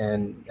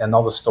and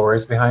all the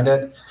stories behind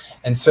it.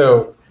 And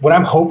so what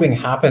I'm hoping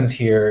happens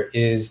here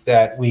is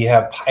that we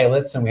have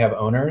pilots and we have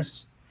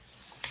owners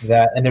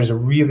and there's a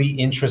really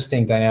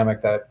interesting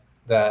dynamic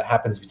that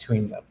happens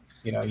between them.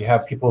 You know, you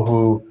have people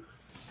who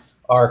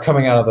are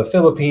coming out of the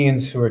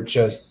Philippines who are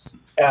just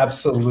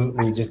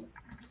absolutely just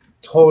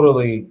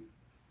totally, you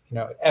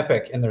know,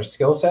 epic in their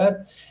skill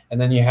set. And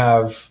then you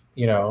have,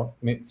 you know,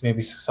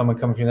 maybe someone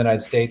coming from the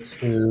United States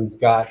who's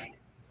got,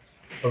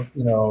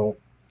 you know,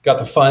 got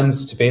the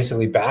funds to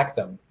basically back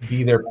them,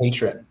 be their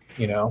patron,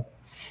 you know?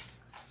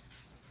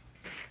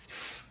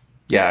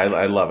 Yeah,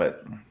 I love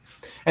it.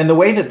 And the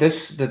way that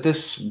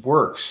this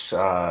works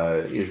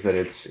is that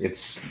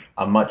it's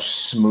a much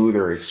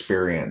smoother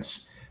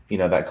experience. You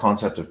know, that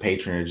concept of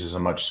patronage is a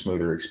much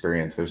smoother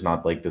experience. There's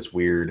not like this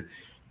weird,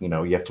 you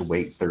know, you have to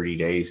wait 30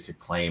 days to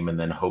claim and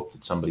then hope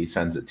that somebody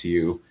sends it to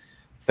you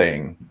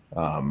thing.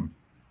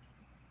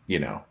 You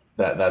know,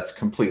 that's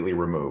completely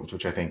removed,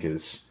 which I think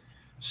is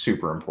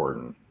super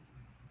important.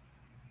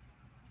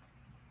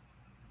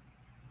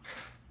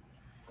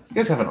 You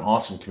guys have an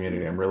awesome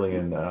community. I'm really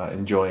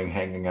enjoying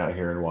hanging out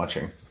here and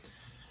watching.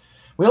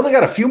 We only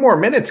got a few more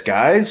minutes,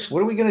 guys.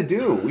 What are we gonna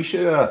do? We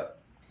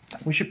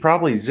should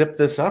probably zip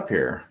this up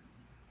here.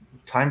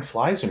 Time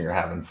flies when you're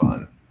having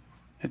fun.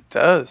 It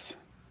does.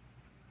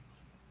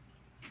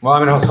 Well, I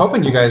mean, I was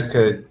hoping you guys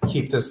could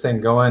keep this thing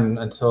going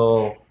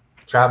until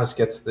Travis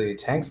gets the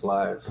tanks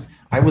live.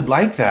 I would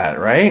like that,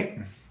 right?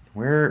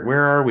 Where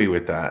are we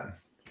with that?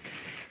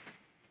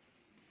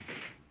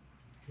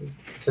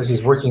 Says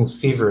he's working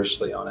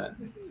feverishly on it.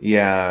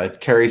 Yeah,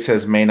 Kerry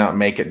says may not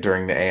make it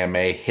during the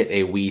AMA. Hit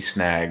a wee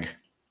snag.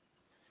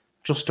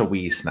 Just a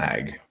wee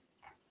snag.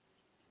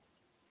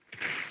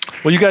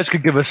 Well, you guys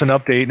could give us an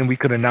update and we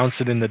could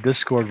announce it in the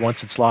Discord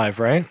once it's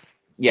live, right?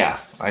 Yeah,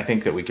 I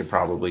think that we could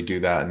probably do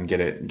that and get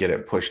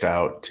it pushed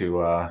out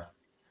to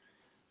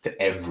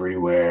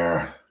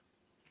everywhere.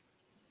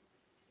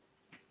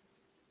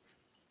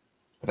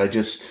 But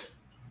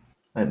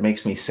it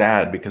makes me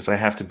sad because I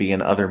have to be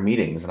in other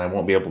meetings and I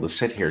won't be able to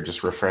sit here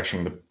just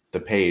refreshing the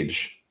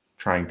page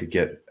trying to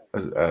get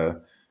a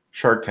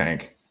Shark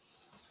Tank.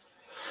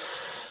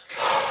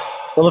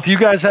 Well, if you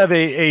guys have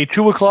a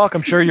 2 o'clock,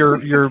 I'm sure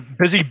you're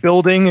busy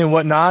building and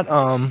whatnot.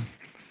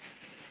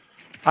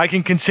 I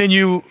can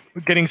continue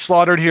getting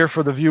slaughtered here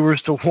for the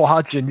viewers to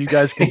watch, and you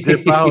guys can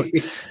dip out.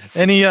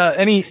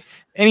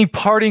 Any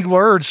parting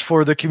words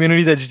for the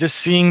community that's just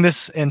seeing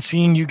this and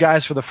seeing you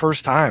guys for the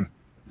first time?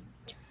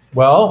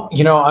 Well,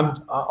 you know,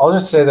 I'll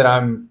just say that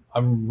I'm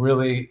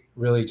really,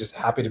 really just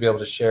happy to be able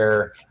to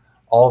share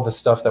all of the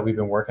stuff that we've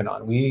been working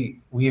on.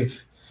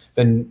 We've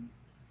been,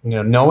 you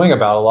know, knowing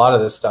about a lot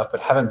of this stuff, but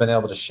haven't been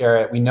able to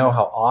share it. We know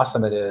how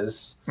awesome it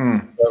is,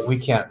 but we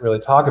can't really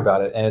talk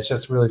about it. And it's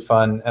just really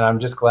fun. And I'm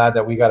just glad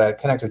that we got to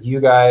connect with you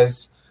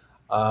guys.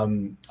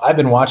 I've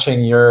been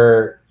watching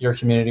your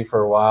community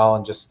for a while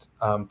and just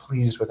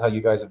pleased with how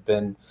you guys have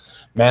been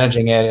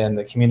managing it and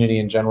the community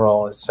in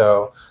general. And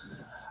so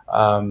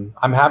I'm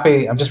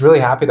happy. I'm just really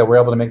happy that we're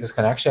able to make this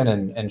connection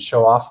and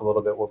show off a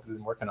little bit what we've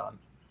been working on.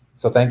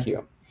 So thank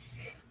you.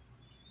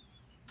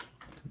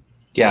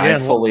 Yeah, I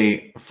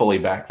fully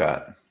back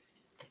that.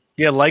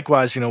 Yeah,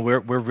 likewise, we're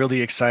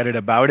really excited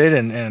about it,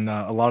 and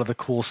a lot of the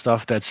cool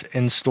stuff that's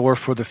in store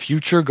for the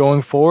future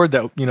going forward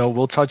that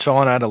we'll touch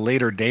on at a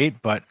later date.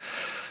 But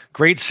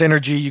great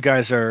synergy. You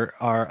guys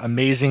are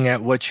amazing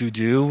at what you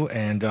do,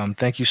 and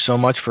thank you so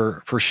much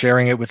for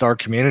sharing it with our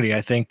community.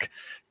 I think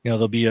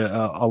there'll be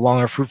a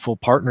longer, fruitful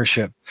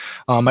partnership.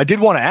 I did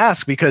want to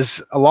ask, because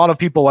a lot of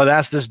people had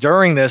asked this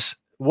during this.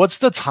 What's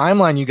the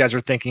timeline you guys are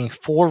thinking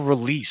for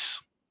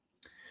release?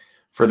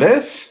 For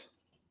this?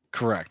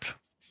 Correct.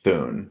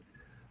 Soon.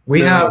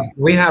 We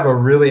have a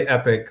really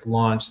epic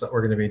launch that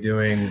we're going to be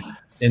doing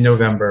in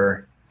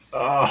November.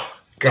 Oh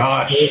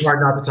gosh, it's so hard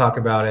not to talk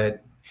about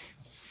it,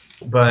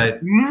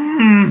 but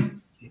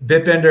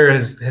Bitbender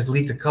has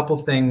leaked a couple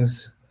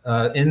things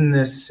in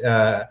this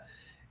AMA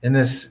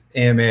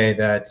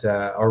that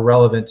are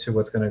relevant to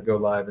what's going to go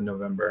live in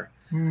November.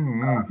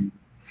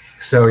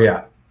 So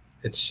yeah,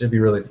 it should be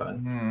really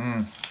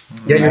fun.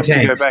 Get your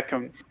tanks.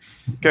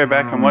 Go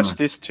back and watch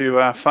this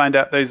to find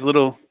out those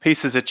little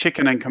pieces of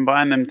chicken and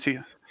combine them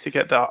to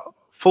get the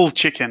full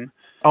chicken.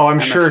 Oh, I'm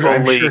sure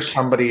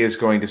somebody is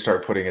going to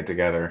start putting it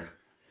together.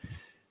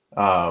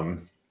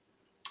 But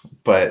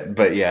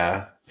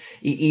yeah,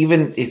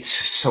 even it's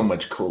so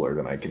much cooler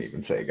than I can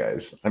even say,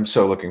 guys. I'm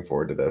so looking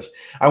forward to this.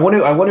 I want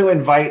to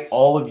invite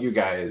all of you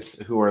guys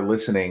who are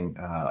listening,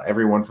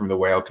 everyone from the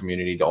whale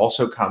community, to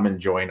also come and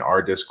join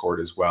our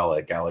Discord as well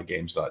at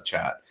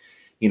galagames.chat.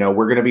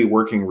 We're going to be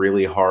working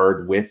really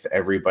hard with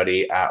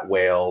everybody at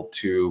Whale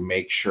to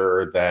make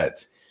sure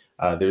that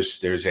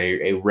there's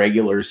a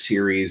regular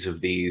series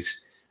of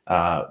these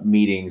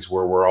meetings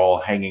where we're all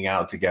hanging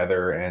out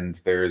together,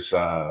 and there's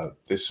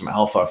some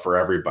alpha for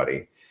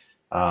everybody.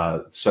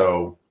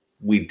 So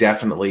we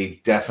definitely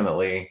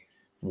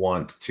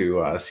want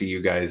to see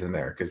you guys in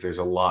there, because there's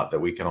a lot that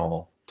we can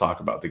all talk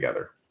about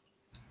together.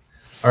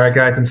 All right,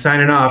 guys, I'm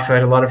signing off. I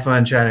had a lot of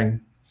fun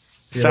chatting.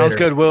 Sounds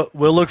good. We'll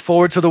look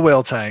forward to the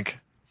whale tank.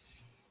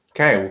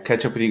 Okay, we'll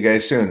catch up with you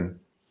guys soon.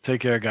 Take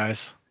care,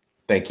 guys.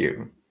 Thank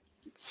you.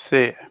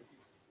 See ya.